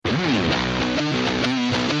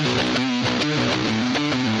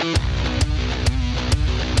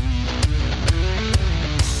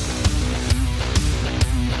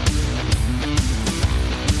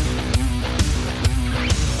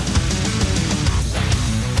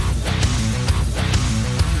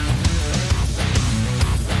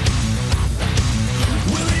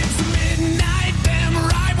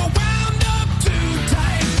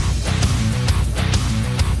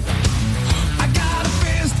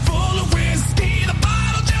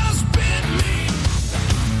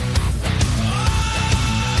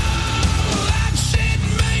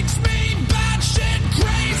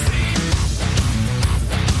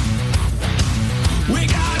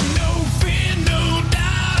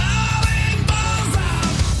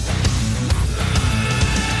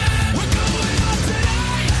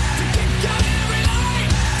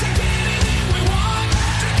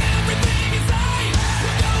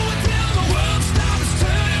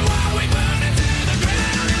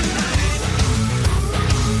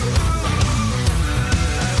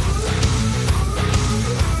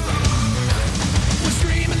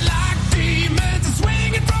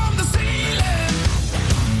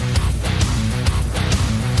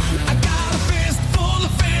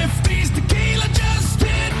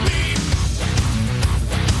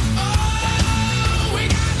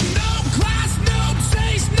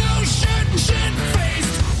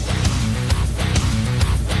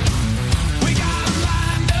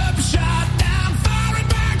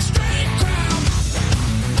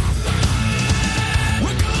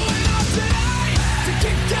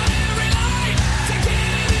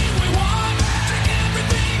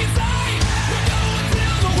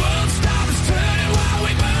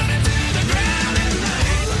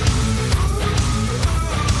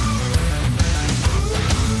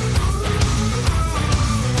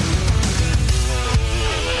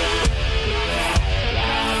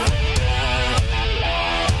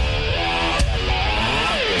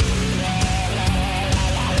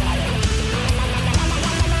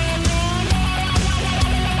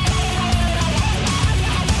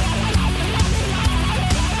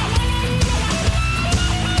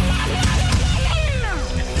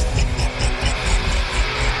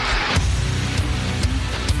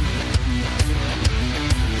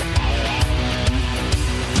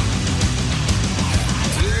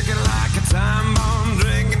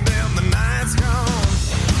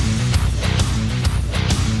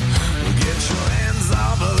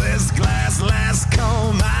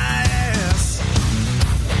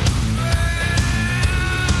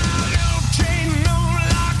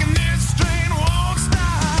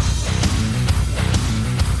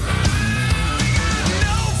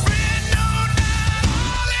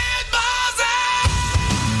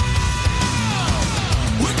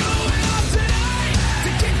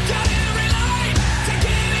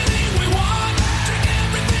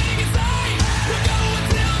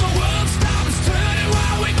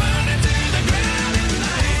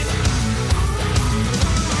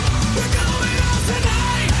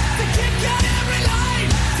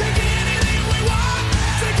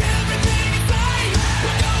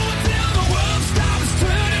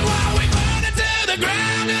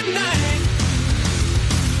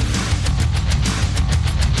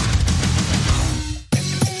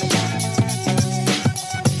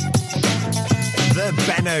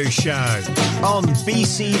Beno Show on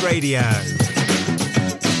BC Radio.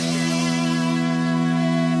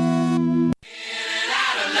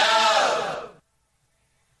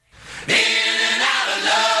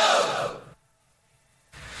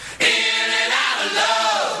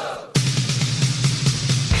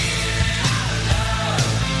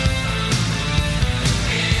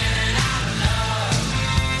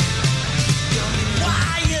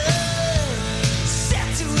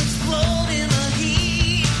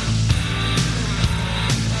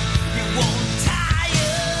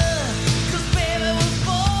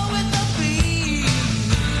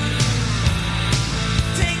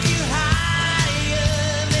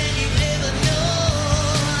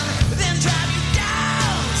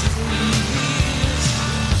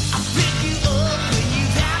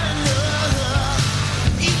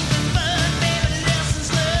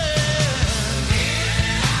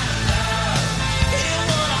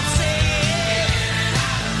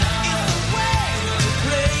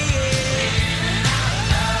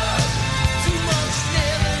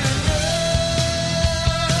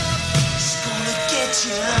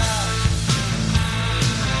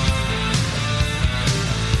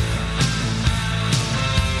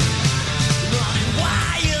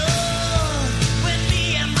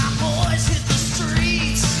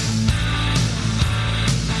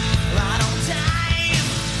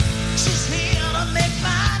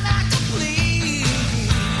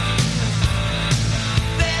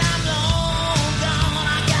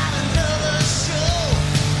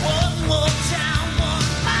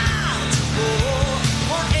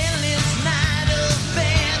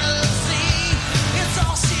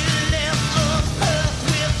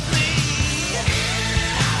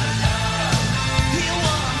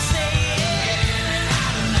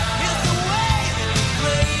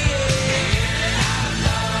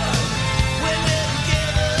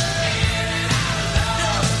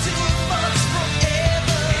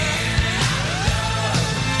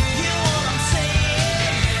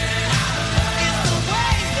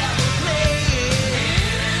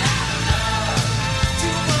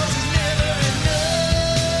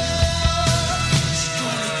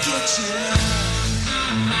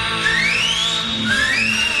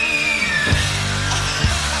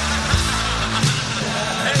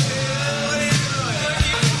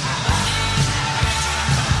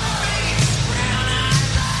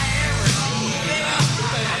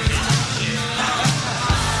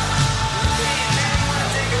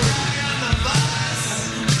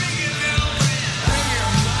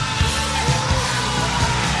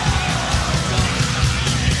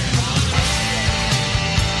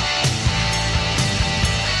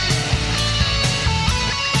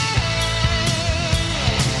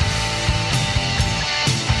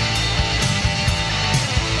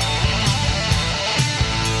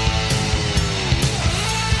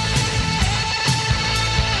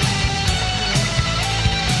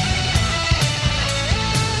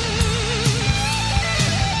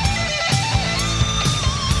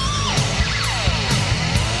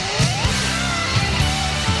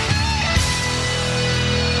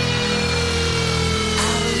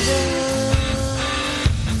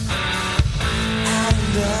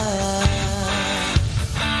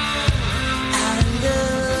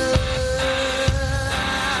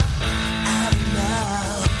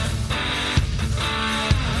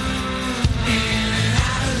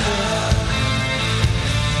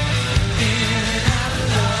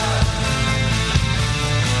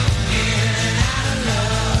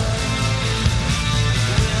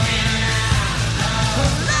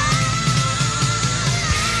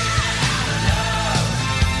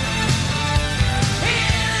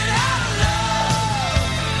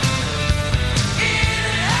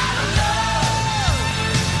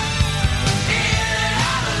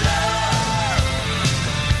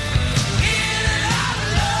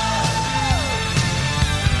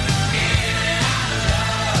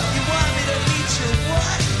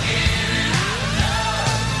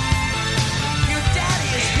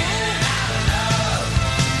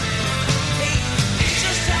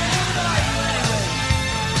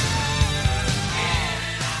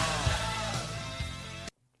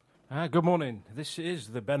 Good morning. This is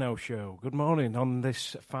the Beno Show. Good morning on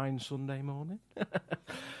this fine Sunday morning. I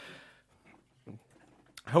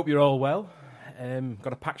hope you're all well.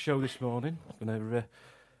 Got a packed show this morning. I'm going to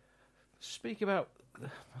speak about,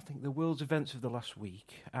 I think, the world's events of the last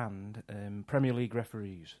week and Premier League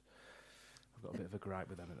referees. I've got a bit of a gripe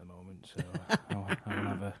with them at the moment, so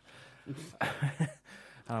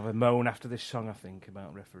I'll have a moan after this song, I think,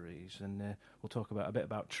 about referees, and we'll talk about a bit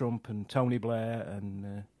about Trump and Tony Blair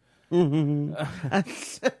and.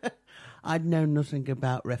 I'd know nothing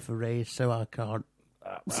about referees, so I can't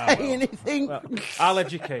say anything. Well, I'll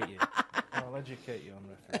educate you. I'll educate you on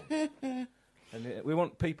referees. And we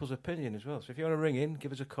want people's opinion as well. So if you want to ring in,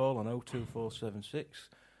 give us a call on 02476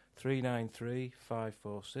 393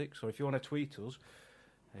 546. Or if you want to tweet us,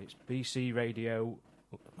 it's BC Radio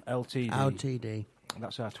LTD. LTD.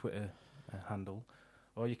 That's our Twitter handle.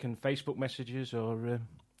 Or you can Facebook message us or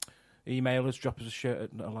email us, drop us a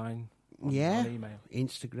line on email.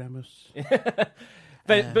 Instagram us.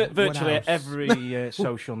 But virtually every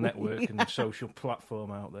social network and social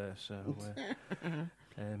platform out there. So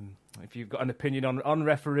if you've got an opinion on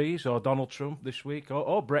referees or Donald Trump this week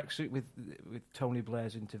or Brexit with Tony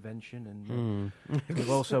Blair's intervention, and we've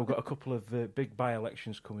also got a couple of big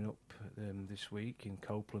by-elections coming up this week in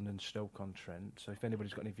Copeland and Stoke-on-Trent. So if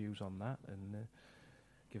anybody's got any views on that, then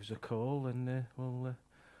give us a call and we'll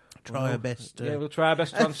try our best. We'll try our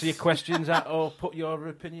best to answer your questions or put your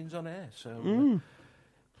opinions on air. So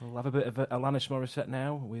we'll have a bit of Alanis Morissette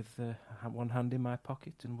now with one hand in my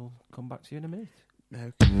pocket, and we'll come back to you in a minute.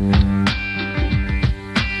 Okay.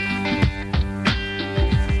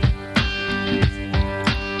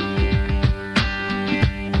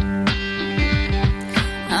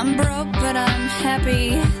 I'm broke, but I'm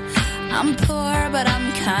happy. I'm poor, but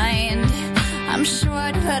I'm kind. I'm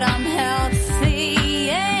short, but I'm healthy.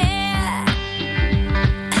 Yeah.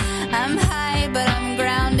 I'm high, but I'm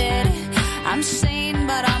grounded. I'm sane,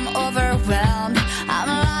 but I'm overwhelmed. I'm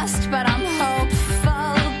lost, but I'm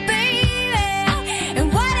hopeful, baby.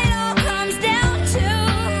 And what it all comes down to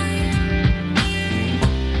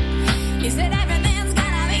is that everything's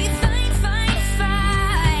gonna be fine, fine,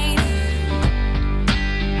 fine.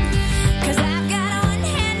 'Cause I've got one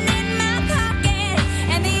hand in my pocket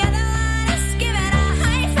and the other one is giving a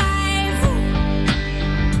high five.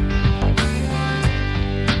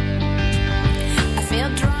 I feel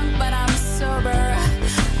drunk, but I'm sober.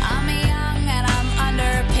 I'm young and I'm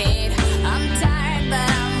underpaid. I'm tired, but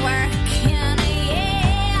I'm working,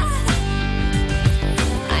 yeah.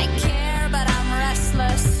 I care, but I'm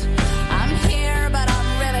restless. I'm here, but I'm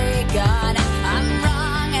really gone. I'm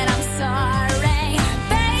wrong and I'm sorry,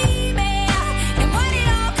 baby. And what it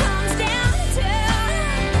all comes down to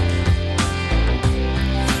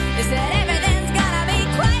is that everything's gonna be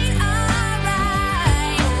quite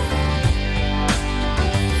alright.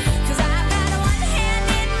 'Cause I've got one hand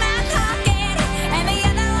in my pocket and the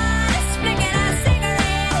other one is flicking a cigarette.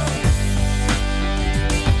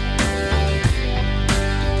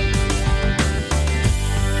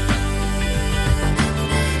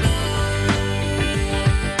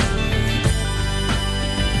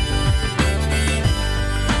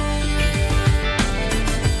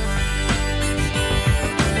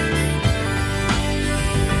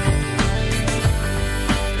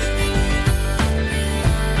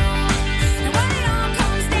 And what it all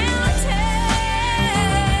comes down to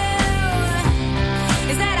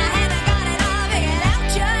is that I haven't got it all figured out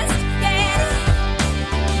just yet.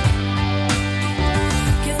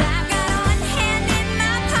 'Cause I've got one hand in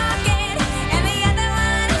my pocket and the other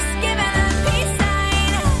one is giving a peace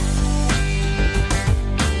sign.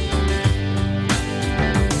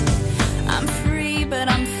 I'm free, but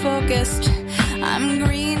I'm focused. I'm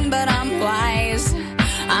green, but I'm wise.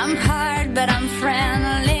 I'm hard, but I'm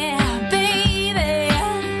friendly, baby.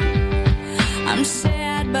 I'm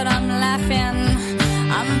sad, but I'm laughing.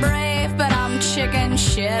 I'm brave, but I'm chicken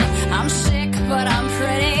shit. I'm sick, but I'm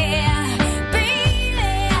pretty,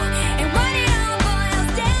 baby. And what it all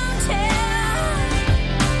boils down to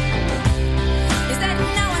is that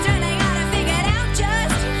no one's really got it figured out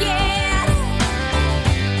just yet.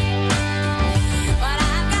 But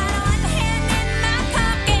I've got one hand in my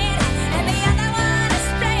pocket and the other one is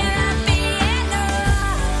playing the piano.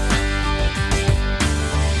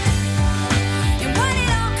 And what it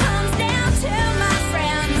all comes down to, my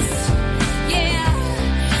friends,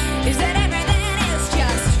 yeah, is that everything is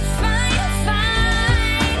just fine.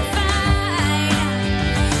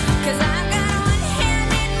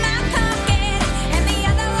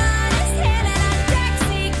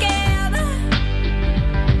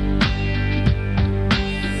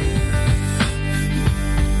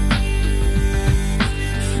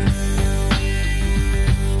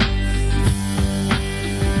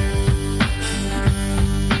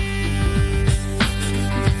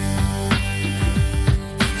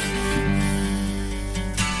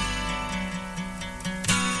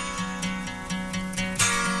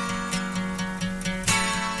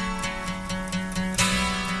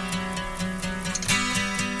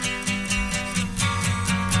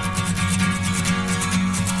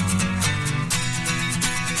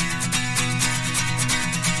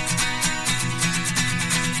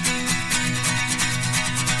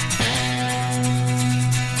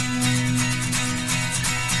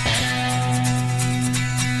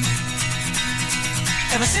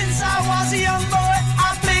 was a young boy,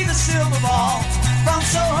 I played the silver ball. From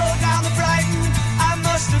Soho down to Brighton, I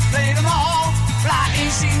must have played them all. But I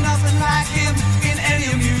ain't seen nothing like him in any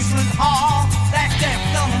amusement hall. That deaf,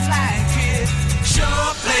 dumb and blind kid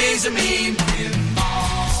sure plays a mean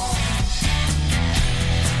pinball.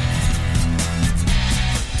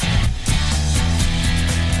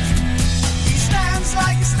 He stands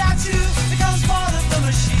like a statue, becomes part of the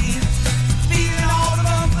machine. Feeling all the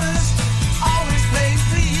bumpers, always plays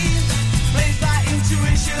clean. Plays by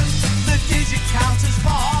intuition, the digit counters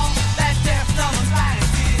fall. That deaf, dumb and blind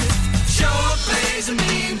kid sure plays a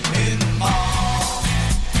mean pinball.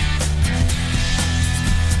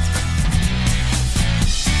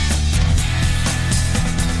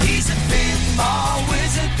 He's a pinball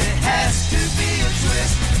wizard, there has to be a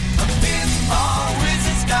twist. A pinball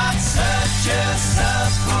wizard's got such a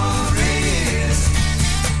supple wrist.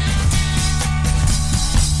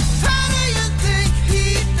 How do you think he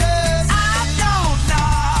does? I don't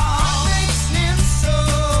know. What makes him so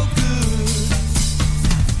good?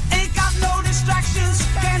 Ain't got no distractions,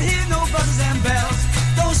 can't hear no buzzers and bells.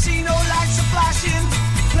 Don't see no lights a flashing,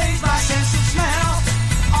 plays by sense of smell.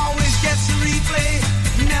 Always gets a replay,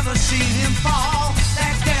 never seen him fall.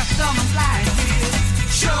 That deaf, dumb and blind kid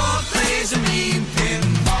sure plays a mean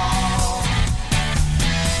pinball.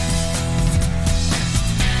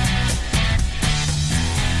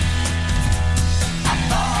 I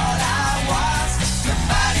thought I was the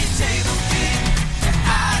body table king, and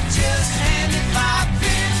I just handed my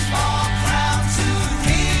pinball crown to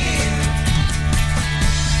him.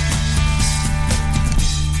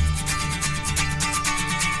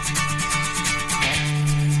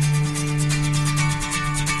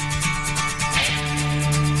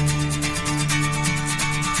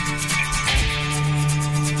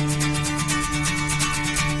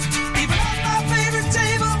 Even on my favorite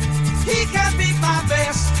table, he can't beat my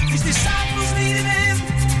best. His disciples needed him,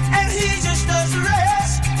 and he just does the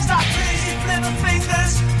rest. He's got crazy flipper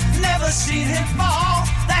fingers, never seen him fall.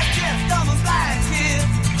 That deaf, dumb and blind kid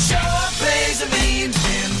sure plays a mean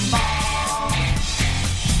pinball.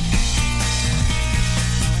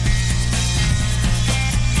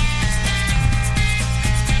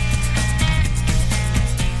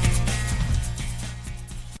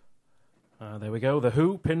 There we go, The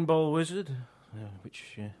Who, Pinball Wizard,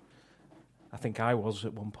 which I think I was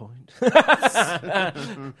at one point.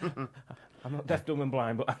 I'm not deaf, dumb and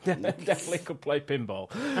blind, but I definitely could play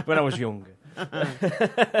pinball when I was younger.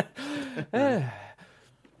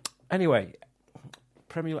 Anyway,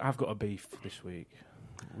 Premier League, I've got a beef this week.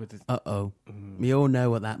 Uh-oh. We all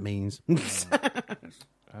know what that means.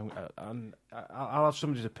 I'll have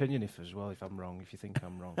somebody's opinion if I'm wrong, if you think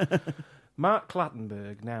I'm wrong. Mark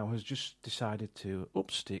Clattenburg now has just decided to up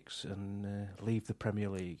sticks and leave the Premier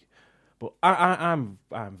League. But I'm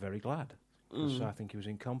very glad, because I think he was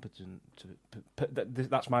incompetent.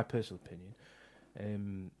 That's my personal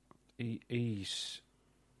opinion. He's...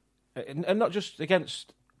 And not just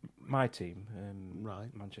against my team,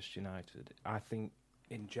 Right. Manchester United. I think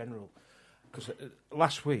in general... Because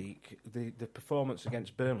last week, the performance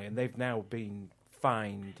against Burnley, and they've now been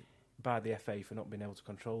fined by the FA for not being able to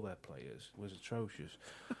control their players, was atrocious.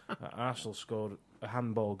 Arsenal scored a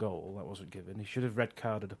handball goal that wasn't given. He should have red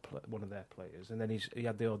carded one of their players, and then he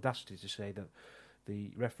had the audacity to say that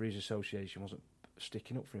the Referees Association wasn't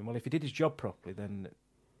sticking up for him. Well, if he did his job properly, then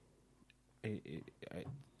he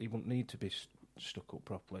wouldn't need to be stuck up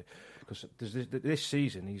properly. Because this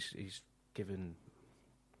season, he's given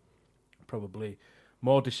probably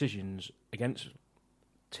more decisions against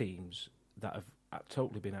teams that have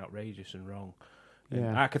totally been outrageous and wrong.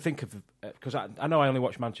 Yeah. I could think of, because I know I only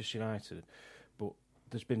watch Manchester United, but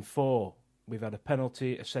there's been 4. We've had a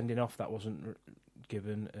penalty, a sending off that wasn't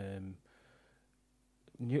given.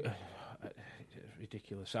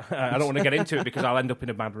 Ridiculous. I don't want to get into it because I'll end up in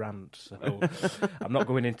a mad rant, so I'm not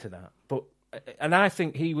going into that. And I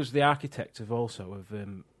think he was the architect of our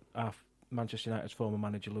Manchester United's former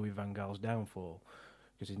manager Louis van Gaal's downfall,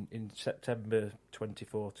 because in September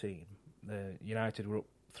 2014, United were up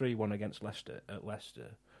 3-1 against Leicester at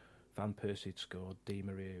Leicester. Van Persie had scored, Di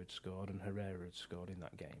Maria had scored, and Herrera had scored in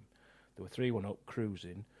that game. They were 3-1 up,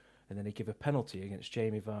 cruising, and then he gave a penalty against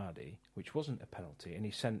Jamie Vardy, which wasn't a penalty, and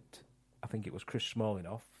he sent, I think it was Chris Smalling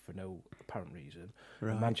off for no apparent reason.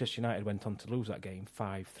 Right. And Manchester United went on to lose that game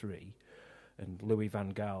 5-3. And Louis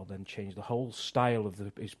van Gaal then changed the whole style of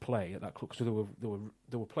his play at that club. So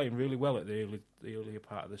they were playing really well at the earlier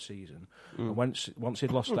part of the season. And once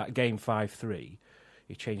he'd lost that game 5-3,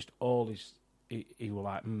 he changed all his. He was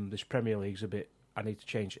like, this Premier League's a bit. I need to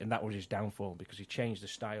change, and that was his downfall, because he changed the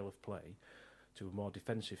style of play to a more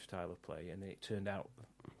defensive style of play, and it turned out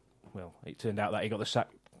well, it turned out that he got the sack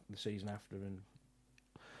the season after, and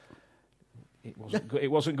it wasn't good.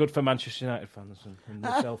 It wasn't good for Manchester United fans and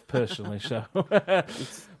myself personally. So,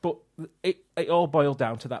 but it all boiled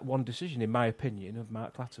down to that one decision, in my opinion, of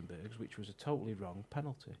Mark Clattenburg's, which was a totally wrong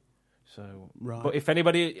penalty. So, right. But if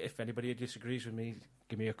anybody disagrees with me,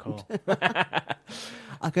 give me a call.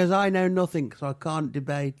 Because I know nothing, because I can't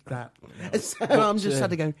debate that. No. So But, I'm just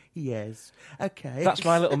sort of going, yes, okay. That's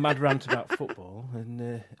my little mad rant about football.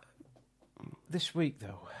 And this week,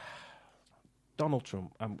 though, Donald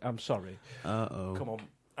Trump. I'm sorry. Uh-oh. Come on.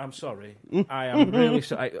 I'm sorry. I am really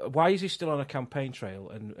sorry. Why is he still on a campaign trail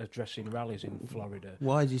and addressing rallies in Florida?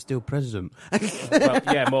 Why is he still president? Well,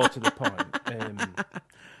 yeah, more to the point.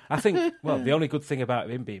 I think, well, the only good thing about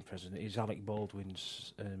him being president is Alec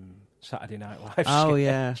Baldwin's Saturday Night Live Oh,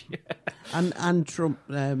 sketch. yeah. And Trump,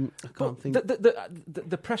 I can't think...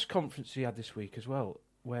 The press conference he had this week as well,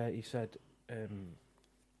 where he said,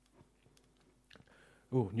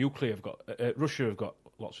 nuclear have got... Russia have got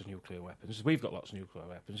lots of nuclear weapons. We've got lots of nuclear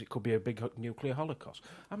weapons. It could be a big nuclear holocaust.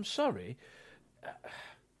 I'm sorry.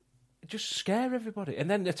 Just scare everybody. And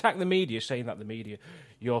then attack the media, saying that the media,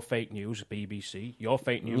 your fake news, BBC, your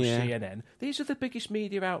fake news, CNN. These are the biggest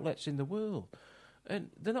media outlets in the world. And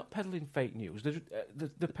they're not peddling fake news.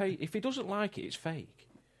 If he doesn't like it, it's fake.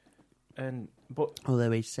 But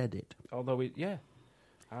although he said it.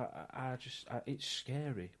 It's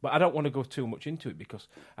scary. But I don't want to go too much into it, because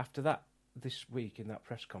after that, this week in that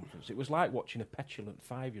press conference, it was like watching a petulant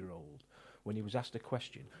 5-year-old when he was asked a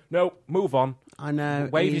question. No, move on. I know.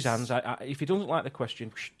 Wave his hands. If he doesn't like the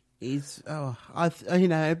question,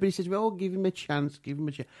 everybody says, well, give him a chance, give him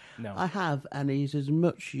a chance. No. I have, and he's as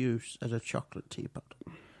much use as a chocolate teapot.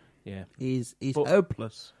 Yeah. He's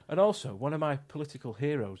hopeless. And also, one of my political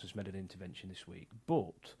heroes has made an intervention this week,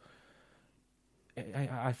 but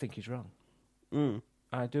I think he's wrong.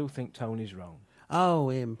 I do think Tony's wrong. Oh,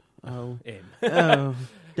 him. Oh, him. Oh,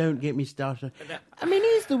 don't get me started. I mean,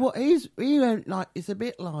 it's a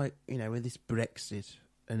bit like, with this Brexit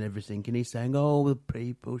and everything, and he's saying, oh, the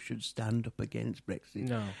people should stand up against Brexit.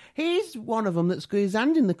 No. He's one of them that's got his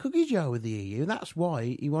hand in the cookie jar with the EU. That's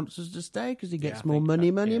why he wants us to stay, because he gets more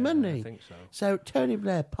money. I think so. So, Tony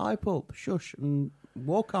Blair, pipe up, shush, and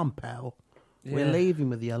walk on, pal. Yeah. We're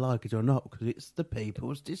leaving whether you like it or not, because it's the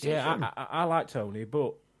people's decision. Yeah, I like Tony,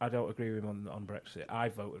 but I don't agree with him on Brexit. I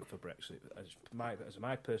voted for Brexit. As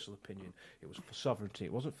my personal opinion, it was for sovereignty.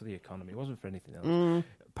 It wasn't for the economy. It wasn't for anything else.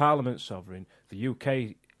 Parliament's sovereign. The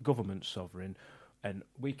UK government's sovereign. And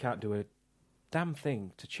we can't do a damn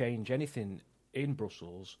thing to change anything in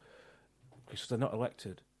Brussels, because they're not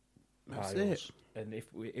elected by us. It. And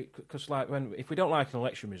if we don't like an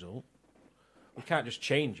election result, we can't just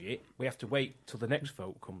change it. We have to wait till the next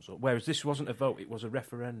vote comes up. Whereas this wasn't a vote; it was a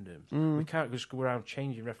referendum. We can't just go around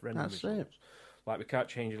changing referendum results. Like we can't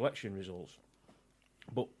change election results.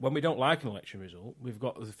 But when we don't like an election result, we've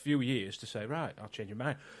got a few years to say, right, I'll change my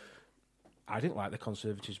mind. I didn't like the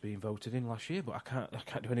Conservatives being voted in last year, but I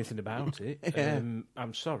can't do anything about it.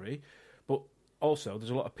 I'm sorry, but also there's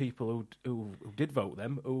a lot of people who did vote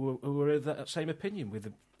them who were of that same opinion with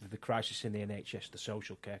the crisis in the NHS, the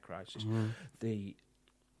social care crisis.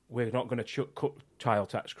 We're not going to cut child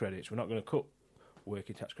tax credits. We're not going to cut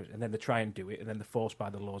working tax credits. And then they try and do it, and then they're forced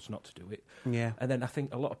by the laws not to do it. Yeah. And then I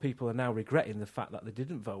think a lot of people are now regretting the fact that they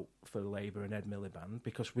didn't vote for Labour and Ed Miliband,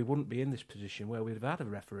 because we wouldn't be in this position where we'd have had a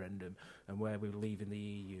referendum and where we're leaving the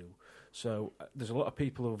EU. So there's a lot of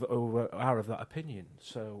people who are of that opinion.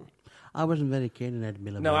 So I wasn't very keen on Ed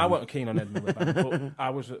Miliband. No, I wasn't keen on Ed Miliband,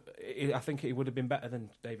 but I think it would have been better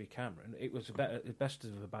than David Cameron. It was the best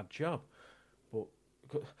of a bad job. But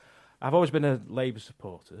I've always been a Labour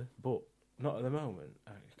supporter, but not at the moment.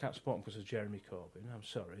 I can't support him because of Jeremy Corbyn. I'm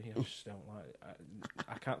sorry, I just don't like it.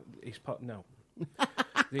 I can't. No.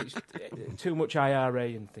 It's too much IRA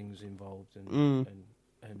and things involved, and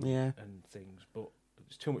things, but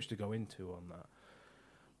it's too much to go into on that.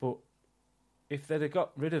 But if they'd have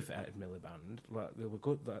got rid of Ed Miliband, like they were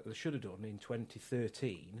good, like they should have done in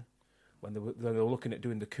 2013, when they were looking at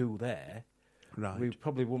doing the coup there, right, we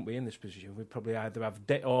probably wouldn't be in this position. We'd probably either have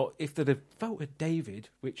or if they'd have voted David,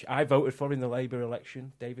 which I voted for in the Labour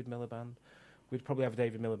election, David Miliband, we'd probably have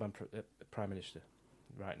David Miliband Prime Minister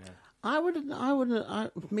right now.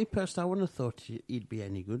 Me personally, I wouldn't have thought he'd be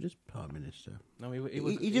any good as Prime Minister. No,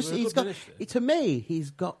 to me, he's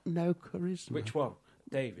got no charisma. Which one?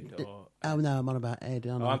 David or... Oh, no, I'm on about Ed.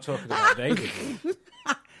 I'm talking about David.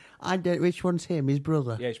 I don't. Which one's him? His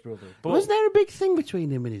brother? Yeah, his brother. But was there a big thing between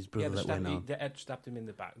him and his brother that went on? Ed stabbed him in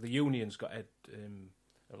the back. The unions got Ed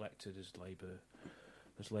elected as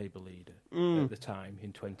Labour leader at the time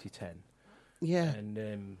in 2010. Yeah.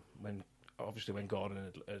 And when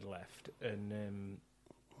Gordon had left, and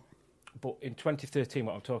but in 2013,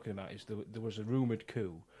 what I'm talking about is there was a rumoured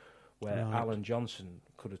coup where Alan Johnson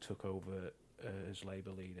could have took over as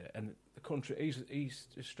Labour leader, and the country. He's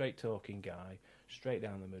a straight talking guy, straight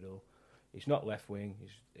down the middle. He's not left wing.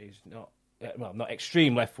 He's not not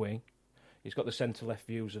extreme left wing. He's got the centre left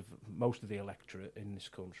views of most of the electorate in this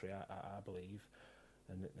country, I believe,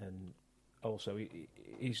 and also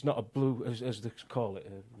he's not a blue, as they call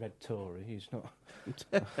it, a red Tory. He's not.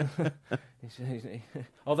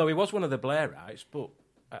 Although he was one of the Blairites, but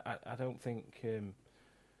I don't think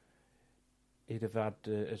he'd have had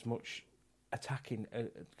as much attacking,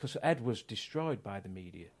 because Ed was destroyed by the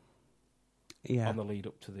media on the lead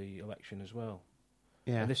up to the election as well.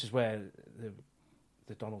 Yeah, and this is where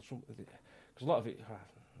the Donald Trump, because a lot of it.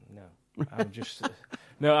 No, I'm just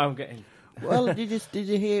I'm getting. Well, did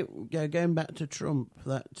you hear, going back to Trump,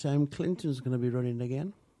 that Clinton's going to be running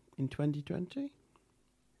again in 2020?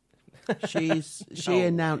 She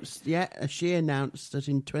announced that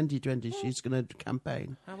in 2020 she's going to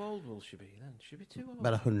campaign. How old will she be then? She'll be too old.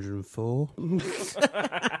 About 104.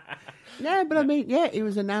 No, but I mean, it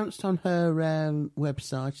was announced on her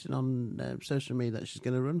website and on social media that she's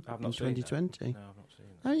going to run in 2020. No, I've not seen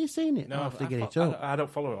that. Have you seen it? No, I'll have to get it up. I don't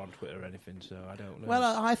follow her on Twitter or anything, so I don't know. Well,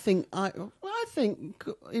 I think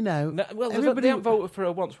you know. No, well, everybody they haven't voted for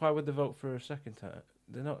her once. Why would they vote for her a second time?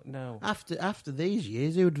 They're not. No. After these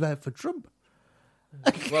years, he would vote for Trump.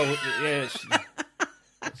 Well, yeah.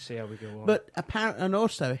 Let's see how we go on. But apparently, and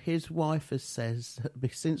also his wife has says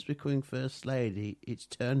that since becoming First Lady, it's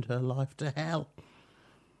turned her life to hell.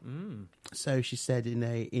 So she said in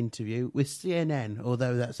an interview with CNN,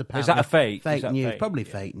 although that's apparently is that a fake? Fake news, probably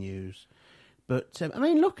fake news. But I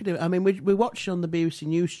mean, look at him. I mean, we watch on the BBC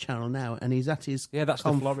News channel now, and he's at his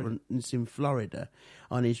conference in Florida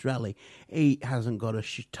on his rally. He hasn't got a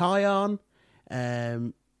tie on.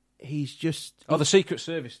 He's just the Secret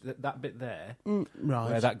Service, that bit there, right?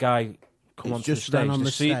 Where that guy come onto just the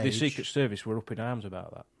stage. The Secret Service were up in arms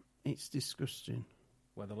about that. It's disgusting.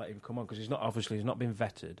 Where they let him come on, because he's not been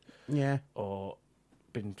vetted, or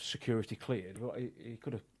been security cleared. Well, he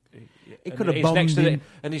could have. He could have bombed him.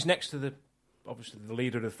 And he's next to the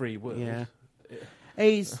leader of the free world. Yeah,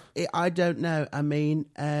 I don't know. I mean,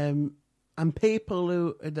 and people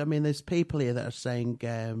who, I mean, there's people here that are saying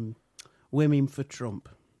women for Trump.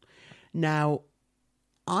 Now,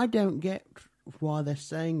 I don't get why they're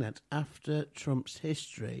saying that after Trump's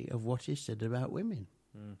history of what he said about women.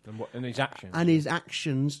 And his actions. And his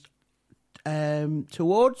actions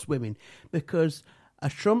towards women. Because a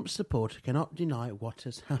Trump supporter cannot deny what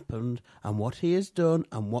has happened and what he has done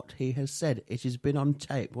and what he has said. It has been on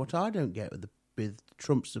tape. What I don't get with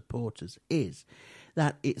Trump supporters is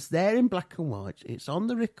that it's there in black and white. It's on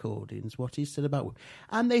the recordings, what he said about women.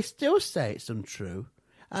 And they still say it's untrue.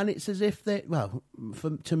 And it's as if they, well,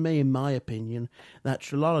 to me, in my opinion,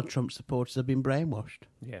 that a lot of Trump supporters have been brainwashed.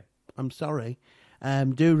 Yeah. I'm sorry.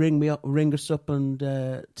 Do ring us up and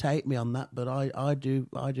take me on that, but I do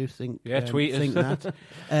think tweet think us.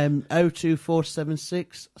 that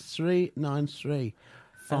 02476 393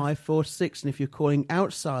 546, and if you're calling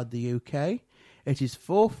outside the UK, it is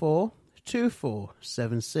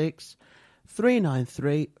 442476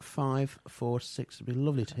 393 546. It'd be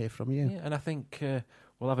lovely to hear from you. Yeah, and I think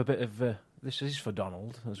we'll have a bit of this is for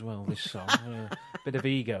Donald as well. This song, bit of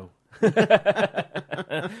ego. We'll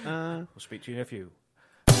speak to you in a few.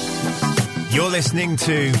 You're listening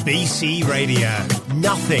to BC Radio.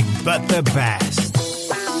 Nothing but the best.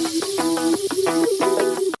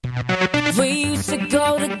 We used to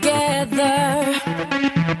go together,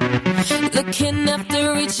 looking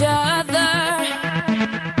after each other.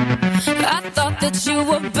 I thought that you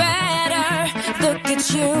were better. Look at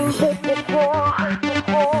you.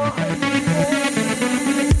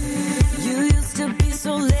 You used to be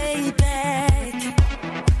so laid back.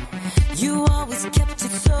 You always kept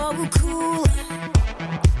it so cool.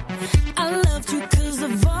 I loved you 'cause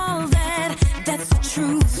of all that. That's the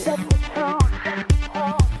truth. I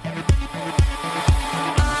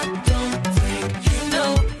don't think you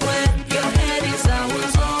know where your head is. I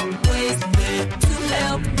was always there to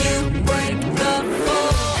help you break the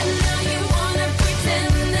fall. And now you wanna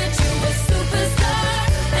pretend that you a superstar.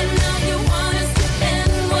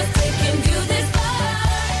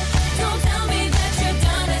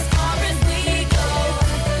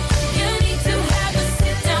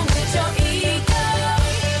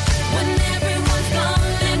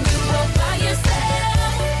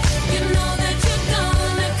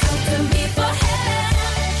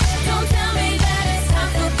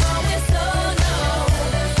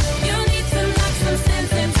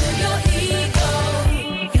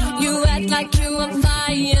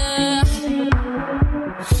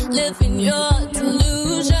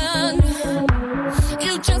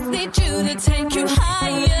 need you to take you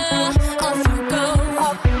higher. Off you go.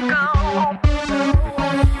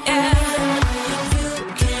 Yeah. You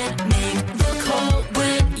can make the call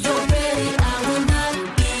when you're ready. I will not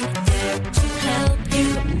be there to help you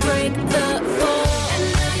break the fall. And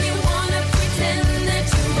now you wanna pretend that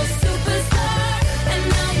you're a superstar. And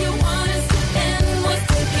now you wanna slip in what's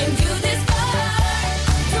taking you this far.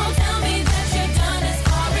 Don't tell me that you're done as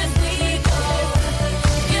far as we go.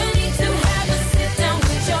 You need to have a sit down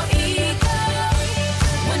with your ego.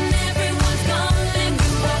 When everyone's gone and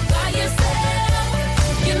you are by yourself,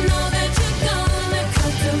 you know that you're gonna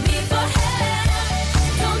come to me for help.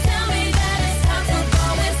 Don't tell me that it's time to go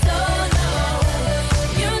it solo.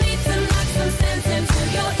 You need to knock some sense into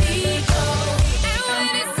your ego. And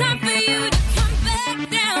when it's time for you to come back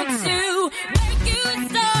down to where you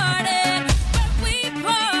started, where we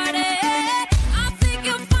parted, I think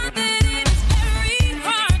you'll find that it is very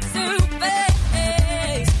hard to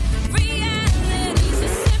face. Reality's a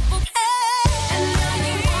simple place. And now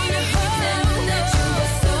you wanna pretend that you're a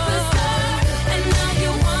superstar. And now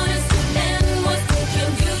you wanna slip in what's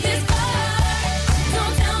taking you this far.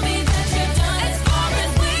 Don't tell me that you're done as far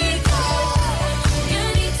as we go. You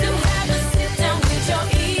need to have a sit down with your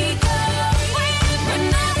ego. When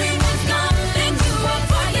everyone's gone and you are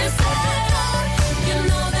by yourself, you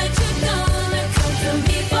know that you're gonna come to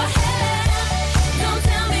me for help. Don't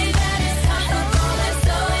tell me that it's time to go it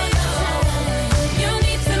solo. You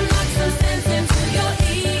need to knock some sense into your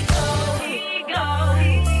ego.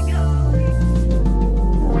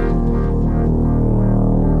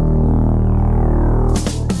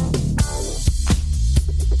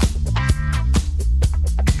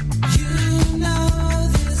 You know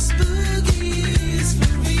this boogie's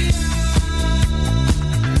for real.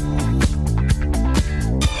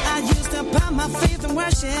 I used to put my faith in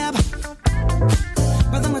worship,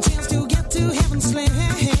 but then a chance to get to heaven slim.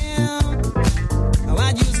 Oh,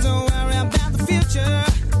 I used to worry about the future,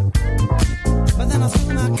 but then I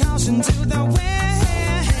threw my caution to the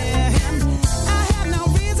wind. I had no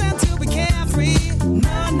reason to be carefree,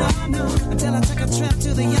 no, until I took a trip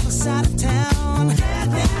to the other side of town.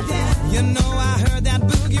 You know I heard that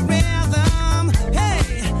boogie rhythm. Hey,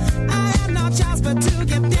 I had no choice but to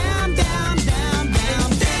get down, dance.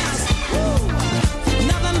 Woo.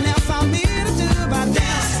 Nothing left for me to do but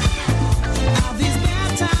dance. All these bad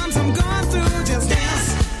times I'm going through, just dance.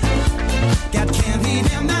 Got candy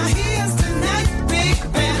in my ears tonight,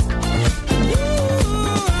 baby.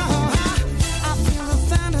 Ooh, I feel the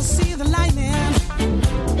thunder, see the lightning.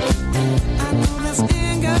 I know this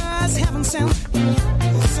anger's heaven sent,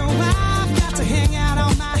 so I've got to hang out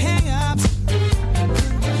on my hang-ups.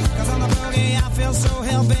 'Cause on the boogie I feel so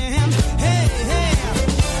hell-bent. Hey,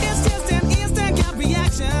 it's just an instant gut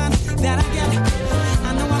reaction that I get. I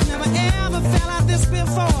know I've never ever felt like this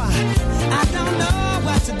before. I don't know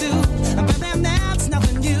what to do, but then that's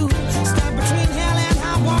nothing new. Stuck between hell and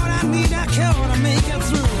high water, I need a cure to make it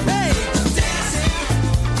through. Hey, dancing,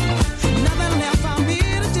 nothing left for me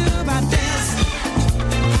to do but dance.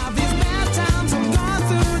 All these bad times I'm going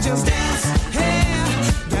through, just dance. Hey,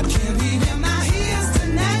 got candy in my ears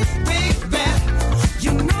tonight, baby.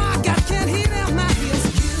 You know I got candy in my ears.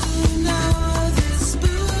 You know this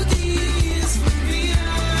boogie's for real.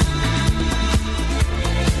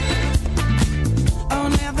 Oh,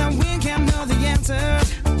 now the wind can't know the answers.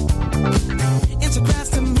 It's a cries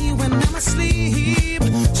to me when I'm asleep.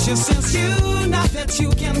 She says you know that you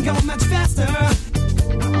can go much faster.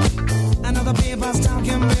 I know the people's talk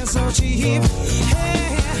can be so cheap.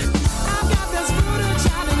 Hey, I've got this voodoo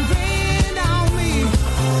child ingrained on me.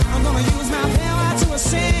 I'm gonna use my power to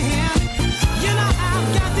ascend. You know I've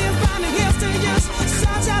got these binding gifts to use,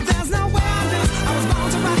 such that there's no way I lose. I was born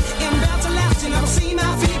to rock and built to last. You never see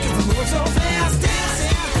my feet 'cause I move so fast,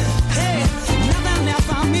 dancing. Hey, nothing left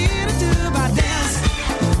for me to do but dance.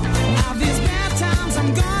 All these bad times I'm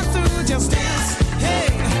going through, just dance. Hey,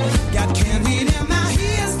 got candy in my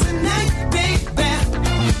ears tonight, baby.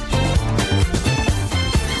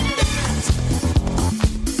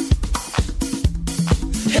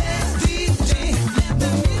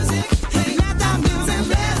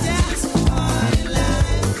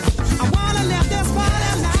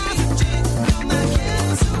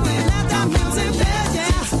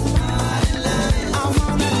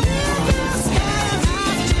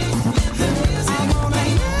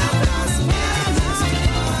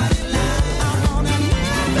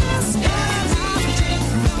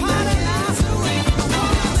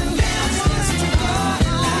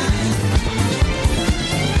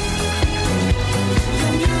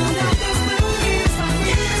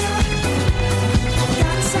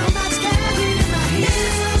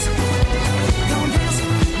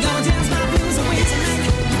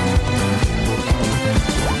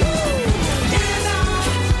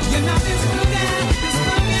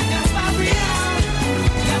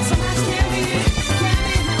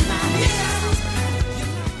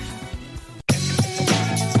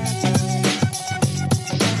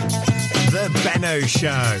 Beno Show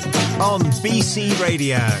on BC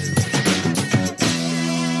Radio.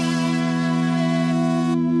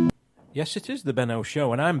 Yes, it is the Beno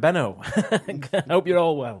Show, and I'm Beno. I hope you're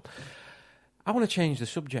all well. I want to change the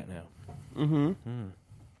subject now.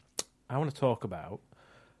 I want to talk about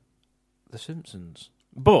The Simpsons.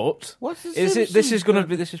 But What's The is Simpsons? it? This is going to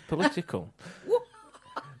be. This is political.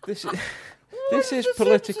 this is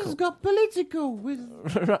political. Simpsons got political with.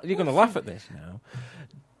 You're going to laugh at this now.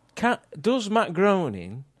 Does Matt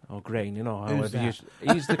Groening or Groening or Who's however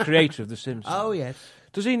he's the creator of The Simpsons? Oh yes.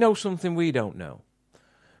 Does he know something we don't know?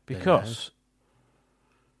 Because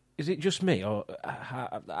is it just me, or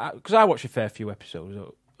because I watch a fair few episodes,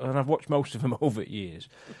 and I've watched most of them over years,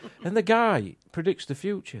 and the guy predicts the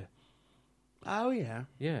future. Oh yeah.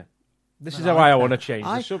 Yeah, this is how I want to change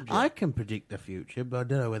the subject. I can predict the future, but I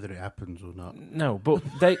don't know whether it happens or not. No, but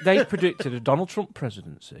they predicted a Donald Trump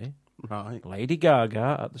presidency, Right. Lady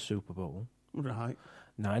Gaga at the Super Bowl, Right.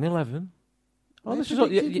 9/11. Oh, They this is all,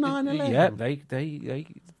 predicted 9/11? Yeah, they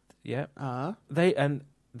yeah. Ah. And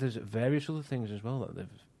there's various other things as well that they've.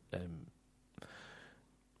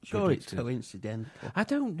 Sure, it's predicted. coincidental. I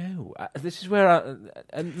don't know. This is where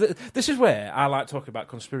this is where I like talking about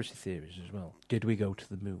conspiracy theories as well. Did we go to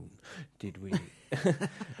the moon? Did we?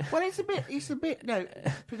 Well, it's a bit. No,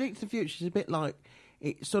 predict the future is a bit like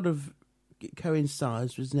it sort of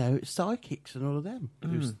coincides with psychics and all of them.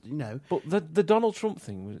 Who's, But the Donald Trump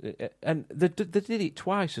thing was, and they did it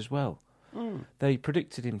twice as well. They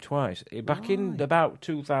predicted him twice. Back in about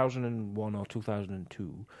 2001 or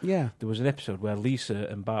 2002, yeah. there was an episode where Lisa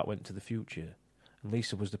and Bart went to the future, and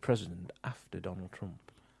Lisa was the president after Donald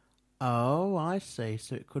Trump. Oh, I see.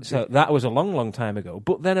 So it could. So be... that was a long, long time ago.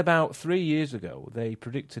 But then about 3 years ago, they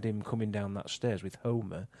predicted him coming down that stairs with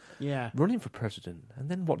Homer, running for president. And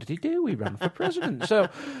then what did he do? He ran for president. So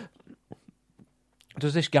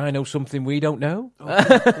does this guy know something we don't know?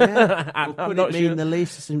 Yeah. I'm could not it mean sure. the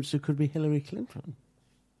Lisa Simpson could be Hillary Clinton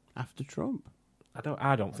after Trump?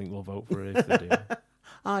 I don't think we'll vote for her if they do.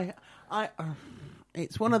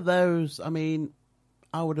 It's one of those. I mean,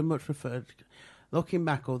 I would have much preferred. Looking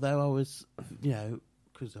back, although I was,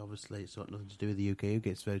 because obviously it's got nothing to do with the UK who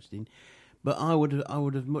gets voted in, but I would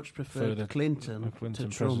have much preferred Clinton to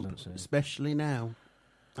Trump, presidency. especially now.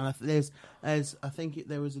 And I think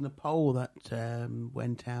there was in a poll that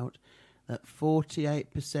went out that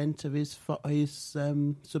 48% of his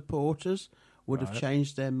supporters would have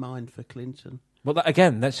changed their mind for Clinton. But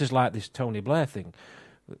that's just like this Tony Blair thing.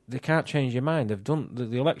 They can't change your mind. They've done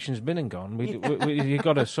the election's been and gone. You've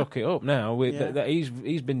got to suck it up now.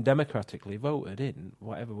 He's been democratically voted in,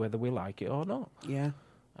 whether we like it or not. Yeah,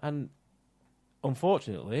 and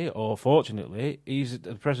unfortunately or fortunately, he's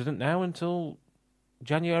the president now until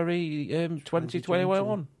January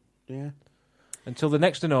 2021. Yeah, until the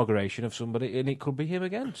next inauguration of somebody, and it could be him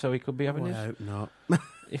again. So he could be having his. I hope not.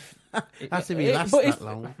 That's if he lasts that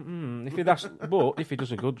long. If he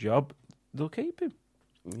does a good job, they'll keep him.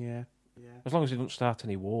 Yeah. As long as he doesn't start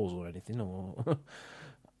any wars or anything.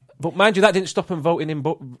 But mind you, that didn't stop him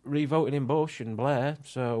re-voting in Bush and Blair.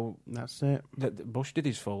 So that's it. Bush did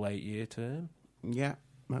his full 8-year term. Yeah,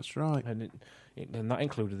 that's right. And that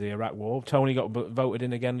included the Iraq War. Tony got voted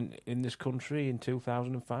in again in this country in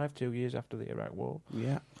 2005, 2 years after the Iraq War.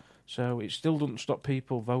 Yeah. So it still doesn't stop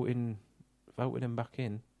people voting him back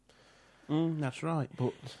in. That's right.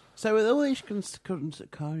 But so with all these conspiracy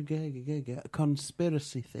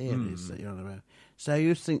theories that you're on about, so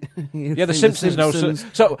you think... The Simpsons know.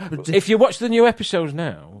 So if you watch the new episodes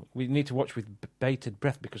now, we need to watch with bated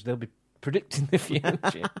breath because they'll be predicting the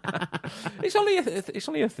future. It's only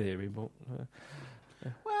a theory, but...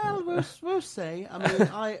 Well, we'll see. I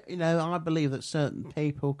mean, I believe that certain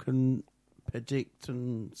people can predict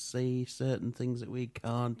and see certain things that we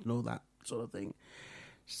can't and all that sort of thing.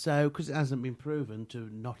 So, because it hasn't been proven to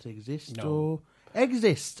not exist or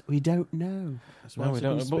exist, we don't know. That's why it's a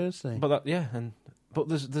conspiracy. But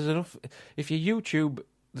there's enough. If you YouTube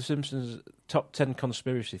The Simpsons top 10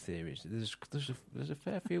 conspiracy theories, there's a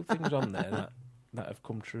fair few things on there that have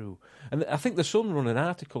come true. And I think the Sun run an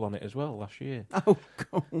article on it as well last year. Oh,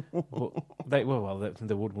 God. They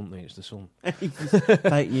would, wouldn't they? It's the Sun.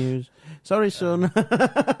 Fake news. Sorry, Sun.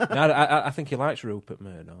 I think he likes Rupert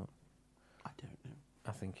Murdoch. I don't know.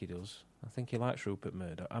 I think he does. I think he likes Rupert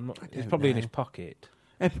Murdoch. He's probably in his pocket.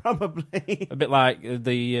 Probably. A bit like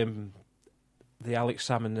the Alex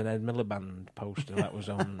Salmond and Ed Miliband poster that was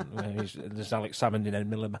on. Where there's Alex Salmond in Ed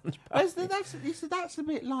Miliband's pocket. That's a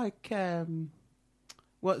bit like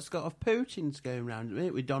what's got of Putin's going around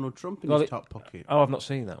with Donald Trump in his top pocket. Oh, I've not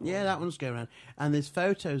seen that one. Yeah, that one's going around. And there's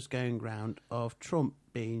photos going around of Trump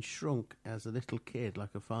being shrunk as a little kid,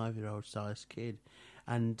 like a 5-year-old sized kid,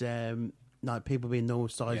 and like people being normal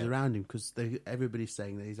size around him because everybody's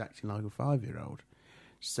saying that he's acting like a 5-year-old.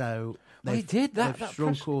 So He did that. They've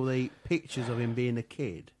shrunk all the pictures of him being a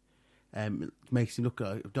kid. Makes him look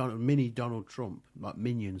like mini Donald Trump, like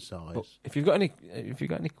minion size. But if you've got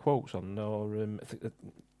any quotes on or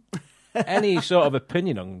any sort of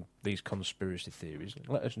opinion on these conspiracy theories,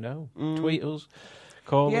 let us know. Tweet us,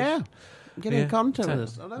 call us. Get in contact with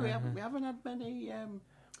us. Although we haven't had many.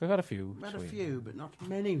 We've had a few. We've had a few, but not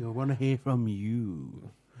many. We want to hear from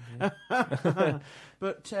you. Yeah.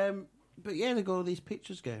 But yeah, they've got all these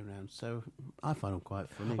pictures going around, so I find them quite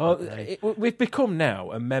funny. We've become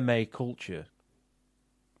now a meme culture,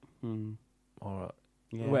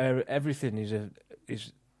 where everything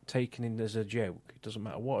is taken in as a joke. It doesn't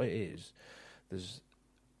matter what it is.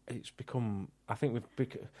 It's become. I think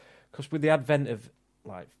because with the advent of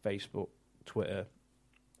like Facebook, Twitter,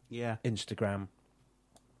 Instagram,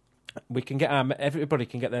 we can get everybody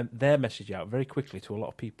can get their message out very quickly to a lot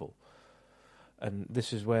of people, and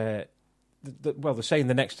this is where. They're saying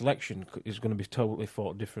the next election is going to be totally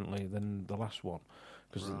fought differently than the last one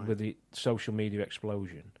because with the social media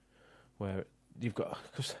explosion, where you've got.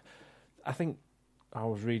 Because I think I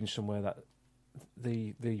was reading somewhere that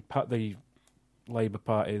the Labour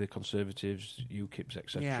Party, the Conservatives, UKIPs,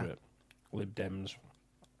 etc., Lib Dems,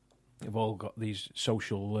 have all got these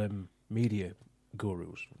social media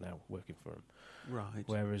gurus now working for them. Right.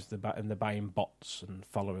 Whereas they're buying bots and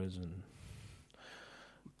followers and.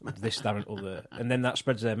 This, that, and other, and then that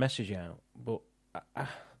spreads their message out. But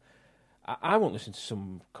I won't listen to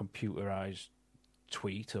some computerized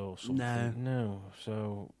tweet or something. No.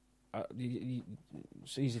 So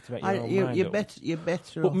it's easy to make your own mind up. You're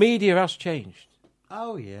better. But media has changed.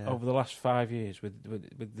 Oh yeah. Over the last 5 years, with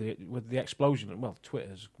the explosion, well,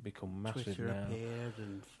 Twitter's become massive Twitter now. Appeared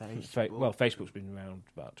and Facebook. Facebook's been around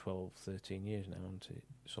about 12, 13 years now, hasn't it?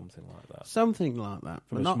 Something like that. Something like that.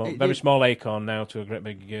 From a very small acorn now to a great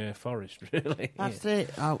big forest, really. That's it.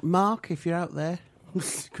 Mark, if you're out there,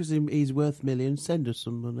 because he's worth millions, send us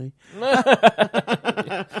some money.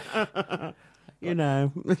 You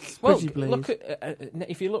know, well, please. Look at,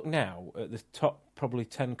 if you look now at the top probably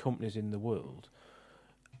 10 companies in the world,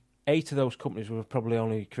 8 of those companies were probably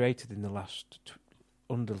only created in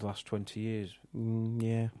under the last 20 years.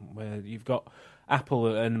 Yeah. Where you've got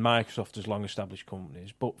Apple and Microsoft as long-established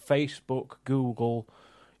companies, but Facebook, Google,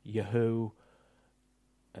 Yahoo,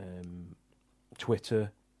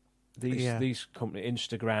 Twitter, these companies,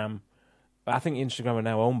 Instagram. I think Instagram are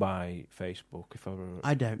now owned by Facebook.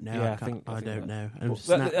 I don't know. Yeah, I don't know.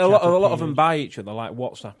 A lot of them buy each other, like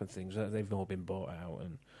WhatsApp and things. They've all been bought out,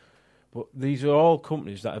 but these are all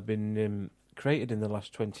companies that have been created in the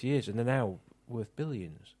last 20 years, and they're now worth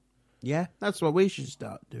billions. Yeah, that's what we should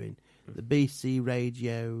start doing. The BC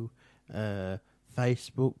Radio,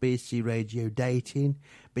 Facebook, BC Radio Dating,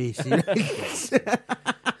 BC Radio.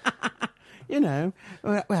 You know,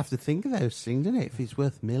 we have to think of those things, don't it? If it's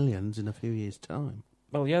worth millions in a few years' time.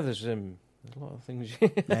 Well, yeah, there's a lot of things.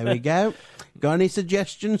 There we go. Got any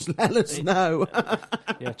suggestions? Let us know.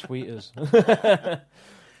 Yeah, tweet us.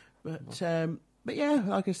 But yeah,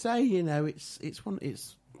 like I say, you know, it's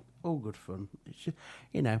all good fun. It's just,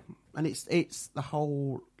 you know, and it's the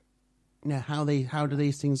whole, you know, how do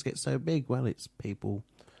these things get so big? Well, it's people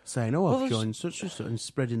saying, "Oh, I've joined such and such," and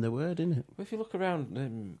spreading the word, isn't it? Well, if you look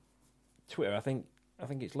around Twitter, I think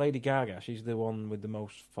it's Lady Gaga. She's the one with the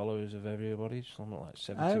most followers of everybody. Something like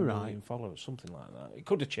 70 million followers, something like that. It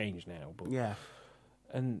could have changed now, but yeah.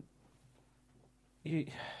 And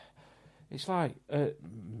it's like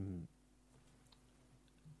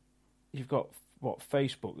you've got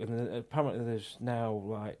Facebook, and apparently there's now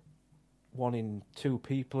like 1 in 2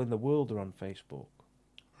 people in the world are on Facebook,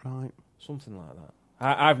 right? Something like that.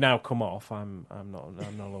 I've now come off. I'm no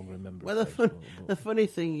longer a member. Well, of Facebook, the funny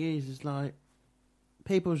thing is like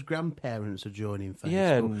people's grandparents are joining Facebook.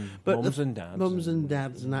 Yeah, and but mums and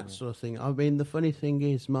dads and that sort of thing. I mean, the funny thing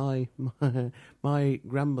is, my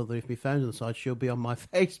grandmother, if my phone's on the side, she'll be on my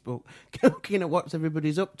Facebook looking at what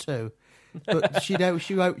everybody's up to, but she don't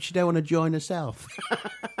want to join herself.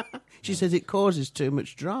 She says it causes too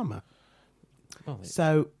much drama. Well,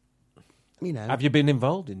 so. You know. Have you been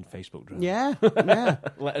involved in Facebook drama? Yeah.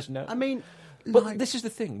 Let us know. I mean, but this is the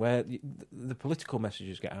thing where the political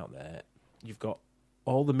messages get out there. You've got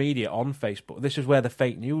all the media on Facebook. This is where the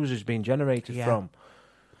fake news is being generated from.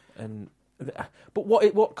 But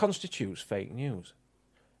what constitutes fake news?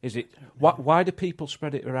 Is it why do people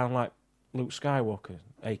spread it around like Luke Skywalker,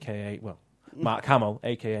 aka Mark Hamill,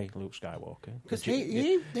 a.k.a. Luke Skywalker. Because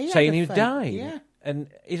he had saying the he fake- died. Yeah. And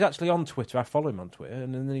he's actually on Twitter. I follow him on Twitter.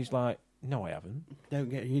 And then he's like, no, I haven't.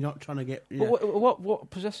 You're not trying to get... But what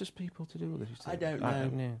possesses people to do with this? I don't know.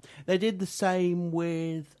 know. They did the same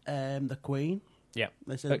with the Queen. Yeah.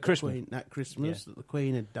 They said At Christmas. At Christmas Yeah. that the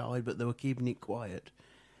Queen had died, but they were keeping it quiet.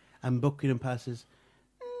 And Buckingham Palace says,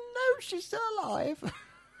 no, she's still alive.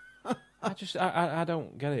 I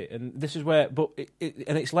don't get it. And this is where... But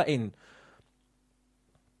it's letting,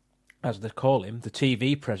 as they call him, the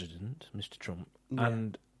TV president, Mr. Trump,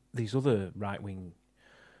 and these other right-wing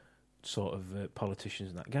sort of politicians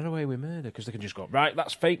and that get away with murder because they can just go, right,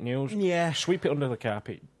 that's fake news. Yeah. Sweep it under the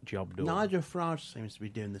carpet, job done. Nigel Farage seems to be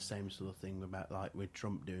doing the same sort of thing about, like, with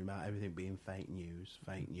Trump doing about everything being fake news.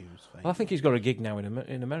 Well, I think he's got a gig now in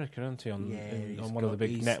America, hasn't he? On he's one of the big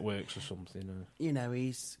he's- networks or something. You know,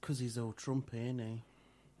 because he's all Trumpy, isn't he?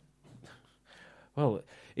 Well,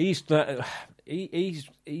 he is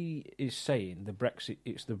saying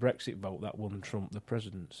it's the Brexit vote that won Trump the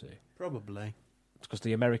presidency. Probably. Because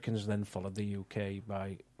the Americans then followed the UK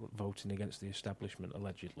by voting against the establishment,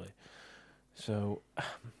 allegedly. So,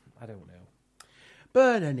 I don't know.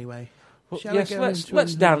 But anyway, Well, shall yes, we go into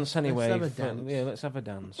let's an- dance anyway. Let's have a dance. Yeah, let's have a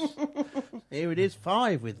dance. Here it is,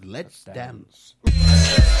 5 with Let's Dance.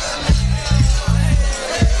 Dance.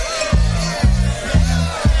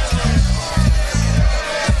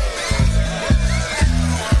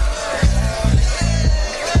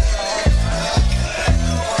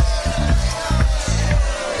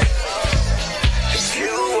 If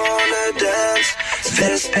you wanna dance,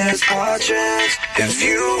 this is our chance. If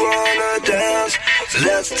you wanna dance,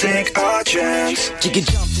 let's take our chance. You can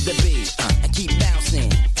jump to the beat and keep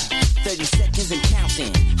bouncing. 30 seconds and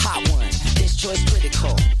counting. Hot one, this choice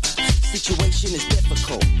critical. Situation is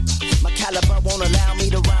difficult. My caliber won't allow me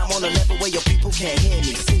to rhyme on a level where your people can't hear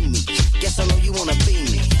me, see me. Guess I know you wanna be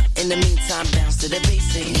me. In the meantime, bounce to the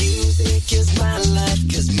basic. Music is my life,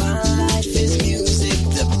 'cause my life is music.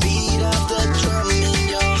 The beat of the drum in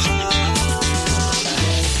your heart.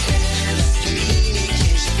 You mean it,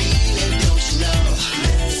 can't you feel it, don't you know?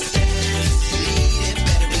 You need it,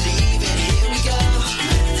 better believe it, here we go.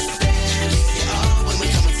 Yeah, oh, when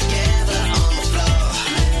we're coming together on the floor.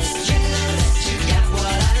 You know that you got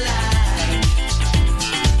what I like.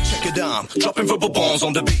 Check it down, dropping verbal bombs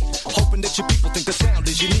on the beat. Hoping that your people think the sound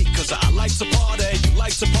is unique. 'Cause I like to party, you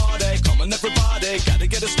like to party. Come on everybody, gotta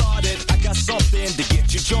get it started. I got something to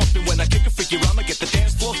get you jumping. When I kick a freaky rhyme, I get the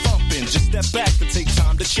dance floor thumping. Just step back and take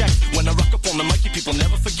time to check. When I rock up on the mic, you people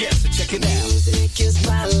never forget. So check it out. Music is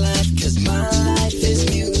my life, 'cause my life is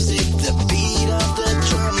music. The beat of the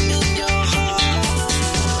drum in your heart.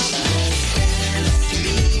 You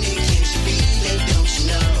mean it, can't you feel it, don't you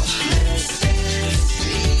know? You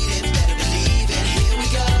need it, better believe it, here we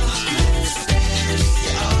go.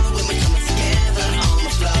 Yeah, oh, when we're coming together on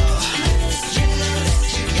the floor. You know that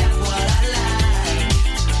you got what I like.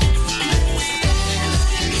 You mean it,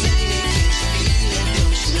 can't you feel it,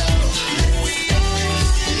 don't you know?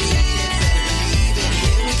 You need it, better believe it,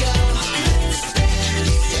 here we go.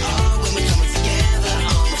 Yeah, oh, when we're coming together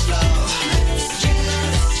on the floor. You know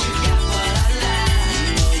that you got what I like.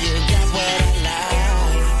 You know you got what I like.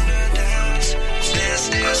 This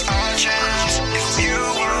is our chance. If you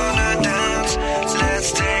wanna dance, let's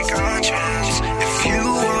take our chance. If you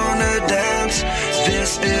wanna dance,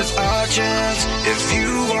 this is our chance. If you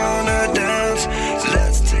wanna dance,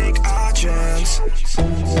 let's take our chance.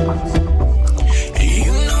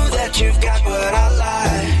 You know that you've got what I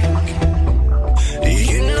like.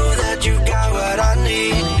 You know that you've got what I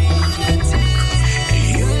need.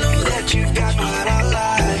 You know that you've got what I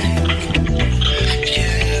like.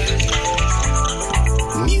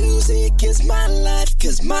 Music is my life,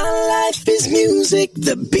 'cause my life is music.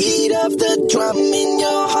 The beat of the drum in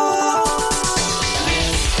your heart.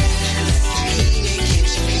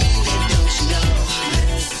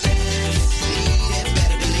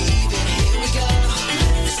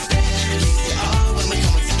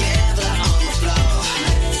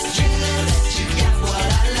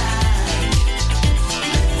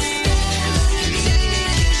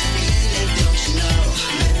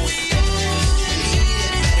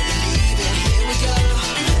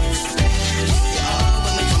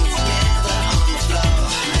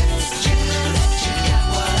 You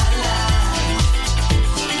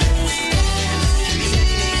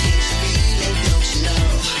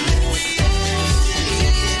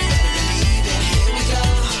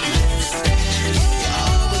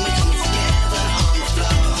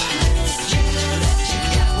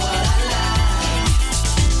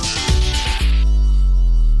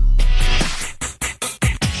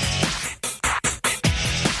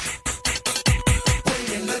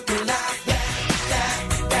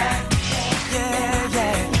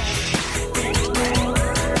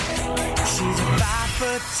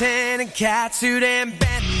tan and catsuit and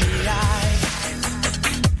bendy eyes.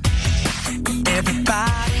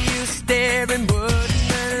 Everybody you staring wouldn't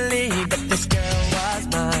believe that this girl was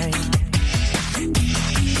mine.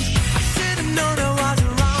 I should have known I was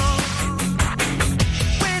wrong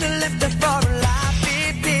when I left her for a life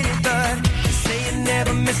it did, but they say you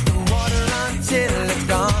never miss the water until it's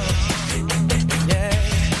gone. Yeah,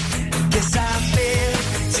 guess I failed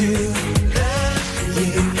to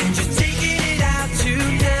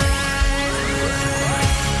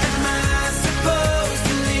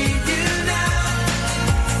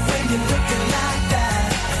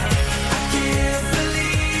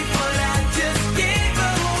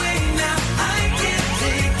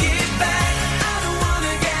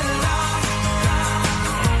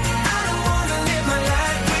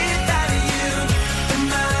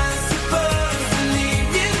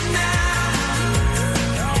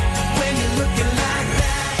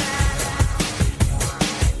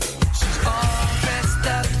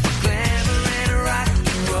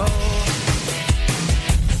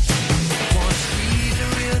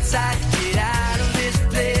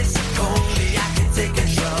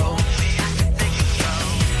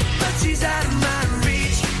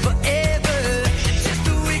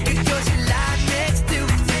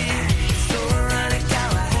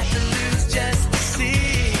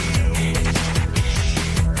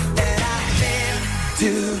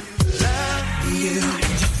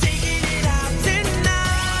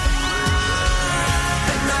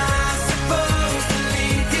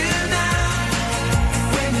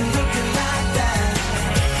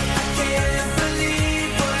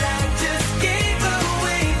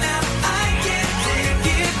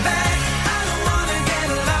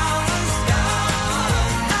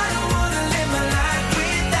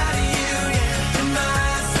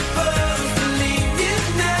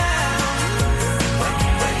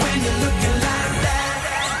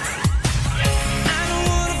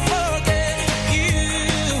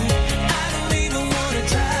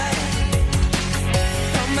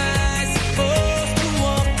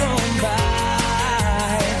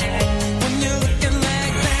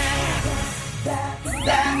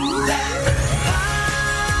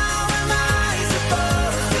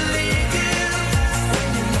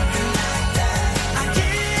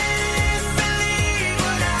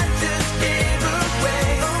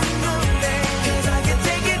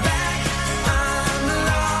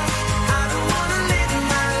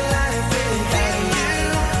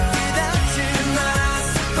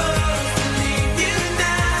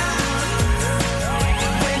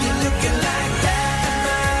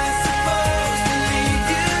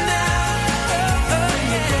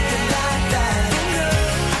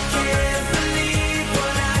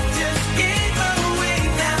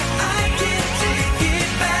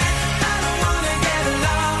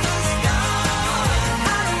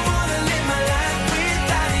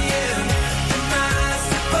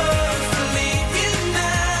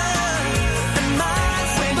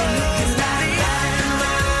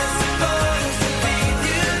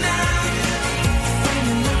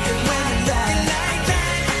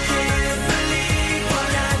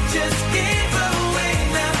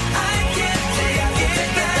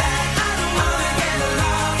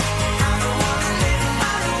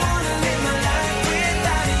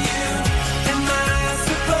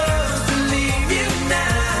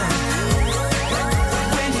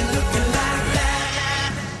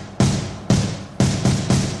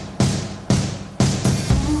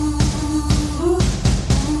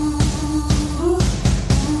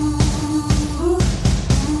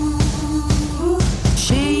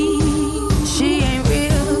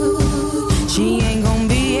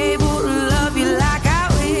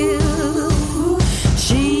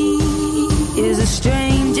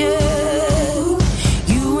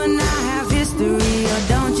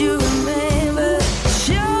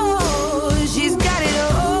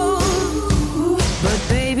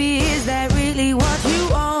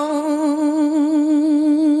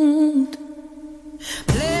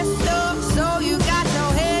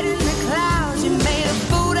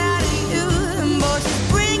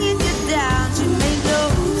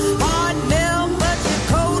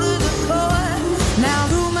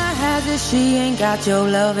she ain't got your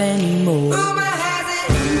love anymore.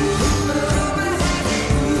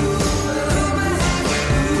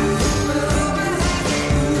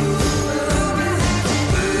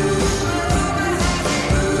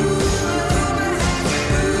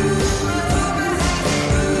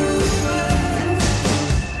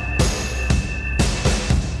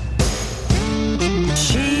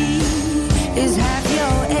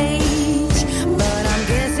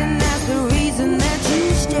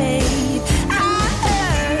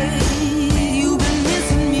 You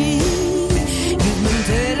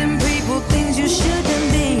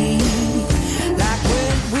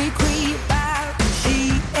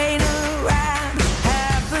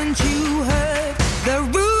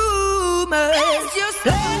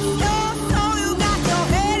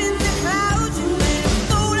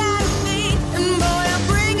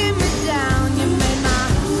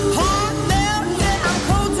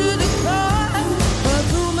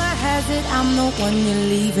I'm the one you're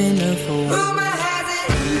leaving her for. Rumor has it.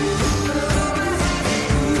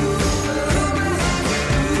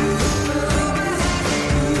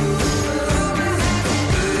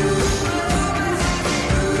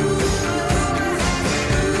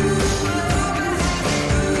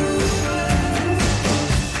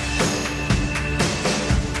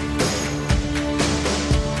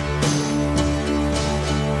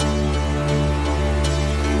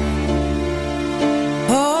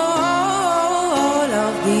 All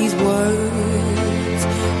of these words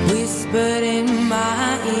whispered in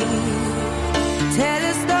my ear tell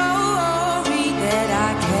a story that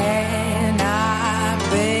I cannot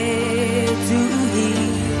bear to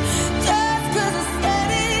hear. Just 'cause I said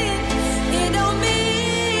it, it don't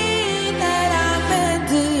mean that I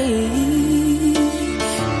meant it.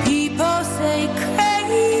 People say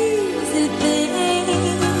crazy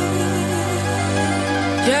things.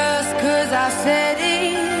 Just 'cause I said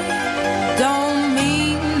it don't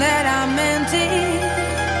mean that I meant it.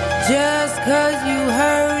 Just 'cause you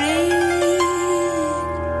heard it.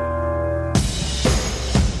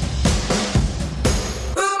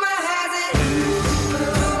 Rumor has it.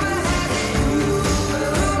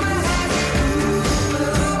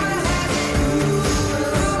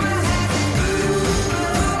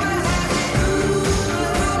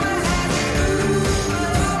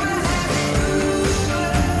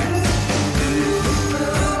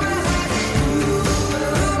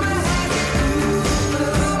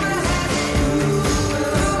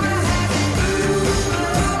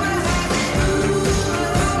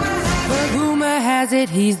 But rumor has it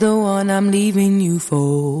he's the one I'm leaving you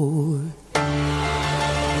for.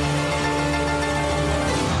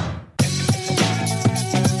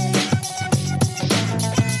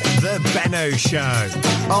 The Beno Show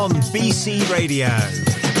on BC Radio.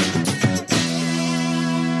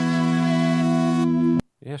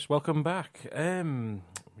 Yes, welcome back.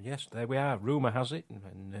 Yes, there we are. Rumour has it,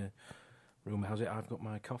 and rumour has it I've got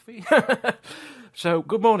my coffee. So,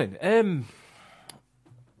 good morning.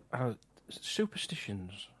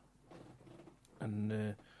 Superstitions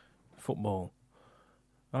and football.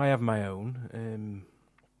 I have my own, and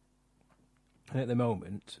at the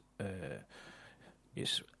moment,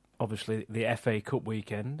 it's obviously the FA Cup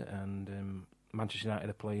weekend, and Manchester United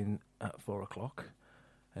are playing at 4:00.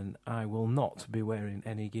 And I will not be wearing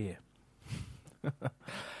any gear.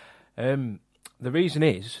 The reason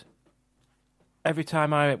is, every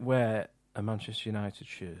time I wear a Manchester United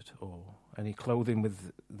shirt or any clothing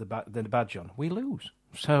with the badge on, we lose.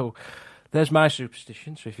 So there's my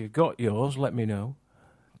superstition. So if you've got yours, let me know.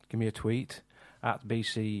 Give me a tweet at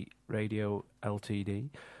BC Radio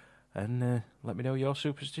LTD and let me know your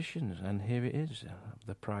superstitions. And here it is,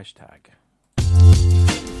 the price tag.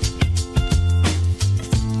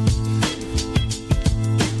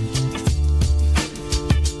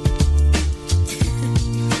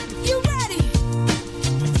 You ready?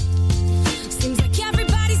 Seems like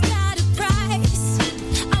everybody's got a price.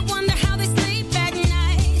 I wonder how they sleep at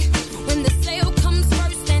night. When the sale comes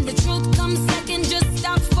first and the truth comes second, just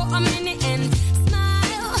stop for a minute and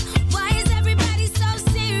smile. Why is everybody so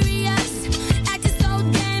serious? Acting so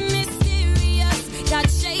damn mysterious. Got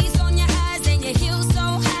shades on your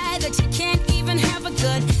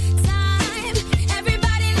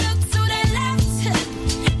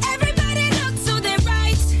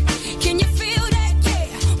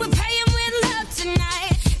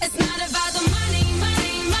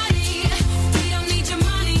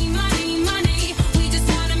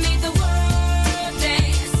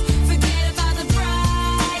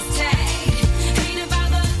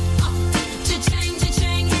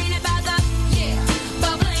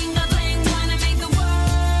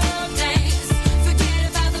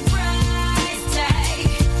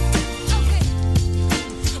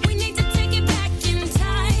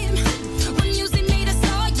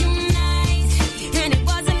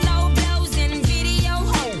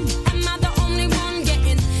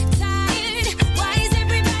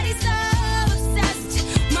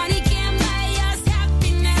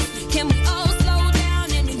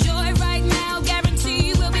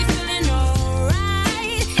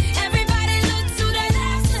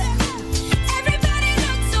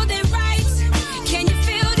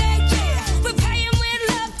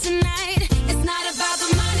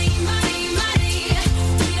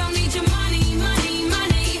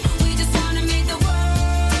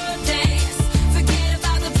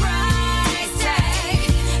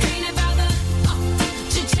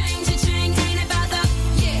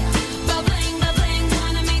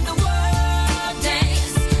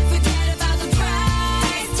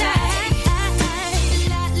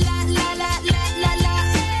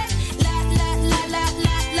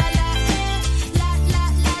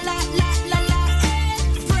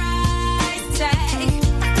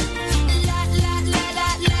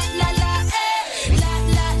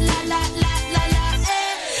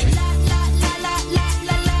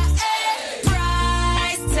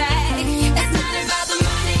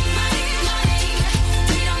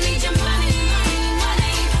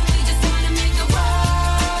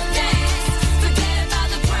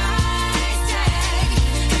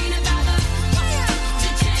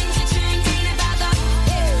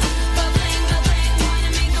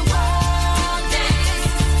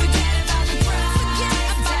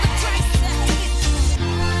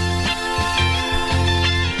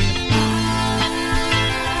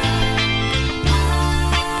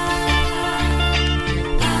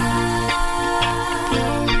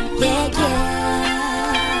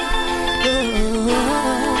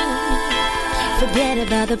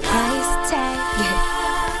about the price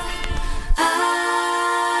tag.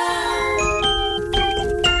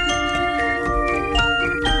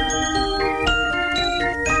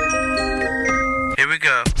 Here we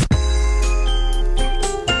go.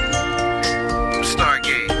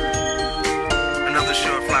 Stargate. Another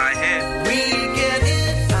short fly hit. We get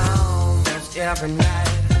it almost every night.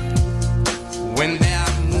 When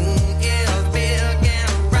that moon is big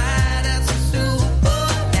and bright, it's a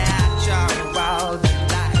supernatural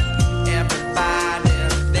delight.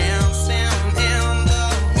 Everybody's dancing in the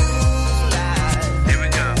moonlight. Here we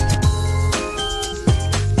go.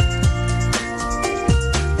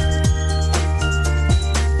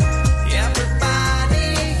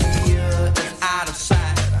 Everybody here is out of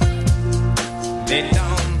sight. They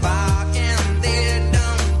don't bark and they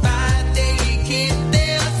don't bite. They keep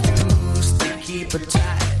their screws, they keep it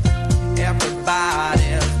tight.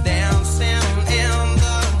 Everybody's dancing in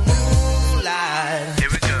the moonlight. Here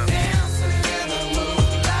we go. Dancing in the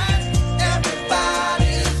moonlight.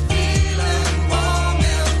 Everybody's feeling warm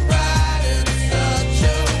and bright. It's such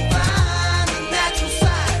a fine and natural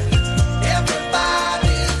sight.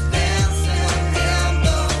 Everybody's dancing in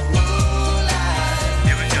the moonlight.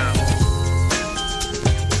 Here we go.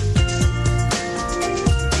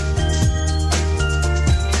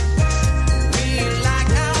 We like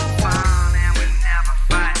our fun and we never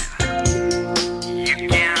fight. You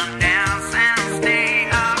can dance and stay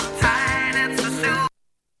uptight. It's a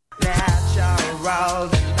supernatural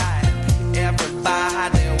delight.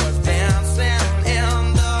 Everybody was dancing in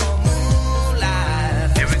the moonlight.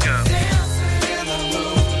 Here we go. Dancing in the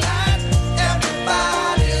moonlight.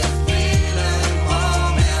 Everybody's feeling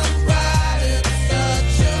warm and bright. It's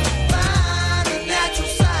such a fine and natural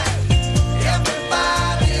sight.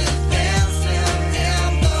 Everybody's dancing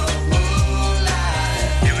in the moonlight.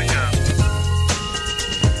 Here we go.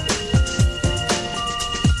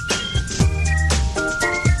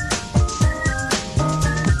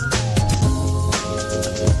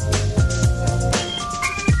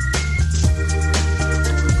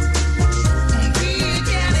 We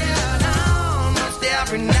get it almost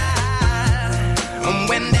every night. And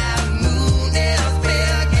when that moon is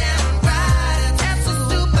big and bright, it's a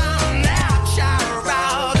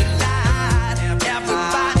supernatural delight.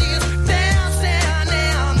 Everybody's dancing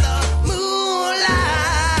in the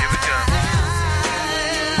moonlight. Here we go.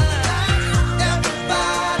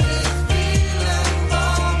 Everybody's feeling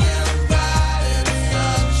warm and bright. It's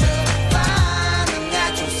such a fine and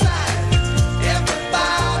natural sight.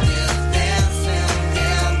 Everybody's dancing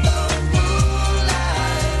in the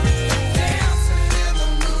moonlight. Dancing in the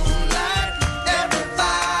moonlight.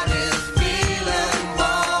 Everybody's feeling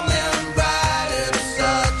warm and bright. It's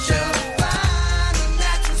such a fine and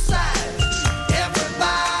natural sight.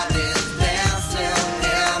 Everybody's dancing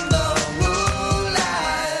in the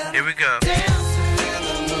moonlight. Here we go. Dancing in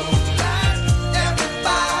the moonlight.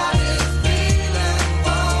 Everybody's feeling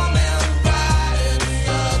warm and bright. It's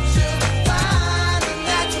such a fine and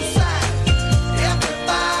natural sight.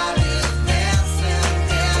 Everybody's dancing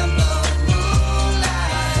in the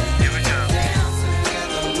moonlight. Here we go. Dancing in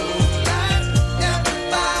the moonlight.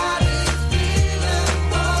 Everybody's feeling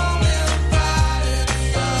warm and bright. It's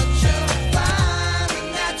such a fine and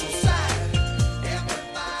natural sight.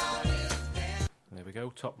 Everybody's There we go,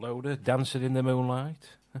 top loader, dancing in the moonlight.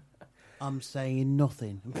 I'm saying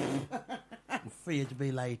nothing. For you to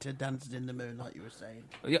be later, dancing in the moon, like you were saying.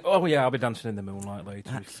 Yeah, oh yeah, I'll be dancing in the moonlight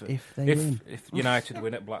later. That's if they win. If United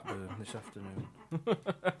win at Blackburn this afternoon.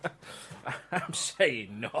 I'm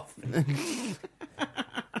saying nothing.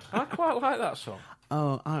 I quite like that song.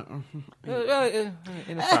 Oh,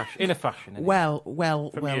 In a fashion. Anyway.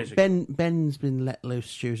 well. From years ago. Ben's been let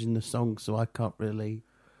loose choosing the song, so I can't really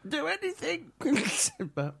do anything.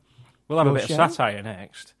 But We'll have a Your bit show? of satire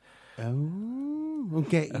next. we'll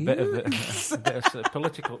get A you. bit of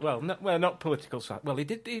political. Well, not political satire. Well, he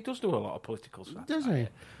does do a lot of political satire. Does he?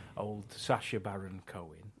 Old Sacha Baron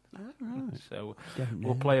Cohen. right. So Don't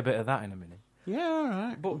we'll know. play a bit of that in a minute. Yeah, all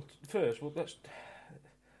right. But first, there's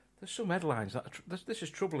some headlines that this is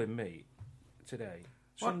troubling me today.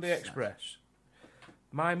 Sunday What's Express.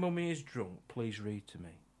 My mummy is drunk. Please read to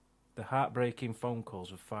me. The heartbreaking phone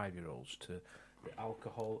calls of 5-year-olds to the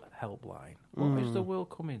alcohol helpline. What is the world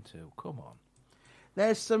coming to? Come on.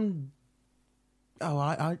 There's some.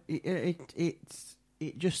 Oh, it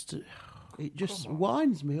just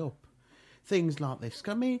winds me up. Things like this.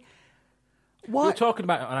 I mean, We why? were talking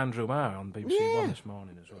about it on Andrew Marr on BBC Yeah. One this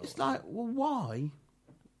morning as well. It's like, well,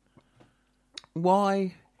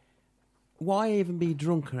 why? Why even be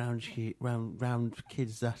drunk around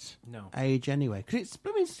kids that No. age anyway? Because it's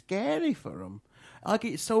blooming scary for them.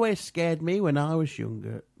 It's always scared me when I was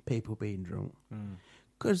younger, people being drunk.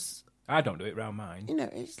 Because, I don't do it round mine. you know,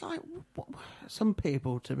 it's like, some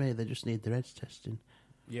people, to me, they just need their heads testing.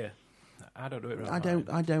 Yeah. I don't do it round I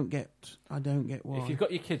don't get why. If you've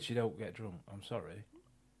got your kids, you don't get drunk. I'm sorry.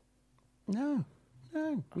 No,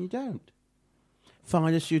 you don't.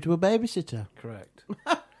 Find a suitable babysitter. Correct.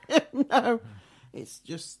 No, it's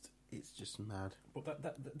just mad.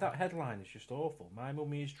 But that headline is just awful. My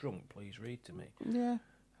mummy is drunk. Please read to me. Yeah.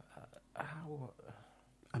 How?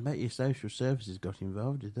 I bet your social services got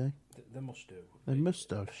involved, did they? They must do. They must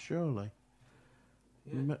have, surely.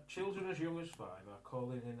 Yeah. Children as young as 5 are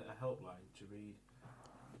calling in a helpline to read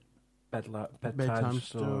bedtime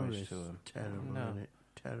stories to them. Terrible, No. isn't it?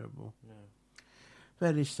 Terrible. No.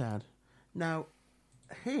 Very sad. Now,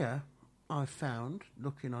 here I found,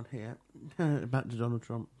 looking on here, back to Donald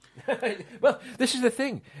Trump. Well, this is the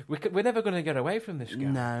thing. We're never going to get away from this guy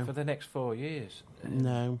No. for the next 4 years.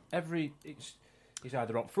 No. He's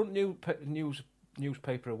either on front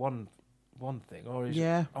newspaper one thing, or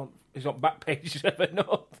he's on back pages of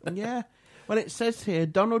another. Yeah. Well, it says here,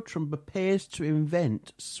 Donald Trump appears to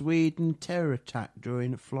invent Sweden terror attack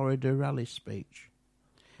during Florida rally speech.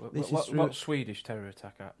 What Swedish terror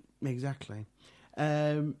attack at? Exactly.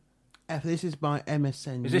 This is by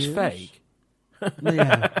MSN Is this News. fake?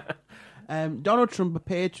 Yeah. Donald Trump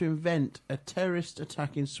appeared to invent a terrorist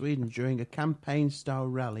attack in Sweden during a campaign-style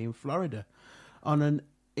rally in Florida. On an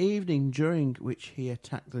evening during which he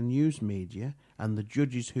attacked the news media and the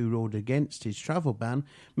judges who ruled against his travel ban,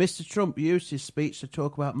 Mr. Trump used his speech to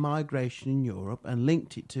talk about migration in Europe and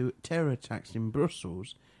linked it to terror attacks in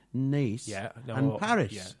Brussels, Nice and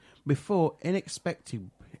Paris before inexplicably,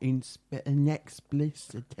 that's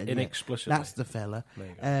the fella,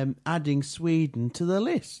 adding Sweden to the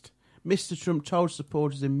list. Mr. Trump told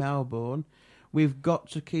supporters in Melbourne, "We've got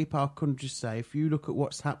to keep our country safe. You look at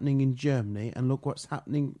what's happening in Germany and look what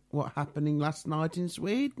happening last night in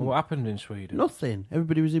Sweden." What happened in Sweden? Nothing.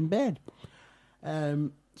 Everybody was in bed.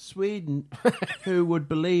 Sweden, who would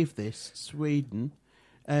believe this? Sweden,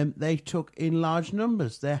 they took in large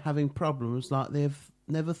numbers. They're having problems like they've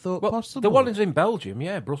never thought possible. The one is in Belgium,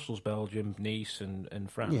 Brussels, Belgium, Nice, and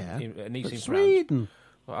France. Yeah, Nice but in Sweden. France.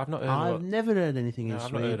 Well, I've not heard. I've never heard anything in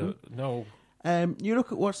I've not heard Sweden. no. You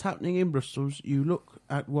look at what's happening in Brussels. You look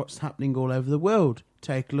at what's happening all over the world.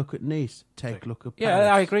 Take a look at Nice. Take a look at Paris.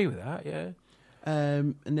 Yeah, I agree with that. Yeah.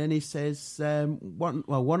 And then he says one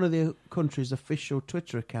of the country's official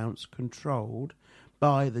Twitter accounts, controlled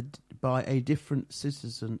by a different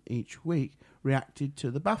citizen each week, reacted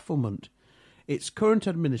to the bafflement. Its current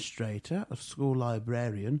administrator, a school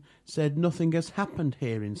librarian, said nothing has happened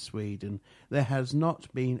here in Sweden. There has not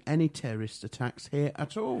been any terrorist attacks here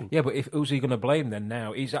at all. Yeah, but who's he going to blame then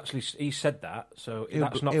now? He said that, so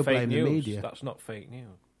that's not he'll fake blame the news. media. That's not fake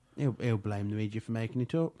news. He'll blame the media for making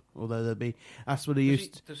it up. Although that's what he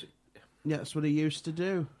used to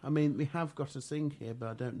do. I mean, we have got a thing here, but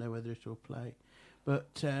I don't know whether it will play.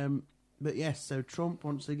 But yes, so Trump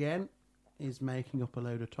once again is making up a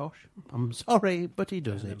load of tosh. I'm sorry, but he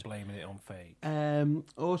does And it. then blaming it on fake.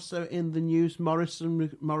 Also in the news,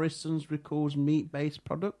 Morrison's recalls meat-based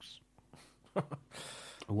products.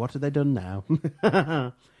 What have they done now?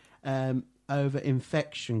 Over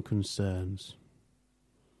infection concerns.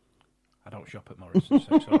 I don't shop at Morrison's,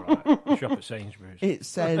 so it's all right. I shop at Sainsbury's. It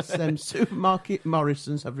says supermarket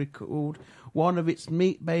Morrison's have recalled one of its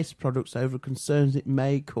meat-based products over concerns it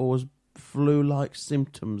may cause flu-like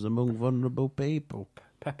symptoms among vulnerable people.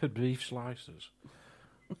 Peppered beef slices.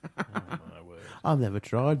 Oh, my word. I've never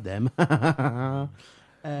tried them.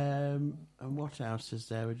 And what else is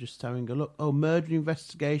there? We're just having a look. Oh, murder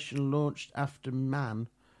investigation launched after man.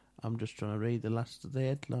 I'm just trying to read the last of the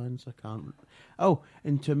headlines. I can't. Oh,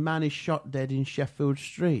 into man is shot dead in Sheffield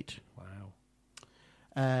Street. Wow.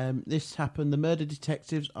 This happened. The murder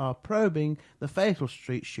detectives are probing the fatal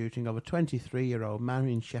street shooting of a 23-year-old man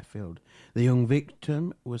in Sheffield. The young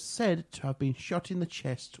victim was said to have been shot in the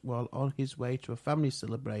chest while on his way to a family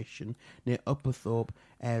celebration near Upperthorpe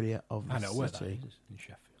area of the city. I know where that is, in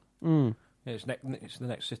Sheffield. Yeah, it's the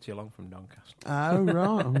next city along from Doncaster. Oh,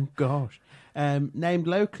 right. Oh, gosh. Named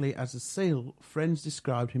locally as a SEAL, friends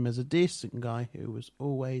described him as a decent guy who was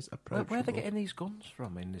always approachable. Where are they getting these guns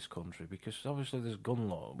from in this country? Because obviously there's gun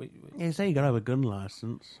law. Yeah, so you got to have a gun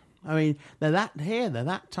licence. I mean, they're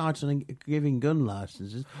that tight on giving gun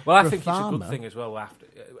licences. Well, I think it's a good thing as well.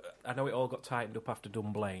 I know it all got tightened up after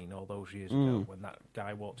Dunblane all those years ago when that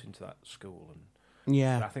guy walked into that school.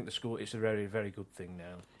 And I think the school, it's a very, very good thing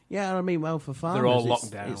now. Yeah, I mean, well, for farmers, they're all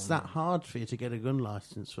locked down. It's that hard for you to get a gun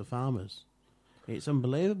licence for farmers. It's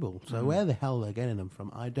unbelievable. So where the hell they're getting them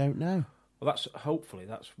from, I don't know. Well, hopefully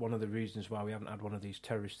that's one of the reasons why we haven't had one of these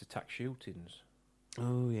terrorist attack shootings.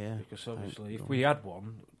 Oh, yeah. Because obviously, if we had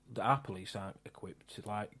one, our police aren't equipped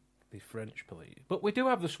like the French police. But we do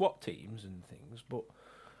have the SWAT teams and things, but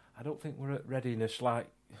I don't think we're at readiness like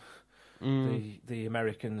the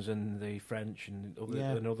Americans and the French and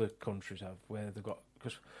other countries have, where they've got...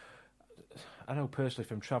 Because I know personally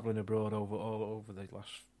from travelling abroad all over the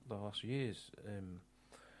last years,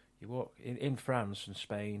 you walk in France and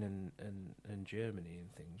Spain and Germany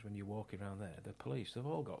and things, when you're walking around there, the police, they've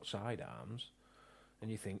all got sidearms,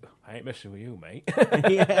 and you think, I ain't messing with you, mate.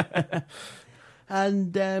 Yeah.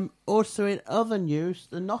 And also in other news,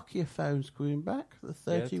 the Nokia phone's coming back, the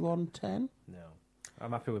 3110. No.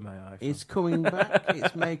 I'm happy with my iPhone. It's coming back.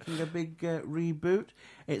 It's making a big reboot.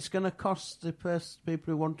 It's going to cost the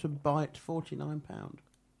people who want to buy it £49.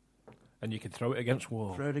 And you can throw it against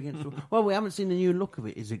wall. Throw it against the wall. Well, we haven't seen the new look of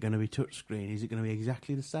it. Is it going to be touchscreen? Is it going to be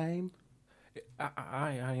exactly the same?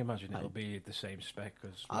 I imagine it'll be the same spec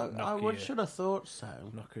as I should have thought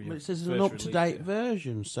so. Nokia But it says first an up-to-date release,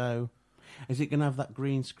 version, so is it going to have that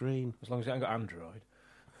green screen? as long as it ain't got Android.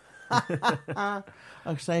 Like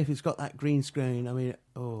I say, if it's got that green screen, I mean,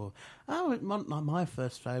 my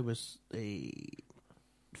first phone was the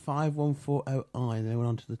 5140i, and then went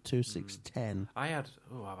on to the 2610. I've had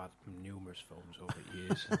numerous phones over the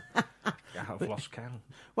years. I've lost count.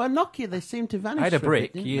 Well, Nokia, they seem to vanish. I had a for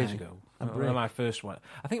brick bit, didn't years they? ago. A One brick. of my first one.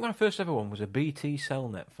 I think my first ever one was a BT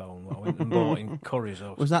Cellnet phone that I went and bought in Curry's.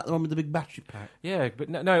 Was that the one with the big battery pack? Yeah, but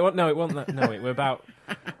it wasn't that. No, it were about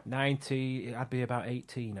 90. I'd be about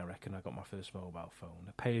 18, I reckon. I got my first mobile phone,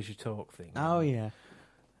 a pay-as-you-talk thing. Oh, yeah.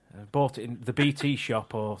 I bought it in the BT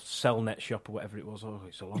shop or Cellnet shop or whatever it was. Oh,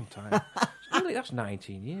 it's a long time. That's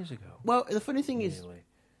 19 years ago. Well, the funny thing is, Nearly.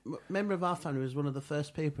 a member of our family was one of the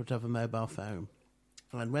first people to have a mobile phone.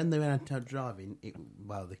 And when they went out driving,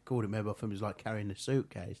 they called it mobile phone. It was like carrying a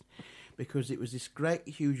suitcase, because it was this great,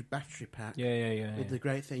 huge battery pack. Yeah. With the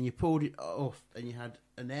great thing, you pulled it off, and you had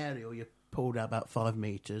an aerial you pulled out about 5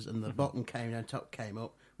 metres, and the bottom came down, top came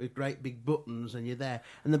up, with great big buttons, and you're there.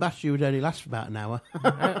 And the battery would only last for about an hour.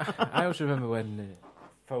 I also remember when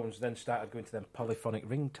phones then started going to them polyphonic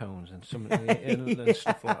ringtones and and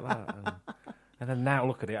stuff like that. And then now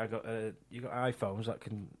look at it, you got iPhones that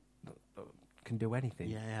can do anything.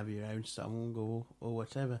 Yeah, have your own song or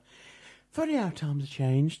whatever. Funny how times have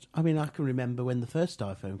changed. I mean, I can remember when the first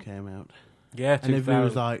iPhone came out. Yeah, and everyone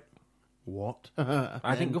was like, what?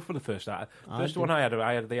 I didn't go for the first. First one I had the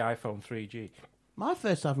iPhone 3G. My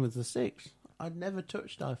first iPhone was the 6. I'd never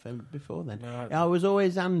touched iPhone before then. No, I was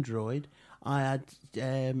always Android. I had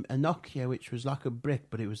a Nokia, which was like a brick,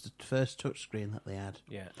 but it was the first touchscreen that they had.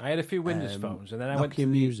 Yeah, I had a few Windows phones, and then I Nokia went to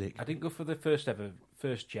Music. I didn't go for the first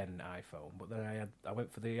gen iPhone, but then I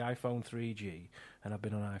went for the iPhone 3G, and I've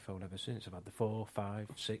been on iPhone ever since. I've had the 4, 5,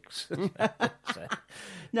 6.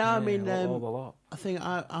 No, I mean, all the lot. I think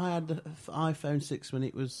I had the iPhone 6 when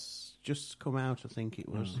it was just come out. I think it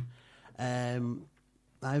was.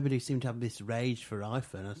 Everybody seemed to have this rage for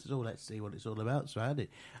iPhone. I said, let's see what it's all about. So I had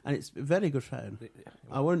it, and it's a very good phone.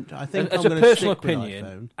 I think as I'm a gonna personal stick with opinion,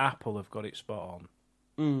 iPhone. Apple have got it spot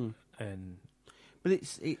on. And But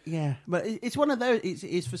it's one of those.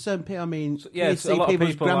 It's for some people. I mean, yeah, you it's a see lot of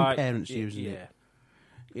people's people grandparents like, using yeah. it.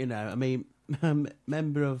 You know, I mean,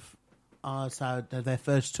 member of ours had their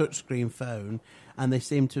first touchscreen phone, and they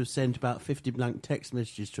seem to have sent about 50 blank text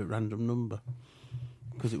messages to a random number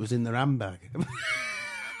because it was in their handbag.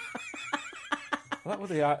 Well,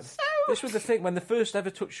 that was this was the thing when the first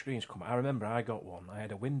ever touchscreens come out. I remember I got one. I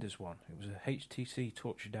had a Windows one. It was a HTC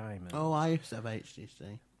Touch Diamond. Oh, I used to have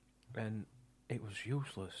HTC, and it was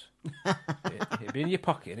useless. It'd be in your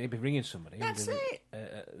pocket and it'd be ringing somebody. That's it.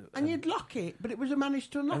 And you'd lock it, but it was a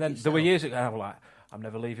managed to unlock. And then itself. there were years ago, I was like, I'm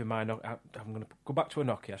never leaving my Nokia. I'm going to go back to a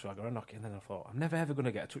Nokia, so I got a Nokia, and then I thought, I'm never ever going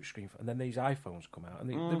to get a touchscreen. And then these iPhones come out, and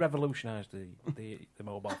they revolutionised the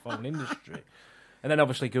mobile phone industry. And then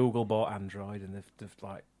obviously Google bought Android, and they've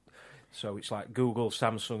like, so it's like Google,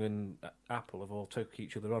 Samsung, and Apple have all took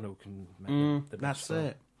each other on who can make the best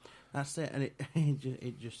phone. That's it, and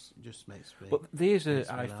it just makes me. But there's an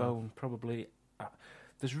iPhone probably.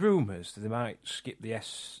 There's rumours that they might skip the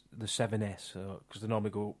 7S, because they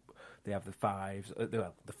normally go. They have the 5s.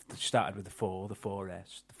 They started with the 4, the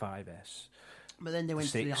 4S, the 5S. But then they went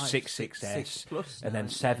to the 6S, Plus and now, then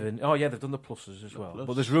isn't 7. Oh yeah, they've done the pluses as well. Plus.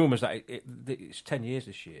 But there's rumours that it's 10 years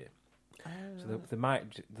this year, so right.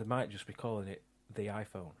 they might just be calling it the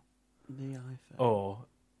iPhone. The iPhone. Or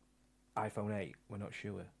iPhone 8. We're not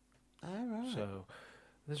sure. Oh, right. So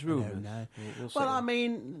There's I rumours. don't know. We'll see. Well, I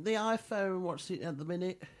mean, the iPhone, what's it at the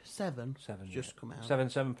minute? 7. 7 just come out.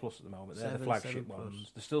 7 Plus at the moment. They're the 7 flagship Plus.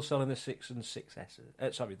 ones. They're still selling the 6 and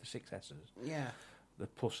 6S. Sorry, the 6S's. Yeah. The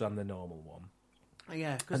Plus and the normal one.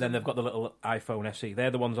 Yeah. And then they've got the little iPhone SE.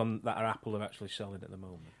 They're the ones that are Apple are actually selling at the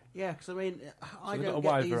moment. Yeah, because I mean, I they've got a don't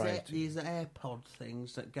wide get variety. these AirPod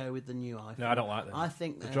things that go with the new iPhone. No, I don't like them. I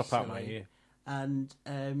think They they're drop out silly. my ear. And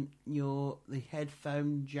the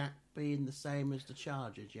headphone jack being the same as the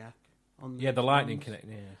charger jack. On Yeah, the these lightning ones. connect.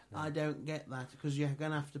 Yeah. No. I don't get that because you're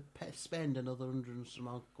going to have to spend another 100 and some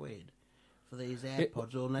odd quid for these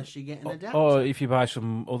AirPods unless you get an adapter. Or if you buy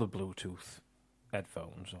some other Bluetooth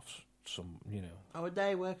headphones off some, Oh, would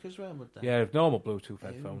they work as well? Would they? Yeah, normal Bluetooth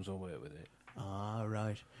headphones will work with it. Ah,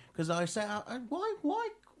 right. Because I say, why?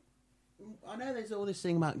 I know there's all this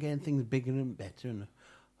thing about getting things bigger and better and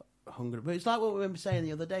hungry, but it's like what we were saying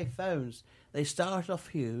the other day. Phones, they started off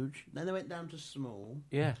huge, then they went down to small,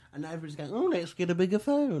 Yeah. and now everybody's going, "Oh, let's get a bigger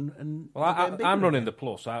phone." And Well, they're getting bigger I'm running again. the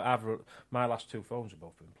Plus. My last 2 phones are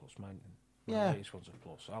both in Plus. My Yeah. latest ones are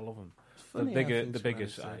Plus. I love them. The funny how bigger, things the go bigger in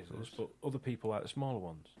circles. sizes, but other people like the smaller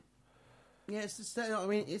ones. Yeah, it's just, I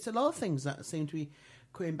mean, it's a lot of things that seem to be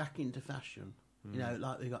coming back into fashion. Hmm. You know,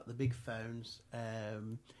 like they got the big phones.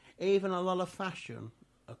 Even a lot of fashion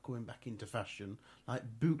are coming back into fashion, like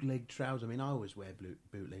bootleg trousers. I mean, I always wear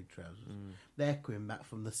bootleg trousers. They're coming back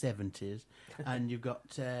from the 70s. And you've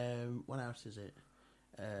got, what else is it?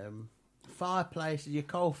 Fireplaces, your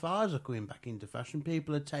coal fires are coming back into fashion.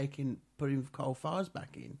 People are putting coal fires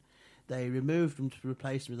back in. They removed them to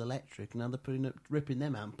replace them with electric, and now they're ripping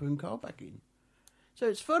them out and putting coal back in. So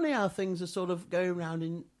it's funny how things are sort of going around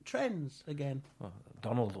in trends again. Well,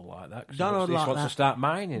 Donald will like that because Donald he like wants that. to start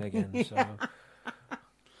mining again. So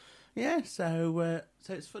Yeah, so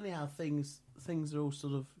it's funny how things are all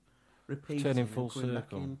sort of repeating, Turning and full coming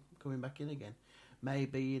circle. coming back in again.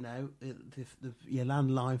 Maybe your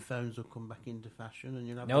landline phones will come back into fashion, and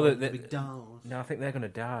you'll have No, the they- big dials. no, I think they're going to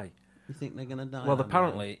die. You think they're going to die? Well, on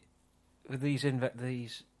apparently, with these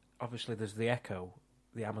obviously there's the Echo,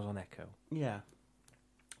 the Amazon Echo. that? Yeah.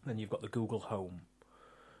 Then you've got the Google Home,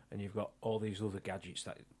 and you've got all these other gadgets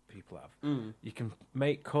that people have. You can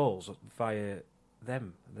make calls via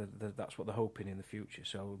them. That's what they're hoping in the future.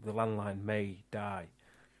 So the landline may die.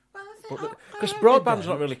 Because broadband's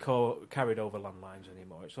not really carried over landlines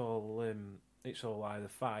anymore. It's all either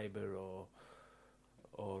fibre or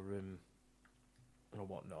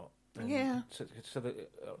whatnot. And Yeah. So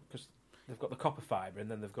because they've got the copper fibre, and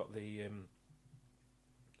then they've got the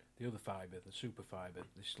other fibre, the super fibre,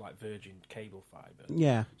 this like Virgin cable fibre.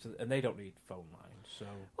 Yeah. So, and they don't need phone lines. So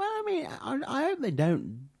Well, I mean, I hope they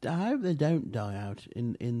don't. I hope they don't die out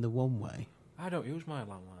in the one way. I don't use my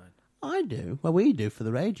landline. I do. Well, we do for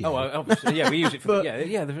the radio. Oh, obviously, yeah, we use it for But-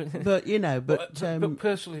 yeah. but you know, But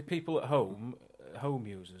personally, people at home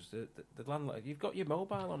users, the landline, you've got your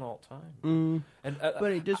mobile on all the time. And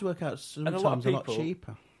but it does work out a sometimes lot of a lot people-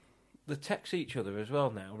 cheaper. they text each other as well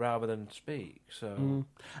now rather than speak. So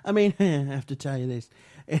I mean, I have to tell you this.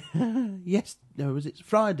 Was it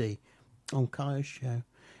Friday on Kaya's show?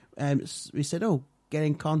 We said, "Oh, get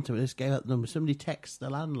in contact with us." Gave out the number. Somebody texts the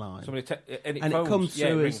landline, somebody and it it comes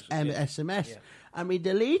through rings, as yeah. SMS. Yeah. And we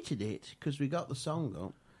deleted it because we got the song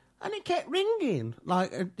up, and it kept ringing.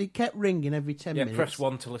 Like it kept ringing every 10 Yeah, minutes. press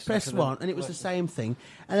 1 to listen. Press to 1, and it was the same thing.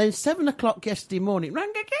 And then 7 o'clock yesterday morning, it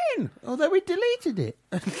rang again, although we deleted it.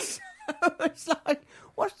 So it's like,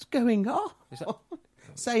 what's going on? Is that-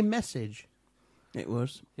 Same message. It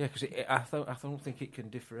was. Yeah, because I don't think it can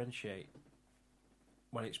differentiate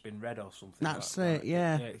when it's been read or something. That's like it, that.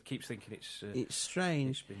 yeah. Yeah, it keeps thinking it's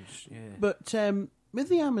Strange. been yeah. But with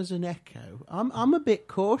the Amazon Echo, I'm a bit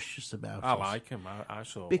cautious about I it. like them. I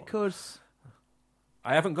saw one. Because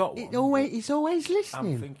I haven't got one. it's always but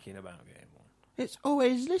listening. I'm thinking about getting one. It's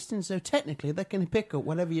always listening, so technically they can pick up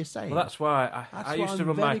whatever you're saying. Well, that's why I why used to I'm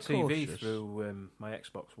run my very TV cautious. through my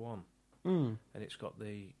Xbox One, and it's got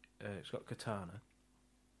Cortana,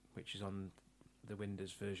 which is on the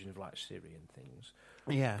Windows version of like Siri and things.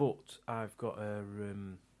 Yeah. But I've got a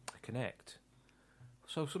Kinect,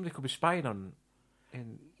 so somebody could be spying on.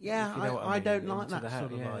 Yeah, if you know what I mean, don't like into that the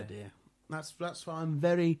sort of yeah. idea. That's why I'm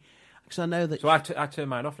very... Because I know that... So I turn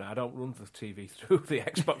mine off now. I don't run the TV through the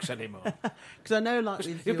Xbox anymore. Because I know, like...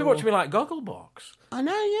 with You'll be your- watching me like Gogglebox. I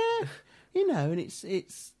know, yeah. You know, and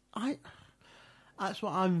it's... That's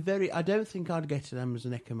what I'm very... I don't think I'd get an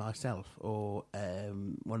Amazon Echo myself or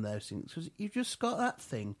one of those things. Because you've just got that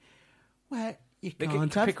thing where you They can't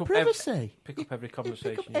can have pick up privacy. pick up every You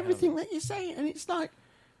conversation pick up you have. everything that you say, and it's like...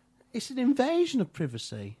 It's an invasion of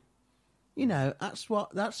privacy. You know, that's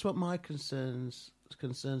what my concerns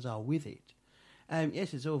are with it.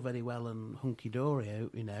 Yes, it's all very well and hunky-dory,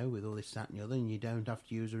 you know, with all this, that and the other, and you don't have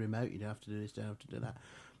to use a remote, you don't have to do this, don't have to do that.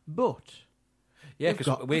 But, Yeah,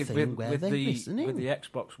 because with the listening.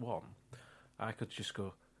 Xbox One, I could just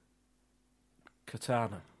go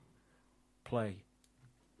Katana, play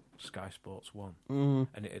Sky Sports 1,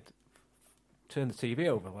 and it'd turn the TV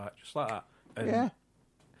over just like that. And, Yeah.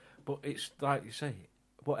 But it's like you say,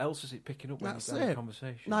 what else is it picking up when That's you have a it.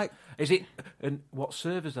 conversation? Like, is it, and what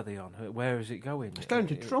servers are they on? Where is it going? It's going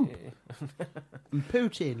to Trump. And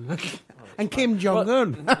Putin. And Kim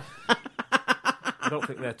Jong-un. I don't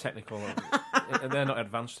think they're technical. They're not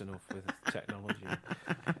advanced enough with technology.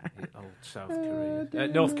 Old South Korea.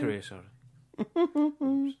 North Korea, sorry.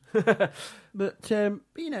 But,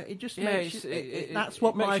 you know, it just makes you... that's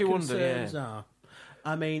what my concerns are.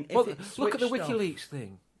 I mean, if it's look at the switched off- WikiLeaks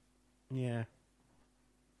thing. Yeah.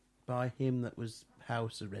 By him that was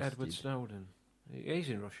house arrested. Edward Snowden. He's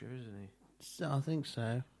in Russia, isn't he? So, I think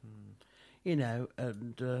so. You know,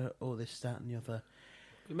 and all this, that and the other.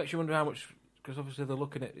 It makes you wonder how much... Because obviously they're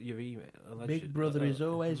looking at your email. Big Brother is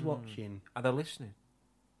always watching. Are they listening?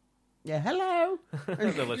 Yeah, hello. They're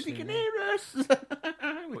If you listening. can hear us.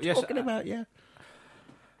 We're yes, talking about you.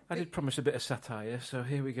 I did promise a bit of satire, so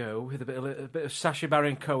here we go with a bit of Sacha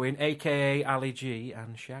Baron Cohen, a.k.a. Ali G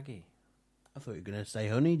and Shaggy. I thought you were going to say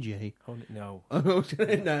Honey G. No.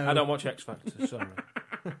 No. I don't watch X Factor, sorry.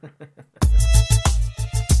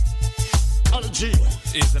 Ali G,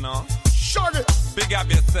 isn't on? Shut it. Big up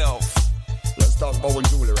yourself. Let's talk about with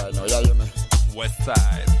Julie right now, yeah, hear me? West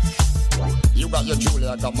side. You got your Julie,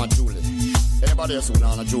 I got my Julie. Anybody else who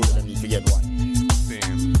want a Julie, they need to get one.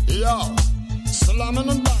 Same. Yo, slamming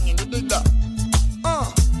and banging, you dig that?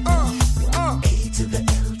 A to the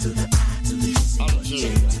L to the I to the J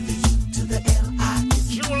to the U to the L I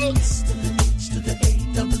Julie. S to the H to the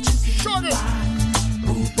A double G. Shut it.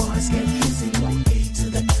 Rude boys get busy. A to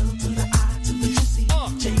the L to the I to the G.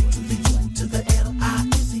 J to the U to the L I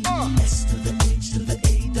S to the H to the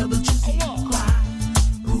A double G.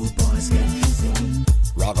 Rude boys get busy.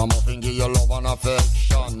 Ragamuffin give your love and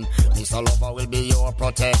affection. Mr. Lover will be your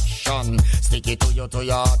protection. Stick it to you to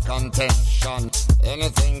your heart contention.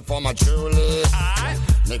 Anything for my Julie.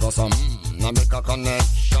 Make us some, now make a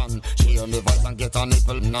connection. She hear me voice and get a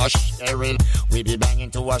nipple, nash Errol. We be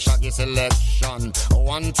banging to a Shaggy selection.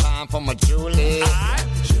 One time for my Julie.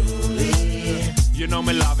 Julie. You know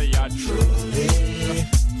me love it, yeah, truly.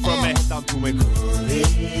 From me head down to me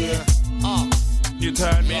coolie. You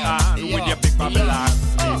turn me on with your big Babylon.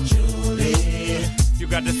 Julie. You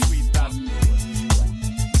got the sweet stuff.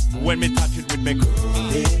 When me touch it with me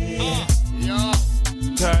coolie.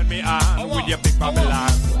 Turn me on with your big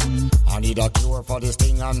Babylon. I need a cure for this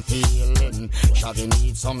thing I'm feeling. Shaggy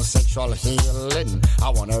needs some sexual healing. I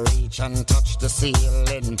wanna reach and touch the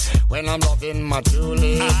ceiling when I'm loving my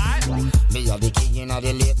Julie. Me are the king of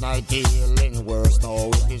the late night dealing. Worse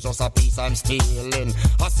no, it is just a piece I'm stealing.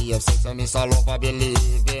 I see if sex and miss all over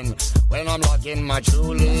believing when I'm logging my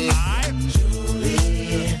Julie.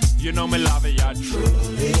 Julie, you know me love it, yeah,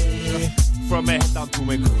 truly. From me head down to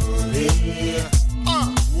me coolie.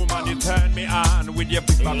 Woman, you turn me on with your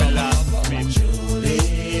big Babylon. Me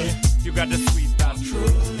Julie, you got the sweet that's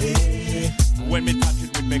truly. When me touch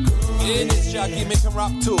it with me coolie. It is Shaggy, make him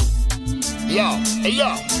rap too. Yo.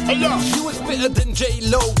 You was fitter than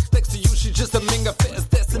J-Lo. Next to you, she's just a minger. Fit as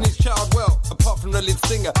Destiny's Child, well, apart from the lead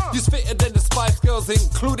singer. You's fitter than the Spice Girls,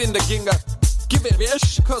 including the Ginger. Give it a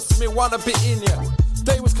sh*, cause me wanna be in ya.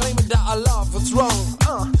 They was claiming that our love was wrong.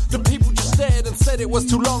 The people just stared and said it was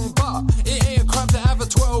too long, but it ain't a crime to have a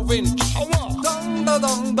 12-inch. Dong, da,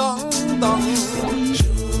 dong, dong, dong.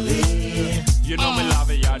 Julie, you know me love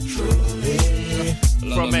it, yeah, truly.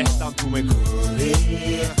 From me head down to me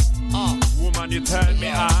coolie. Woman, you turn me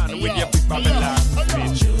on with your big Babylon.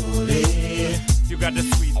 Me Julie, you got the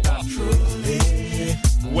sweet that's truly.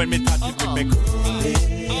 When me touch it with me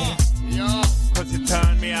coolie. Cause you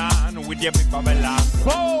turn me on with your big Babylon.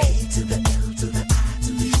 Whoa! A to the L to the I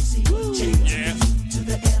to the G. J to the U to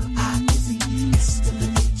the L I S to the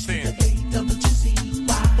H to the A double G.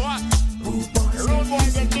 Rude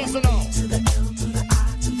boys get busy. To the L to the I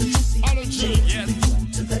to the G. J to the U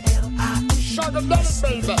to the L I Shut them down,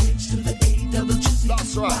 baby. H to the A double G.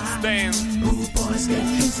 That's right. Stand. Rude boys get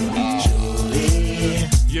busy. Julie,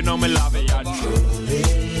 you know me love it, yeah,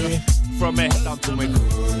 truly. From me head down to me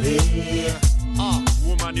coolie.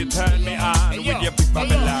 Woman, you turn me on with your big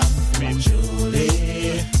Babylon. Me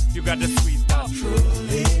Julie, you got the sweet that's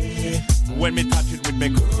truly. When me touch it with me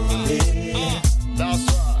coolie. that's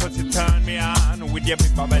right. Cause you turn me on with your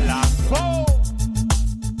big Babylon. Whoa!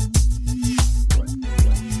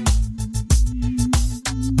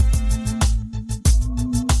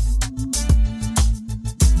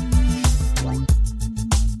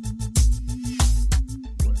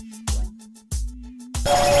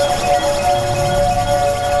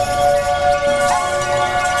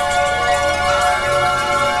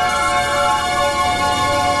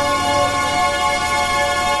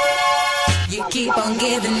 keep on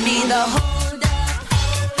giving me the hold up.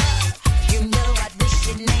 You know I wish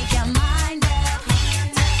you'd make your mind up.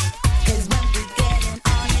 'Cause when we getting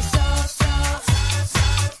on it so,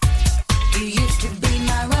 you used to be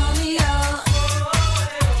my Romeo.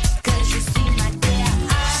 'Cause you see, my dear,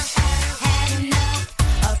 I have had enough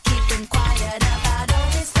of keeping quiet about all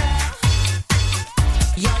this stuff.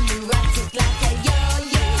 You're neurotic like a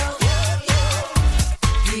yo-yo.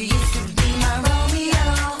 You used to be my Romeo.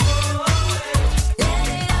 Let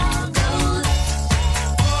it all go.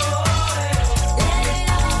 Let it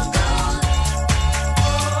all go.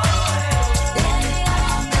 Let it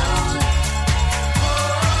all go.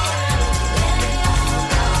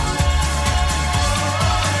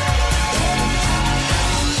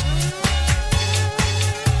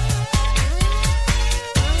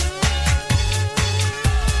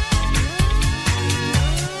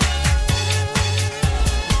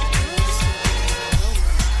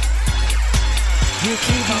 You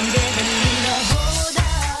keep on giving me the hold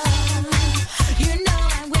up. You know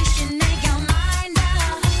I wish you'd make your mind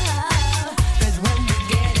up. 'Cause when we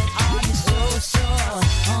get it on, it's so,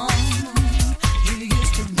 you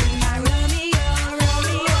used to be my Romeo.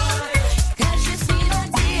 'Cause you see, my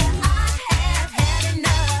dear, I have had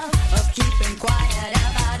enough of keeping quiet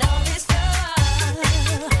about all this stuff.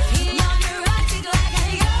 You're neurotic like a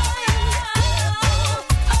yo-yo.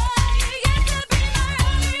 Oh, you used to be my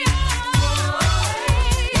Romeo.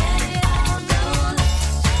 Let it all go.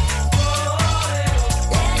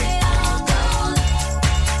 Let it all go.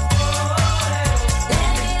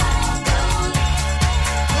 Let it all go.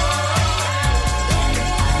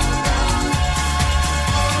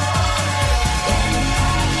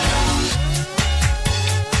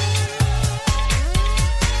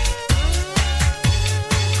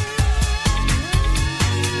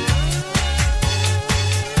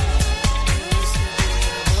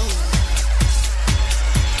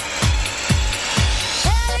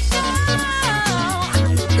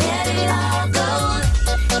 Let it all go.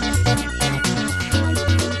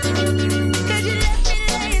 'Cause you left me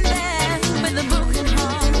laying there with a broken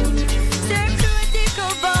heart, staring through a deco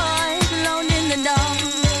void, alone in the dark.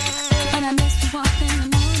 And I missed you up in the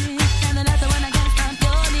morning, and then that's when I can't stop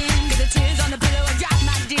yawning. 'Cause the tears on the pillow are dry,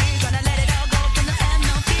 my dear. Gonna let it all go, 'cause I have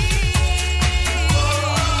no fear.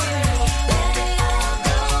 Let it all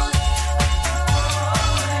go.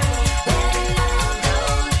 Let it all go.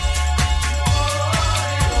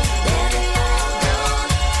 Let it all go.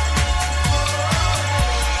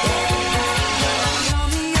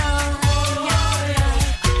 Romeo,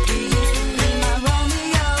 you used to be my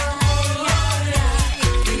Romeo.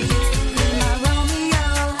 You used to be my Romeo.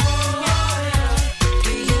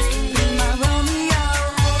 You used to be my Romeo.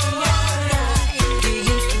 You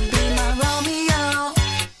used to be my Romeo.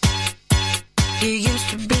 You used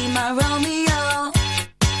to be my Romeo.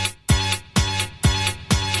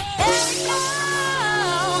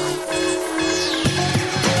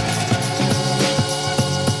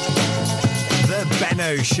 The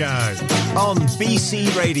Beno Show on BC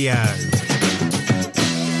Radio.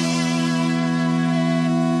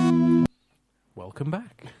 Welcome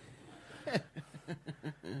back.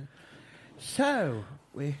 So,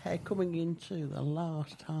 we're coming into the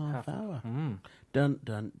last half hour. Dun,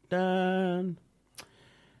 dun, dun.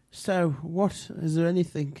 So, is there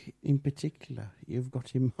anything in particular you've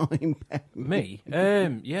got in mind, Ben? Me?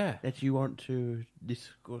 Yeah. That you want to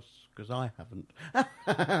discuss? Because I haven't.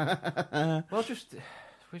 Well,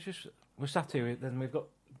 we're sat here, then we've got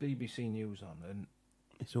BBC News on, and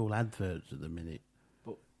It's all adverts at the minute.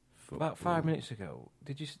 but about 5 minutes ago,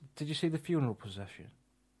 did you see the funeral procession?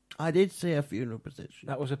 I did see a funeral procession.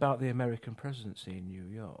 That was about the American presidency in New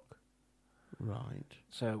York. Right.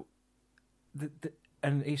 So,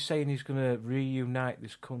 and he's saying he's going to reunite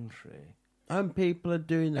this country, And people are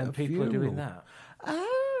doing that. and people are doing that.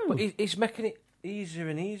 Oh. But he's making it easier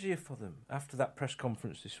and easier for them after that press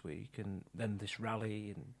conference this week, and then this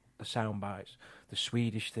rally and the sound bites, the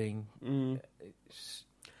Swedish thing.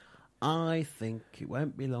 I think it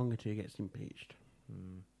won't be long until he gets impeached.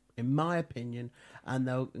 In my opinion,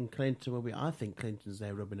 and Clinton will be. I think Clinton's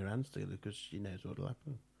there rubbing her hands together because she knows what'll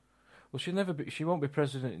happen. Well, she won't be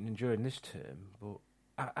president during this term, but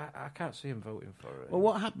I can't see him voting for it. Well,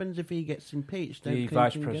 what happens if he gets impeached? The Don't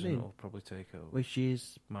vice Clinton get president in? will probably take over. Which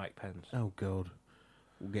is Mike Pence. Oh God,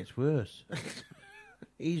 it gets worse.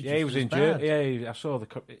 He's Yeah, he just was as in bad. jail. Yeah, I saw the.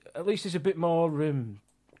 At least he's a bit more.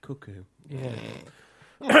 Cuckoo. Yeah,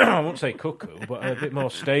 I won't say cuckoo, but a bit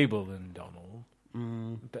more stable than Donald.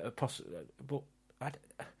 But I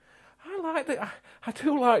like that. I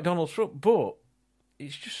do like Donald Trump, but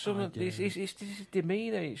it's just some of this. It's his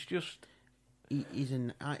demeanour. It's just. He's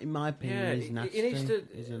in my opinion, he's nasty. He needs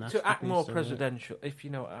He's a nasty to act piece more of work. presidential. If you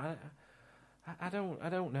know, I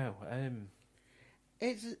don't know.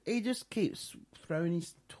 He just keeps throwing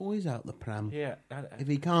his toys out the pram. Yeah. If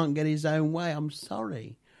he can't get his own way, I'm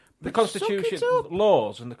sorry. The But suck Constitution, it up.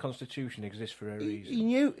 laws and the Constitution exist for a reason. He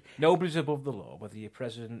knew. Nobody's above the law, whether you're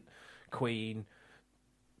president, queen,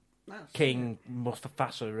 king,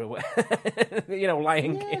 Mufasa, or whatever.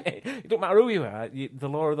 Lion King. It don't matter who you are. The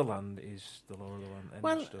law of the land is the law of the land. End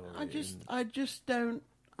Well, of story. I just don't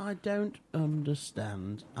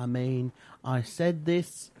understand. I mean, I said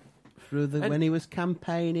this when he was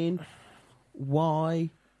campaigning.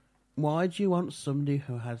 Why do you want somebody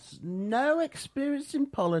who has no experience in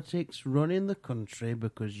politics running the country?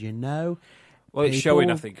 Because well, it's showing,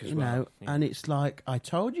 I think, as well. And it's like, I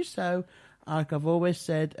told you so. Like I've always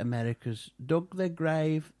said, America's dug their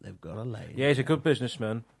grave. They've got to lay. Yeah, he's a good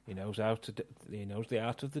businessman. He knows he knows the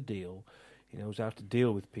art of the deal. He knows how to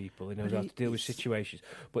deal with people. He knows how to deal with situations.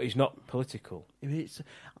 But he's not political. It's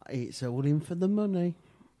all in for the money.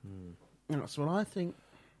 That's what I think.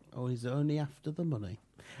 Oh, he's only after the money.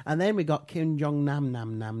 And then we got Kim Jong Nam.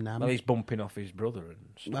 Well, he's bumping off his brother and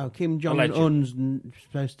stuff. Well, Kim Jong Un's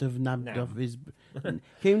supposed to have nabbed off his.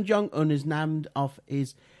 Kim Jong Un is nabbed off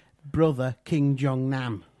his brother King Jong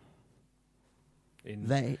Nam.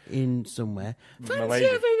 In somewhere.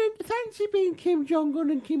 Fancy being Kim Jong Un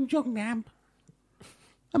and Kim Jong Nam.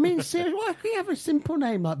 I mean, seriously, why can't you have a simple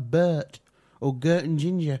name like Bert or Gert and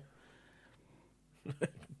Ginger?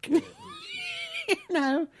 King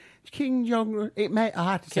Jong.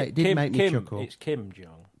 I had to say it did make me chuckle. It's Kim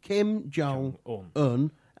Jong. Kim Jong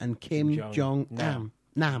Un and Kim Jong Nam.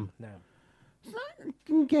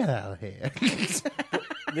 Get out of here.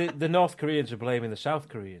 The North Koreans are blaming the South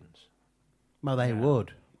Koreans. Well, they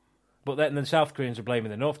would. But then the South Koreans are blaming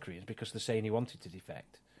the North Koreans because they're saying he wanted to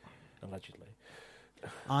defect, allegedly.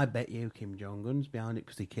 I bet you Kim Jong Un's behind it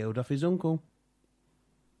because he killed off his uncle.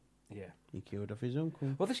 Yeah. He killed off his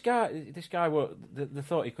uncle. Well, this guy, they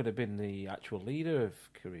thought he could have been the actual leader of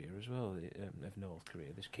Korea as well, of North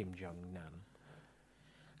Korea. This Kim Jong Nam.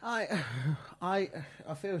 I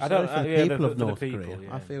feel sorry for the people of North Korea.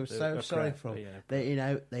 Yeah. I feel so sorry for them.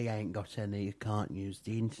 They ain't got any. You can't use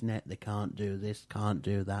the internet. They can't do this. Can't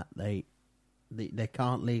do that. They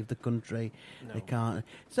can't leave the country. No. They can't.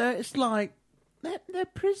 So it's like they're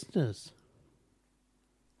prisoners.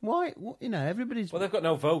 Why? Everybody's. Well, they've got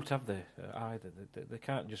no vote, have they? Either they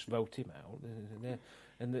can't just vote him out.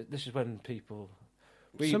 And this is when people.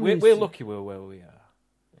 We're lucky we're where we are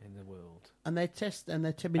in the world. And they're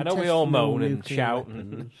I know we all moan and shout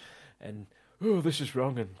and oh, this is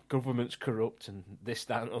wrong and government's corrupt and this,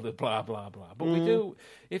 that, and other, blah blah blah. But we do.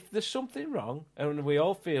 If there's something wrong and we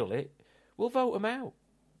all feel it, we'll vote them out.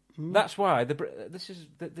 That's why this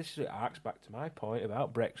arcs back to my point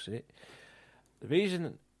about Brexit. The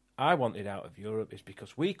reason I wanted out of Europe is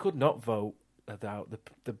because we could not vote without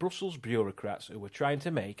the Brussels bureaucrats who were trying to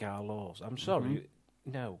make our laws. I'm sorry,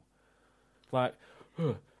 no. Like,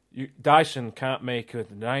 Dyson can't make a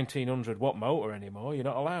 1900 watt motor anymore. You're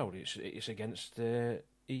not allowed. It's against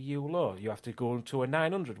EU law. You have to go into a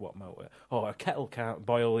 900 watt motor. Or a kettle can't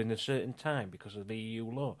boil in a certain time because of the EU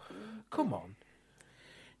law. Come on.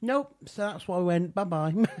 Nope. So that's why we went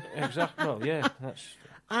bye-bye. Exactly. Well, yeah, that's...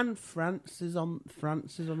 And France is on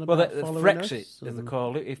the well, following Frexit, us, as they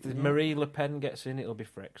call it. If Marie Le Pen gets in, it'll be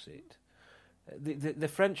Frexit. The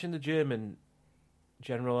French and the German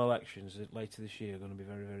general elections later this year are going to be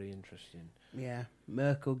very, very interesting. Yeah,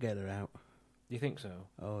 Merkel, get her out. You think so?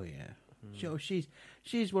 Oh yeah. Sure,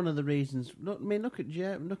 she's one of the reasons. Look at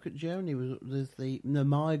Germany with the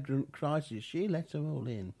migrant crisis. She let them all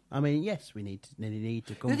in. I mean, yes, we need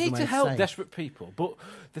to come. They need to help desperate people, but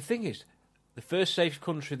the thing is, the first safe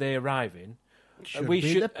country they arrive in, should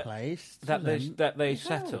be the place that they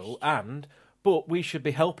settle, but we should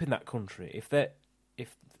be helping that country if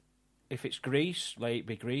it's Greece, like it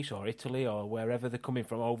be Greece or Italy or wherever they're coming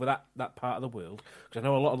from over that part of the world. Because I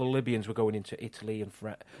know a lot of the Libyans were going into Italy and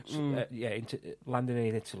landing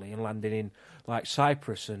in Italy and landing in like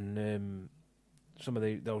Cyprus and some of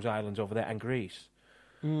those islands over there and Greece.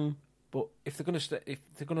 But if they're going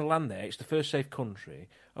to land there, it's the first safe country.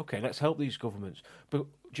 Okay, let's help these governments. But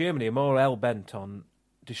Germany are more hell bent on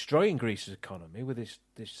destroying Greece's economy with this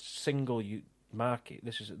single market.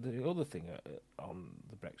 This is the other thing on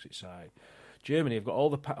the Brexit side. Germany have got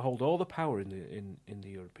hold all the power in the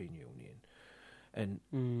European Union, and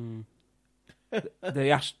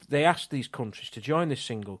they asked these countries to join this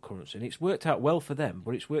single currency, and it's worked out well for them,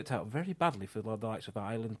 but it's worked out very badly for the likes of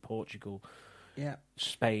Ireland, Portugal,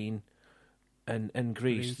 Spain. and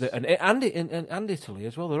Greece, and Italy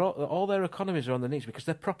as well. They're all their economies are on the knees because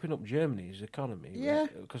they're propping up Germany's economy. Yeah.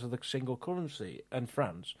 Because of the single currency, and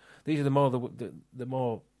France. These are the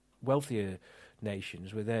more wealthier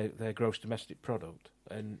nations with their gross domestic product,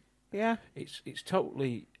 and Yeah. it's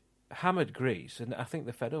totally hammered Greece, and I think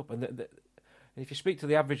they're fed up. And if you speak to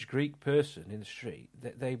the average Greek person in the street,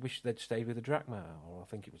 they wish they'd stay with the drachma, or I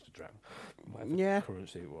think it was the drachma, whatever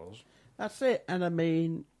currency it was. That's it. And I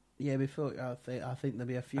mean, before I think there'll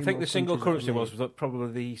be a few. I think more the single countries currency that'll was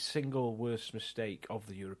probably the single worst mistake of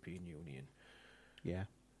the European Union. Yeah.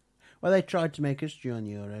 Well, they tried to make us join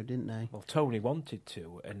Euro, didn't they? Well, Tony wanted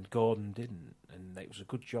to, and Gordon didn't, and it was a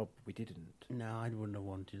good job we didn't. No, I wouldn't have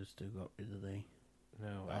wanted us to got rid of the.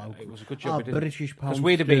 No, it was a good job we didn't. British pound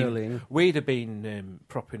Because sterling. we'd have been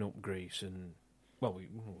propping up Greece, and well,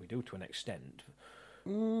 we do to an extent,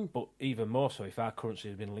 but even more so if our currency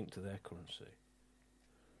had been linked to their currency.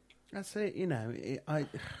 That's it.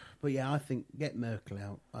 I think get Merkel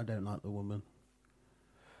out. I don't like the woman.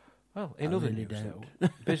 Well, in I other really news, don't. though,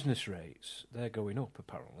 business rates, they're going up,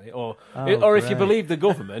 apparently. Or great. if you believe the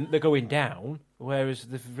government, they're going down, whereas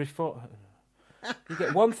the reform... You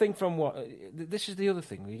get one thing from what... This is the other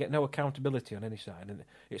thing. You get no accountability on any side, and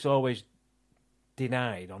it's always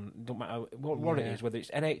denied on... No matter what it is, whether it's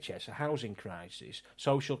NHS, a housing crisis,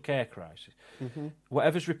 social care crisis. Mm-hmm.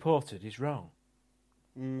 Whatever's reported is wrong.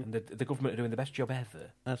 And the government are doing the best job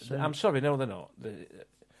ever. That's it. I'm sorry, no, they're not.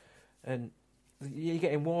 And... You're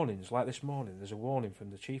getting warnings, like this morning. There's a warning from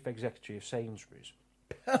the chief executive of Sainsbury's.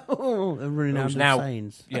 Oh, they're running out of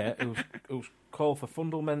Sains. Yeah, it was called for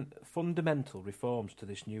fundamental reforms to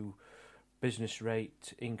this new business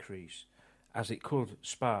rate increase, as it could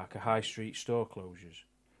spark a high street store closures.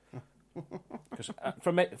 Because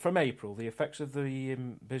from April, the effects of the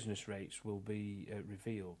business rates will be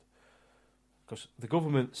revealed. Because the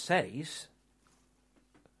government says,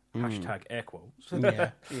 hashtag air quotes,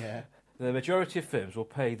 Yeah. the majority of firms will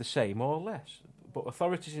pay the same or less, but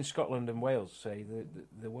authorities in Scotland and Wales say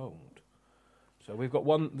they won't. So we've got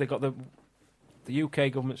one. They've got the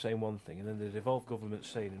UK government saying one thing, and then the devolved government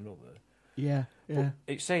saying another. Yeah. But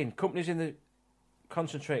it's saying companies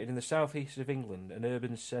concentrated in the southeast of England and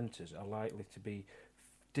urban centres are likely to be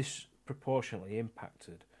disproportionately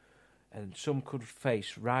impacted, and some could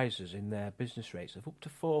face rises in their business rates of up to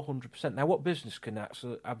 400%. Now, what business can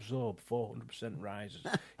actually absorb 400% rises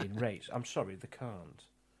in rates? I'm sorry, they can't.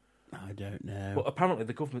 I don't know. But apparently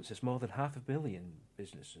the government says more than 500 million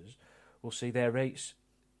businesses will see their rates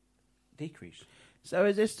decrease. So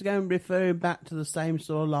is this going referring back to the same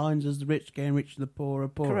sort of lines as the rich getting rich and the poor are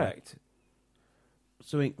poorer? Correct.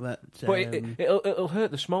 Something that... But it'll hurt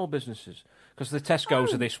the small businesses, because the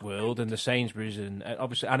Tesco's of this world and the Sainsbury's, and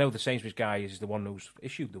obviously I know the Sainsbury's guy is the one who's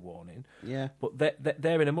issued the warning. Yeah. But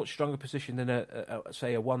they're in a much stronger position than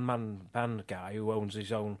a one-man band guy who owns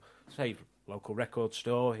his own, say, local record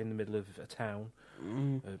store in the middle of a town.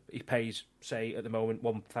 He pays, say, at the moment,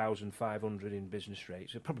 1,500 in business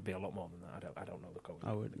rates. It'll probably be a lot more than that. I don't know the code.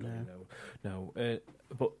 I wouldn't know. No.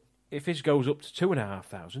 But if his goes up to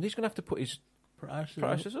 2,500, he's going to have to put his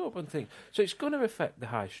prices up and things. So it's going to affect the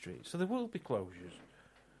high street. So there will be closures.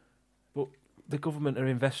 But the government are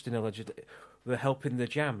investing allegedly. They're helping the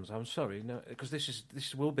jams. I'm sorry, no, because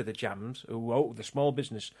this will be the jams the small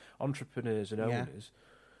business entrepreneurs and owners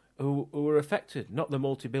who are affected, not the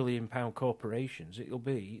multi-billion-pound corporations. It'll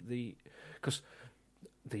be because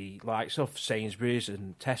the likes of Sainsbury's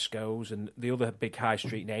and Tesco's and the other big high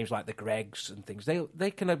street names like the Greggs and things,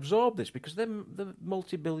 they can absorb this because they're the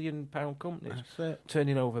multi-billion-pound companies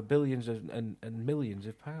turning over billions and millions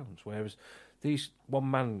of pounds, whereas these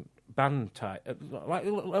one-man band type, like a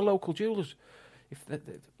local jewellers,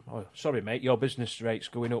 sorry mate, your business rate's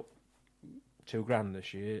going up $2,000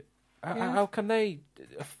 this year. How can they?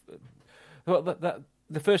 Well,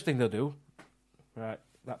 the first thing they'll do, right?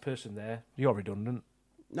 That person there, you're redundant.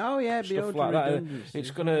 Oh yeah, Stuff like that.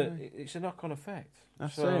 It's a knock-on effect.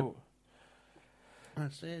 That's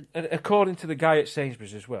it. According to the guy at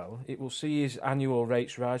Sainsbury's as well, it will see his annual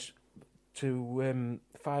rates rise to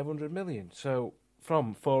 500 million. So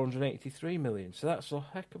from 483 million. So that's a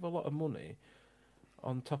heck of a lot of money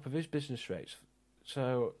on top of his business rates.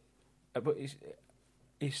 So, but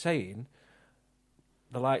he's saying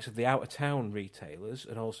the likes of the out-of-town retailers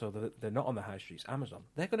and also they're not on the high streets, Amazon,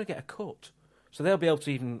 they're going to get a cut. So they'll be able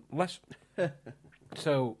to even less.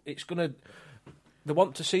 So it's going to... They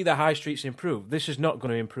want to see the high streets improve. This is not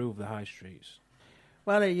going to improve the high streets.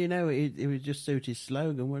 Well, it would just suit his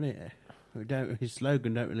slogan, wouldn't it? His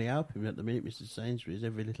slogan don't really help him at the minute, Mr. Sainsbury's.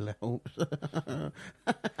 Every little helps. Yeah,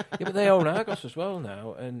 but they own Argos as well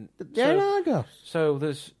now. And Argos. So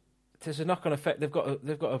there's... there's a knock-on effect. They've got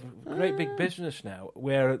a great big business now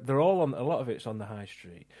where they're all on. A lot of it's on the high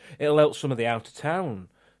street. It'll help some of the out-of-town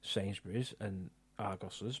Sainsbury's and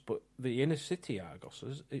Argos's, but the inner-city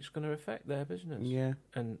Argos's, it's going to affect their business. Yeah,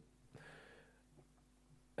 and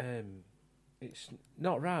it's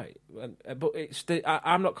not right. But it's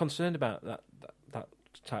I'm not concerned about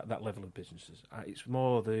that level of businesses. It's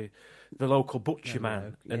more the local butcher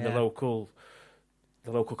man and the local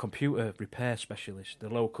computer repair specialist, the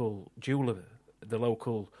local jeweller, the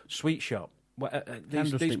local sweet shop.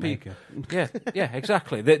 These people, yeah,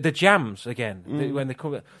 exactly. The jams again. When they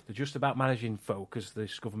come, they're just about managing folk as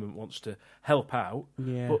this government wants to help out.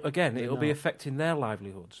 Yeah, but again, it'll be affecting their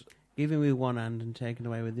livelihoods. Giving with one hand and taking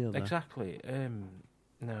away with the other. Exactly.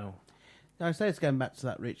 No. I say it's going back to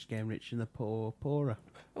that rich game rich and the poor poorer.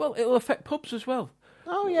 Well, it'll affect pubs as well.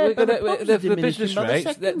 Oh yeah, but the business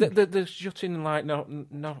rates, they're shutting like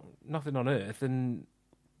nothing on earth, and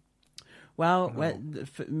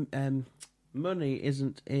money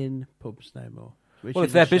isn't in pubs no more. Well,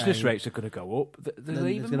 if their business rates are going to go up, there's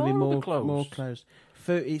even more closed. More closed.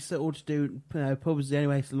 It's all to do. Pubs the only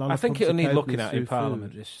way. I think it'll need looking at in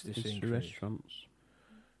Parliament. This restaurants.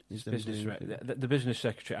 Business the business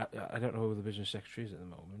secretary. I don't know who the business secretary is at the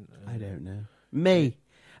moment. I don't know. Me.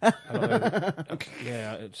 I don't know.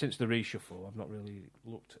 Yeah, since the reshuffle, I've not really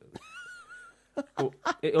looked at it. But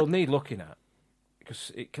it'll need looking at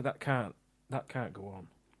because that can't go on.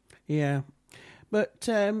 Yeah, but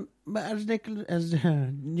has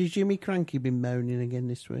Jimmy Cranky been moaning again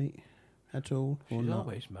this week at all? She's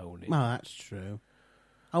always moaning. Oh, that's true.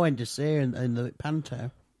 I went to see her in the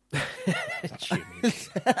Panto. Jimmy.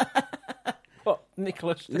 What?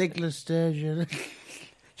 Nicola Sturgeon.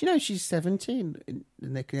 Do you know she's 17 in the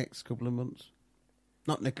next couple of months?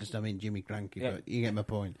 Not Nicholas, I mean Jimmy Cranky, but you get my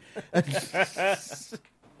point.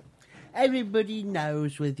 Everybody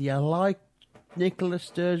knows whether you like Nicola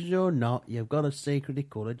Sturgeon or not, you've got to secretly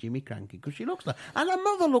call her Jimmy Cranky because she looks like... And her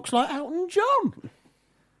mother looks like Elton John.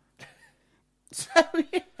 So,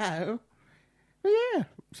 yeah.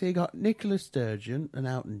 So you got Nicola Sturgeon and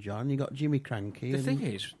Elton John, you got Jimmy Cranky the thing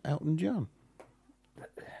is, Elton John.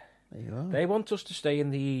 There you are. They want us to stay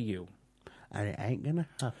in the EU. And it ain't going to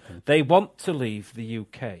happen. They want to leave the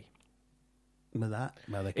UK.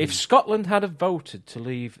 If Scotland had have voted to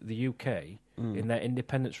leave the UK in their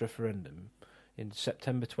independence referendum in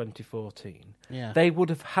September 2014, they would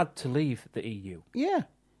have had to leave the EU. Yeah.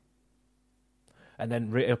 And then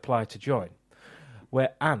reapply to join.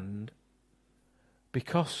 And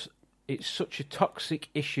because it's such a toxic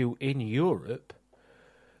issue in Europe,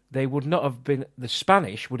 they would not have been... The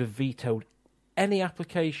Spanish would have vetoed any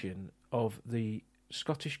application of the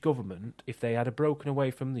Scottish government if they had broken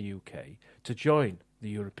away from the UK to join the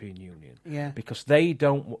European Union. Yeah. Because they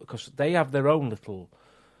have their own little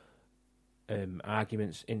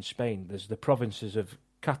arguments in Spain. There's the provinces of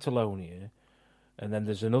Catalonia, and then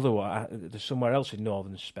there's another one. There's somewhere else in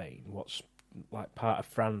northern Spain. What's like part of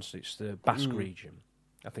France? It's the Basque region.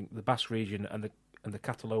 I think the Basque region and the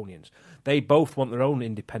Catalonians. They both want their own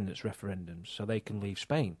independence referendums so they can leave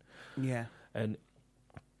Spain. Yeah. And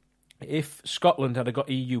if Scotland had got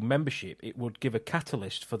EU membership, it would give a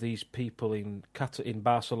catalyst for these people in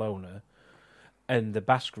Barcelona and the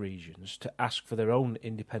Basque regions to ask for their own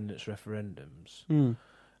independence referendums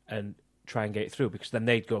and try and get it through, because then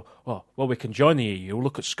they'd go, oh, well, we can join the EU,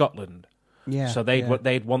 look at Scotland. Yeah. So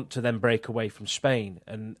they'd want to then break away from Spain,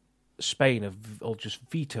 and Spain will just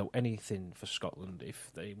veto anything for Scotland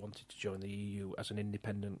if they wanted to join the EU as an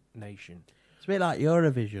independent nation. It's a bit like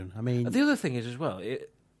Eurovision. I mean, the other thing is as well,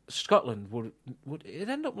 Scotland would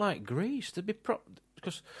end up like Greece.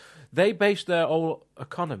 Because they base their whole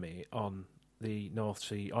economy on the North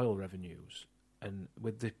Sea oil revenues, and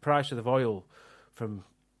with the price of the oil from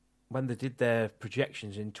when they did their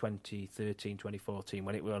projections in 2013, 2014,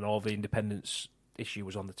 when all the independence issue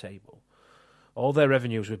was on the table, all their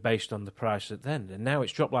revenues were based on the price at then, and now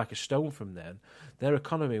it's dropped like a stone from then. Their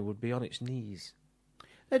economy would be on its knees.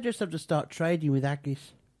 They just have to start trading with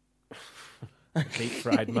haggis. Deep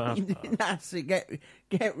fried Mars bar. That's it.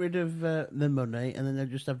 Get rid of the money, and then they'll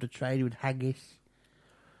just have to trade with haggis.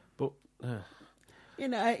 But you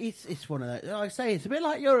know, it's one of those. Like I say, it's a bit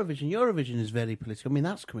like Eurovision. Eurovision is very political. I mean,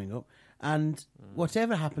 that's coming up, and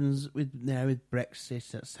whatever happens with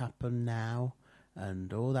Brexit that's happened now,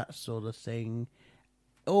 and all that sort of thing,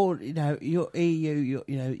 all your EU,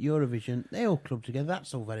 Eurovision, they all club together.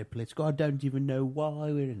 That's all very political. I don't even know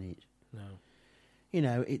why we're in it. No.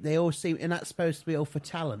 They all seem, and that's supposed to be all for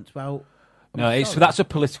talent. Well, that's a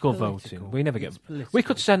political voting. We never get. We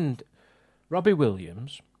could send Robbie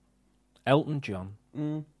Williams, Elton John,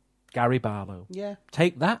 Gary Barlow. Yeah,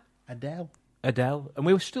 take that Adele. And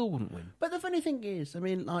we still wouldn't win. But the funny thing is, I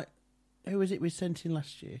mean, like, who was it we sent in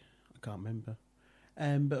last year? I can't remember.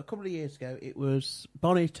 But a couple of years ago, it was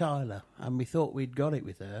Bonnie Tyler, and we thought we'd got it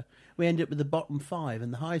with her. We ended up with the bottom 5,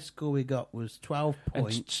 and the high score we got was 12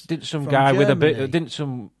 points. Didn't some from guy with a Germany. bit? Didn't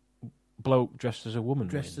some bloke dressed as a woman?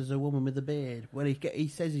 Dressed as a woman with a beard. Well, he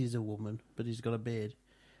says he's a woman, but he's got a beard.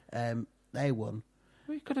 They won.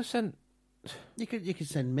 We could have sent. You could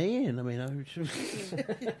send me in. I mean,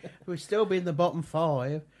 we'd still be in the bottom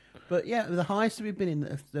 5. But yeah, the highest we've been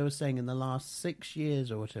in, they were saying, in the last 6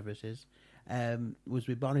 years or whatever it is, was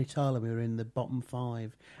with Bonnie Tyler. We were in the bottom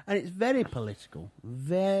 5. And it's very political.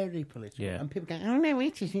 Very political. Yeah. And people go, oh no,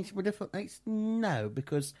 it isn't. It's wonderful. No,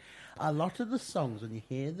 because a lot of the songs, when you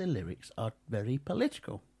hear the lyrics, are very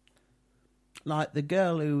political. Like the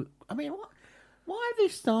girl who, I mean, why have they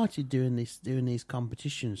started doing these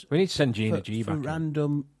competitions? We need to send Gina G for back.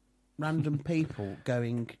 random people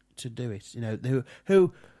going to do it. You know,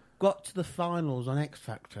 who got to the finals on X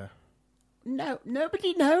Factor. No,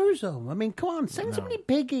 nobody knows them. I mean, come on, send somebody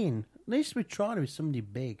big in. At least we try with somebody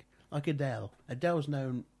big, like Adele. Adele's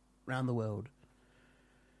known around the world.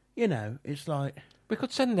 You know, it's like We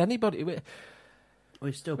could send anybody.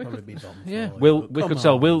 we'd still probably be bottom. Yeah, four, we could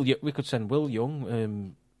sell Will. We could send Will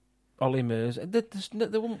Young, Ollie Murs. They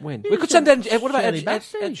won't win. We could send Ed. What about Ed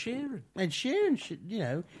Sheeran? Ed Sheeran should, you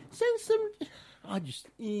know, send some.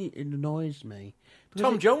 It annoys me.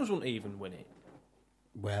 Tom Jones wouldn't even win it.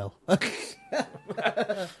 Well,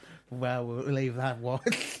 well, we'll leave that one.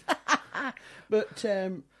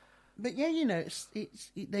 But yeah, you know,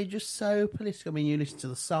 they're just so political. I mean, you listen to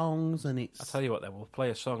the songs, and it's. I'll tell you what, then we'll play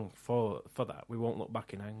a song for that. We won't look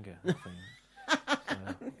back in anger.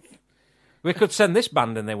 I think. We could send this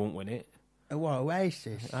band, and they won't win it. What,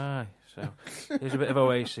 Oasis? Aye. So here's a bit of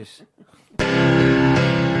Oasis.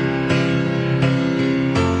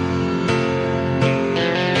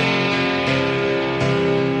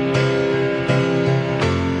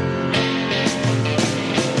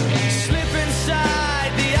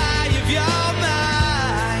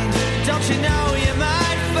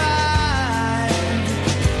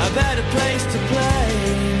 Place to play.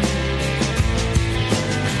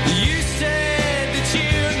 You said that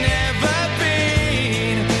you've never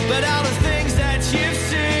been, but all the things that you've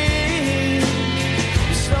seen,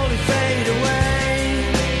 you slowly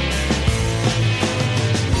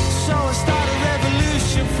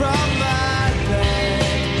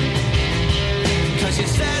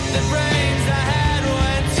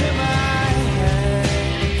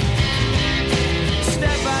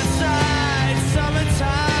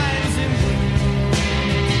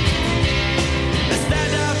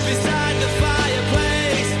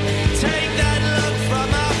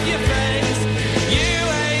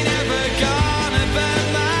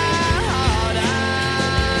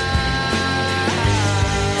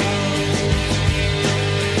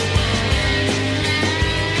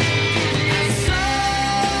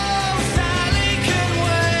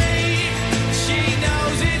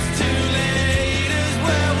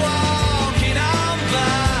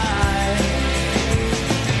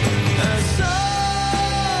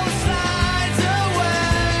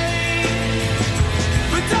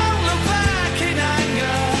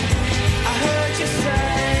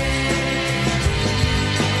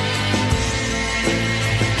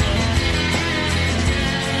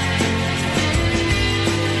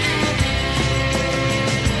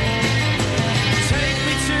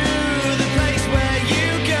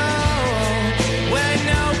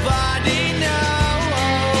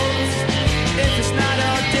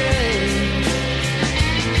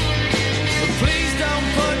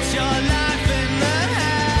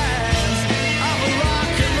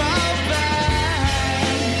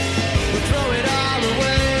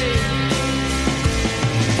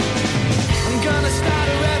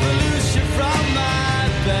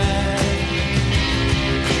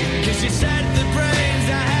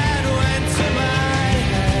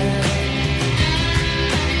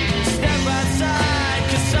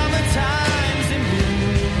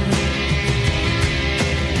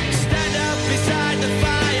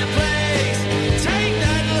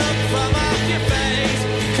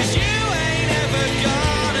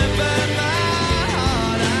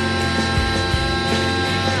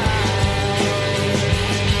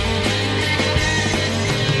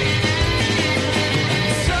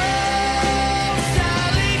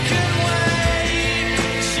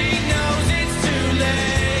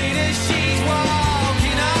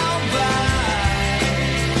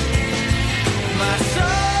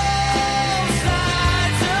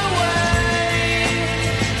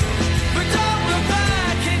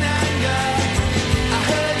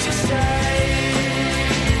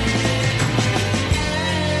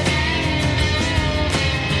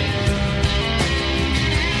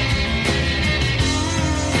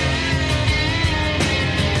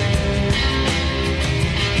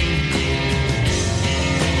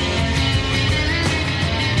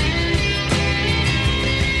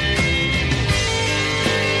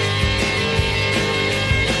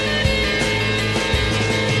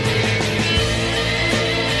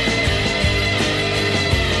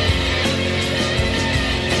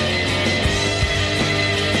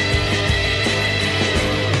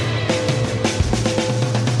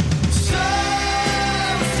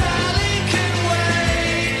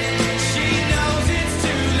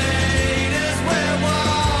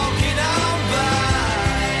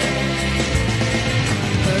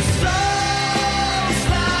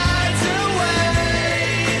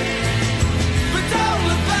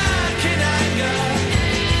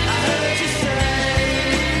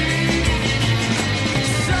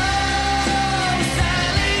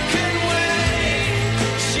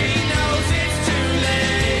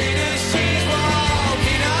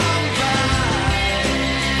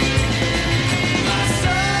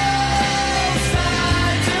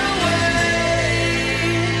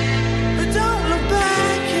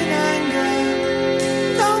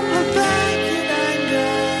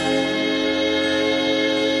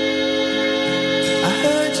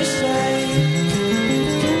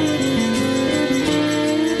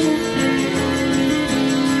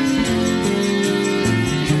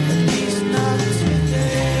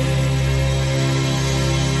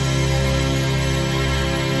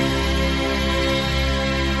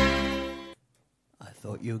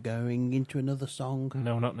going into another song?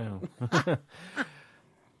 No, not now.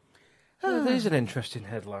 There's an interesting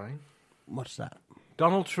headline. What's that?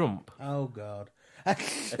 Donald Trump. Oh, God.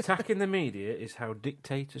 Attacking the media is how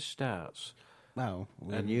dictator starts. Well,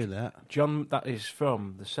 we And knew that. That is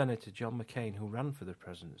from the Senator John McCain, who ran for the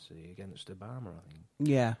presidency against Obama, I think.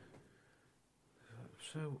 Yeah.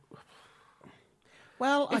 So,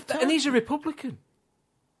 Well, and he's a Republican.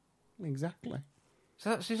 Exactly. So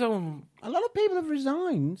that's his own. A lot of people have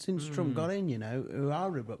resigned since Trump got in, who are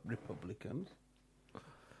Republicans.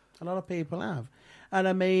 A lot of people have. And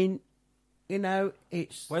I mean,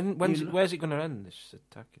 it's... Where's it going to end, this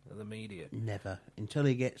attacking of the media? Never. Until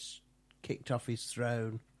he gets kicked off his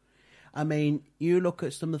throne. I mean, you look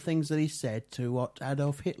at some of the things that he said to what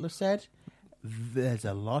Adolf Hitler said. There's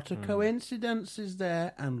a lot of coincidences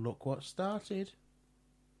there, and look what started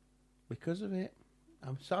because of it.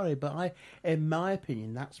 I'm sorry, but in my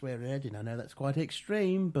opinion, that's where we're heading. I know that's quite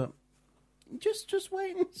extreme, but just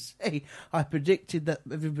wait and see. I predicted that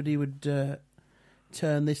everybody would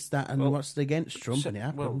turn this, that, and what's against Trump, and it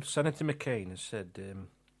happened. Well, Senator McCain has said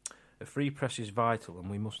a free press is vital, and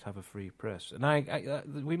we must have a free press.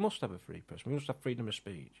 And we must have a free press. We must have freedom of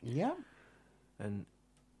speech. Yeah.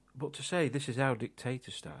 But to say this is how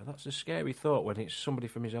dictators start, that's a scary thought when it's somebody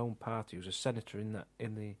from his own party who's a senator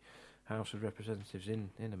in the House of Representatives in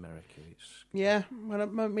America. Yeah, well,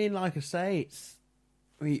 I mean, like I say,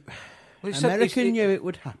 America knew it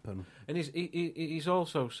would happen. And he's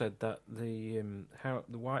also said that the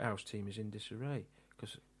White House team is in disarray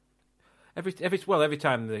because every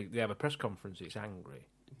time they have a press conference, it's angry.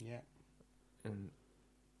 Yeah. And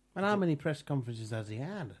how many press conferences has he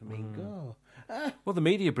had? I mean, go. Well, the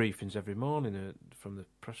media briefings every morning from the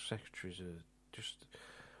press secretaries are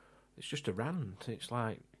it's just a rant. It's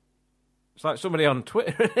like somebody on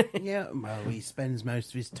Twitter. Yeah, well, he spends most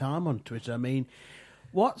of his time on Twitter. I mean,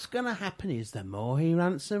 what's going to happen is the more he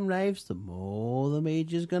rants and raves, the more the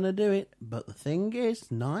media's going to do it. But the thing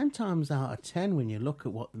is, 9 times out of 10, when you look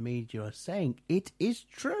at what the media are saying, it is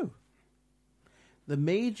true. The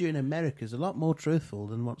media in America is a lot more truthful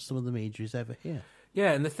than what some of the media is ever here.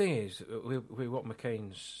 Yeah, and the thing is, with what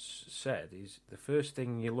McCain's said, is the first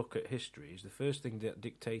thing you look at history is the first thing that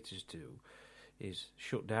dictators do is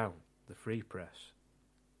shut down the free press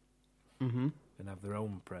and have their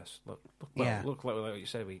own press. Look like what you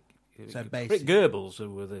said. So Rick Goebbels, who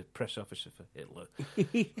were the press officer for Hitler.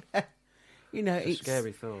 Yeah. It's a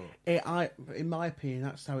scary thought. In my opinion,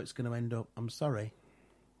 that's how it's going to end up. I'm sorry.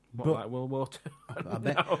 Like World War II? I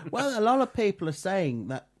bet. No. Well, a lot of people are saying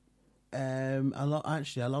that. A lot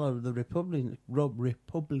of the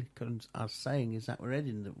Republicans are saying is that we're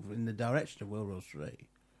heading in the direction of World War III.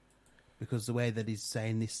 Because the way that he's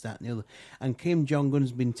saying this, that, and the other. And Kim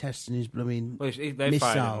Jong-un's been testing his blooming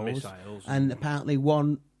missiles. And apparently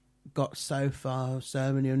one got so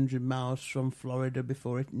many 100 miles from Florida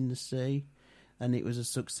before hitting the sea. And it was a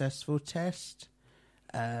successful test.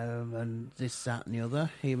 And this, that, and the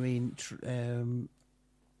other. And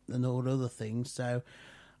all other things. So,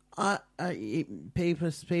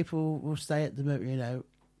 people will say at the moment,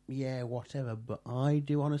 yeah, whatever. But I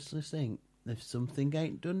do honestly think if something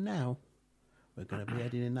ain't done now, we're going to be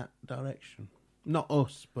heading in that direction. Not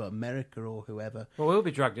us, but America or whoever. Well, we'll be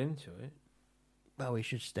dragged into it. Well, we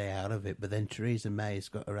should stay out of it. But then Theresa May's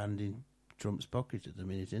got her hand in Trump's pocket at the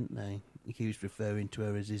minute, isn't they? He keeps referring to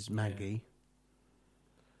her as his Maggie.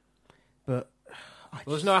 Yeah. But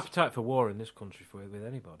there's no appetite for war in this country with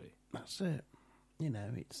anybody. That's it.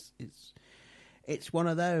 It's one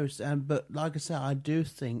of those. But like I said, I do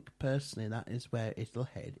think personally that is where it'll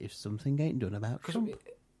head if something ain't done about Trump.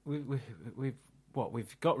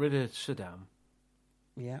 We've got rid of Saddam.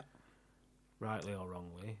 Yeah. Rightly or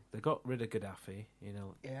wrongly, they got rid of Gaddafi.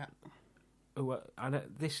 Yeah. And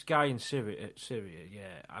this guy in Syria.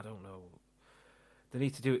 Yeah, I don't know. They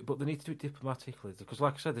need to do it, but they need to do it diplomatically because,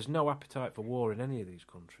 like I said, there's no appetite for war in any of these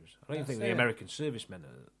countries. I don't even think the American servicemen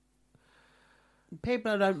are.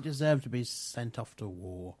 People don't deserve to be sent off to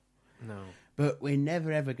war. No. But we're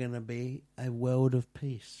never ever going to be a world of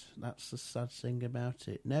peace. That's the sad thing about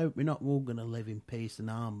it. No, we're not all going to live in peace and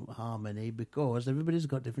harmony because everybody's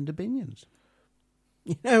got different opinions.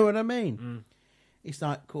 You know what I mean? Mm. It's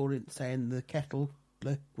like saying the kettle,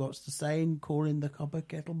 what's the saying? Calling the copper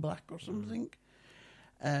kettle black or something.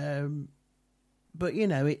 But,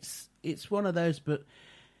 it's one of those, but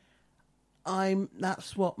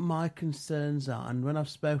that's what my concerns are. And when I've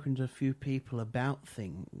spoken to a few people about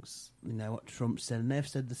things, what Trump said, and they've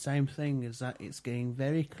said the same thing, is that it's getting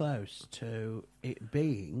very close to it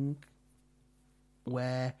being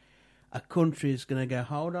where a country is going to go,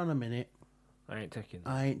 hold on a minute. I ain't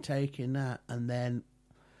taking that. And then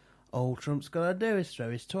All Trump's got to do is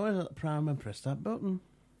throw his toys at the pram and press that button.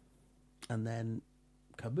 And then,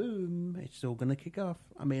 kaboom, it's all going to kick off.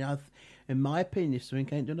 I mean, in my opinion, if something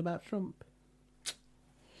ain't done about Trump,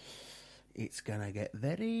 it's going to get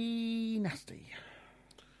very nasty.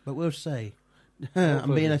 But we'll see.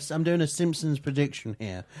 I'm doing a Simpsons prediction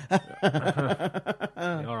here.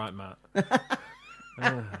 All right, Matt.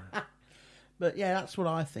 But yeah, that's what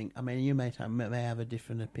I think. I mean, you may have a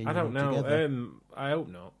different opinion. I don't know. altogether. I hope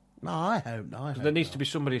not. No, I hope not. There needs to be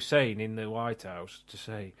somebody saying in the White House to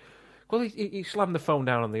say, well, he slammed the phone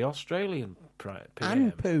down on the Australian PM.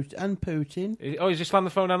 And Putin. Has he slammed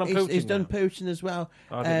the phone down on Putin? He's done Putin as well.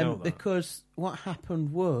 I didn't know that. Because what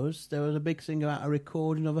happened was there was a big thing about a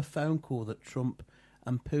recording of a phone call that Trump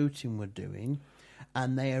and Putin were doing,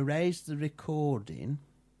 and they erased the recording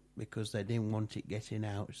because they didn't want it getting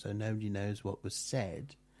out, so nobody knows what was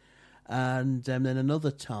said. And then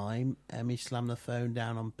another time, he slammed the phone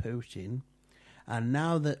down on Putin. And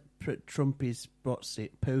now that Trump is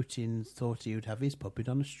Putin thought he would have his puppet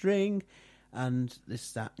on a string, and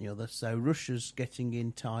this, that, and the other. So Russia's getting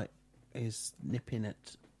in tight, is nipping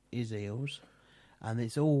at his heels, and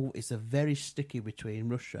it's a very sticky between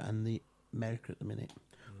Russia and America at the minute.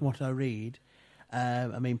 What I read,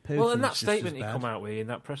 I mean, Putin. Well, and that statement he come out with in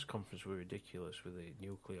that press conference were ridiculous with the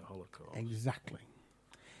nuclear holocaust. Exactly.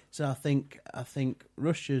 So I think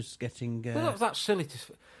Russia's getting. Well, that's silly to.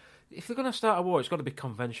 If they're going to start a war, it's got to be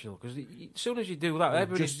conventional, because as soon as you do that,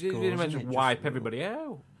 everybody's going to wipe everybody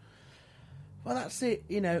out. Well, that's it.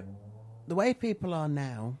 The way people are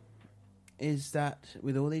now is that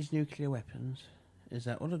with all these nuclear weapons, is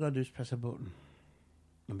that all they've got to do is press a button,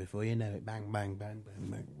 and before you know it, bang, bang, bang, bang,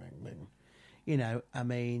 bang, bang, bang. I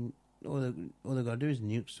mean, all they've got to do is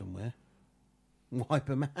nuke somewhere. Wipe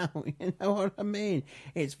them out, you know what I mean?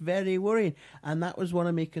 It's very worrying. And that was one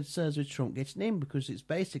of my concerns with Trump getting in, because it's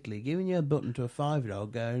basically giving you a button to a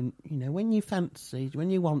 5-year-old going, when you fancy, when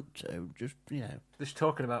you want to, just, This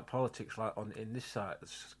talking about politics in this side of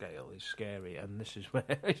the scale is scary, and this is where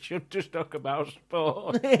it should just talk about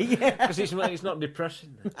sport. Yeah. Because it's not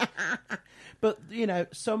depressing. But,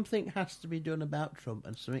 something has to be done about Trump,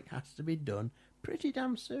 and something has to be done pretty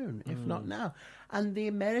damn soon, if not now. And the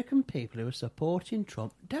American people who are supporting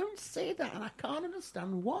Trump don't see that, and I can't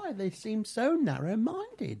understand why they seem so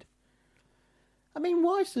narrow-minded. I mean,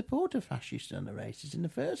 why support a fascist and a racist in the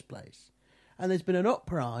first place? And there's been an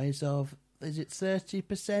uprise of, is it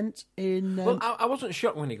 30% in... Well, I wasn't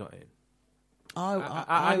shocked when he got in.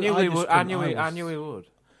 I knew he would. I knew he would.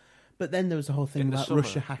 But then there was the whole thing about summer.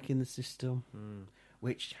 Russia hacking the system,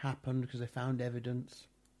 which happened because they found evidence.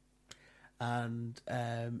 And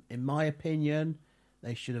in my opinion,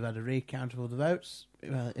 they should have had a recount of all the votes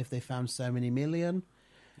if they found so many million.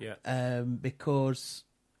 Yeah. Because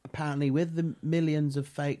apparently with the millions of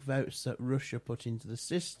fake votes that Russia put into the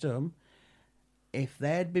system, if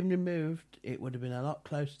they had been removed, it would have been a lot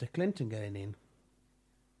closer to Clinton going in.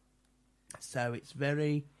 So it's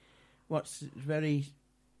very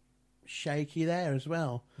shaky there as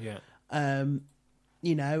well. Yeah. And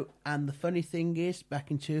the funny thing is, back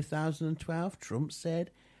in 2012, Trump said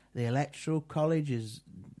the Electoral College is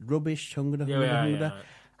rubbish,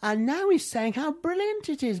 and now he's saying how brilliant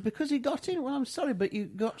it is because he got in. Well, I'm sorry, but you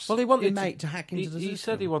got your mate to hack into the system. He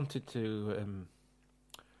said he wanted to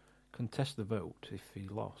contest the vote if he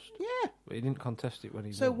lost. Yeah, but he didn't contest it when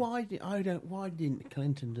he. So won. why didn't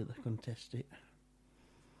Clinton contest it?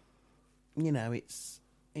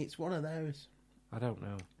 It's one of those. I don't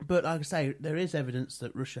know. But like I say, there is evidence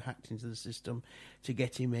that Russia hacked into the system to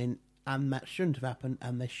get him in, and that shouldn't have happened,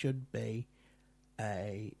 and there should be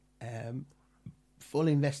a full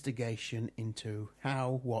investigation into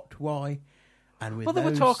how, what, why, and with there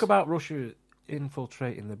were talk about Russia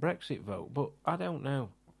infiltrating the Brexit vote, but I don't know.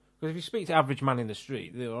 Because if you speak to average man in the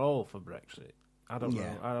street, they're all for Brexit. I don't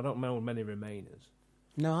know. I don't know many Remainers.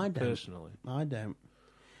 No, I don't. Personally. I don't.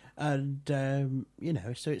 And,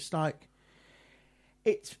 so it's like...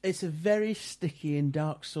 It's a very sticky and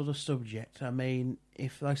dark sort of subject. I mean,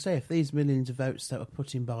 if these millions of votes that were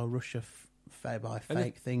put in by Russia by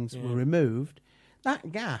fake things were removed,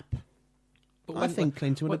 that gap, I think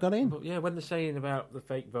Clinton would have got in. But yeah, when they're saying about the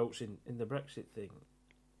fake votes in the Brexit thing,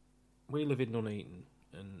 we live in Nuneaton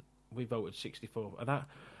and we voted 64, and I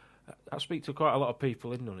speak to quite a lot of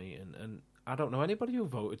people in Nuneaton, and I don't know anybody who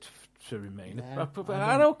voted to remain. No,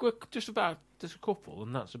 I know just about there's a couple,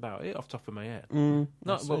 and that's about it off the top of my head.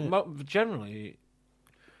 Generally,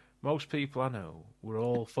 most people I know were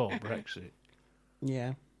all for Brexit.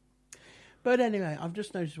 Yeah. But anyway, I've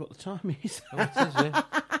just noticed what the time is. Oh, it is, yeah.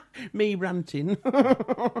 Me ranting.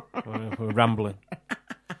 We're rambling.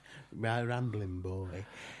 rambling boy.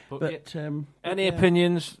 But any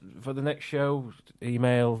opinions for the next show?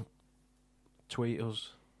 Email, tweet us.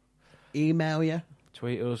 Email you.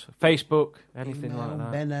 Tweet us. Facebook, anything like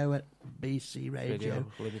that. Beno at bcradio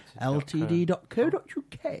Ltd.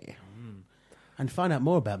 ltd.co.uk. And find out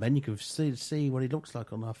more about Ben. You can see what he looks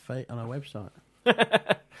like on our website.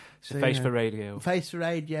 It's a face for radio. Face for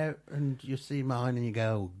radio, and you see mine, and you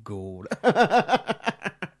go, "Oh God."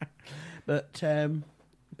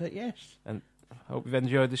 But yes. And I hope you've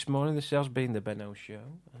enjoyed this morning. This has been the Beno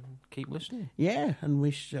Show, and keep listening. Yeah, and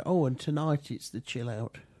and tonight it's the chill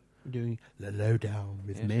out. We're doing the lowdown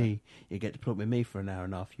with me. You get to put up with me for an hour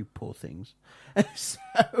and a half, you poor things.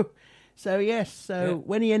 So yes.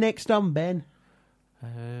 When are you next on, Ben?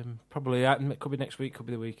 Probably it could be next week, could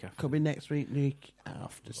be the week after. Could be next week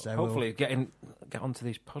after. So hopefully get onto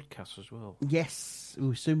these podcasts as well. Yes,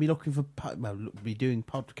 we'll soon be looking for. We'll be doing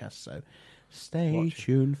podcasts, so stay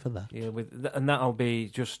tuned for that. Yeah, and that'll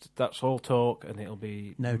be that's all talk, and it'll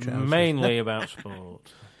be no trousers. Mainly about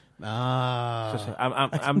sport.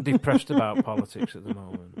 I'm depressed about politics at the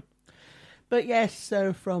moment. But yes,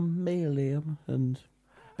 so from me, Liam, and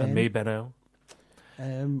me, Beno.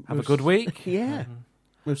 Have a good week. Yeah.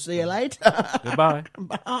 We'll see you later. Goodbye.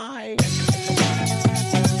 Bye.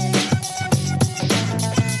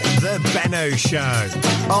 The Beno Show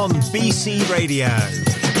on BC Radio.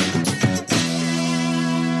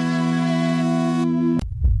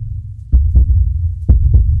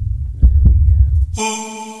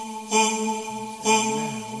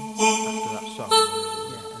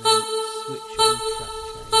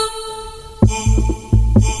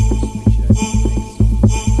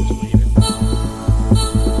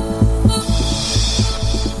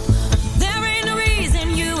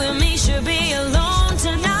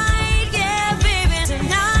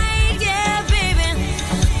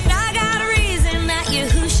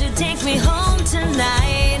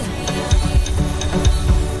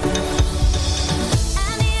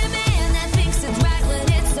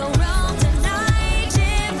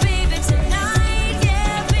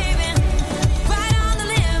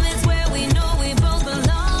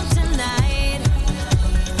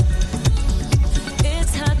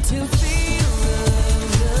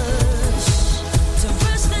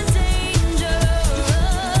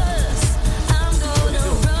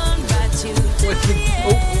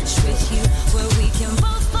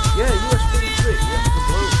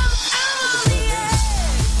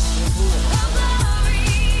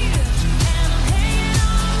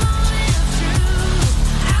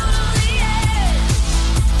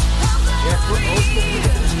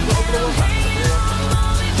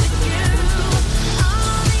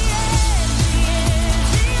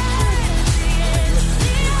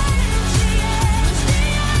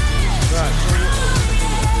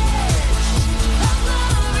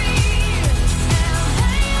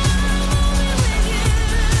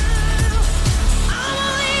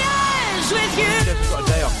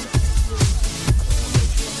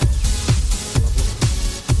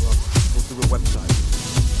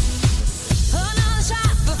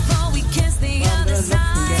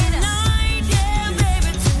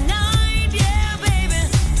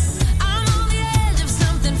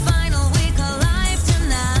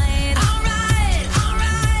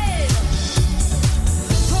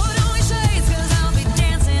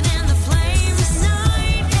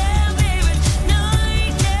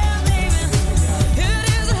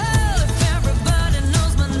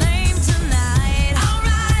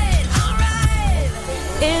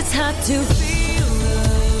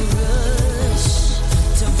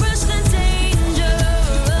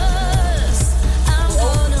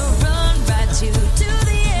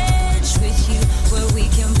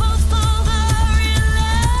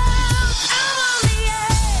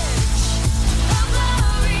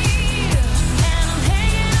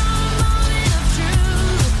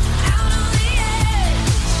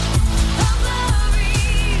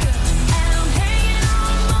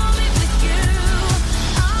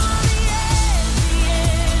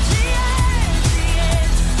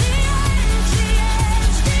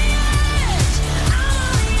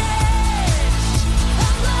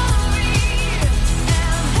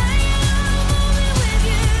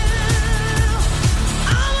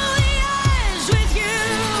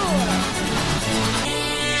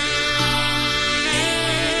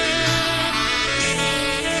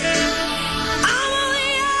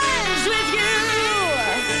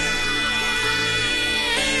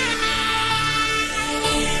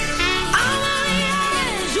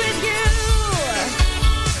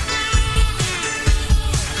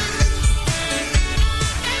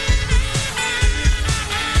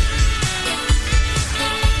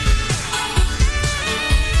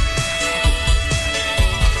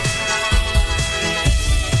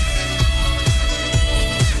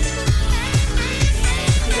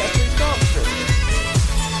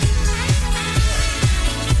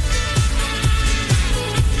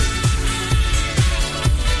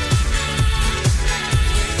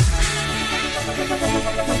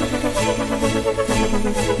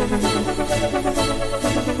 your feet.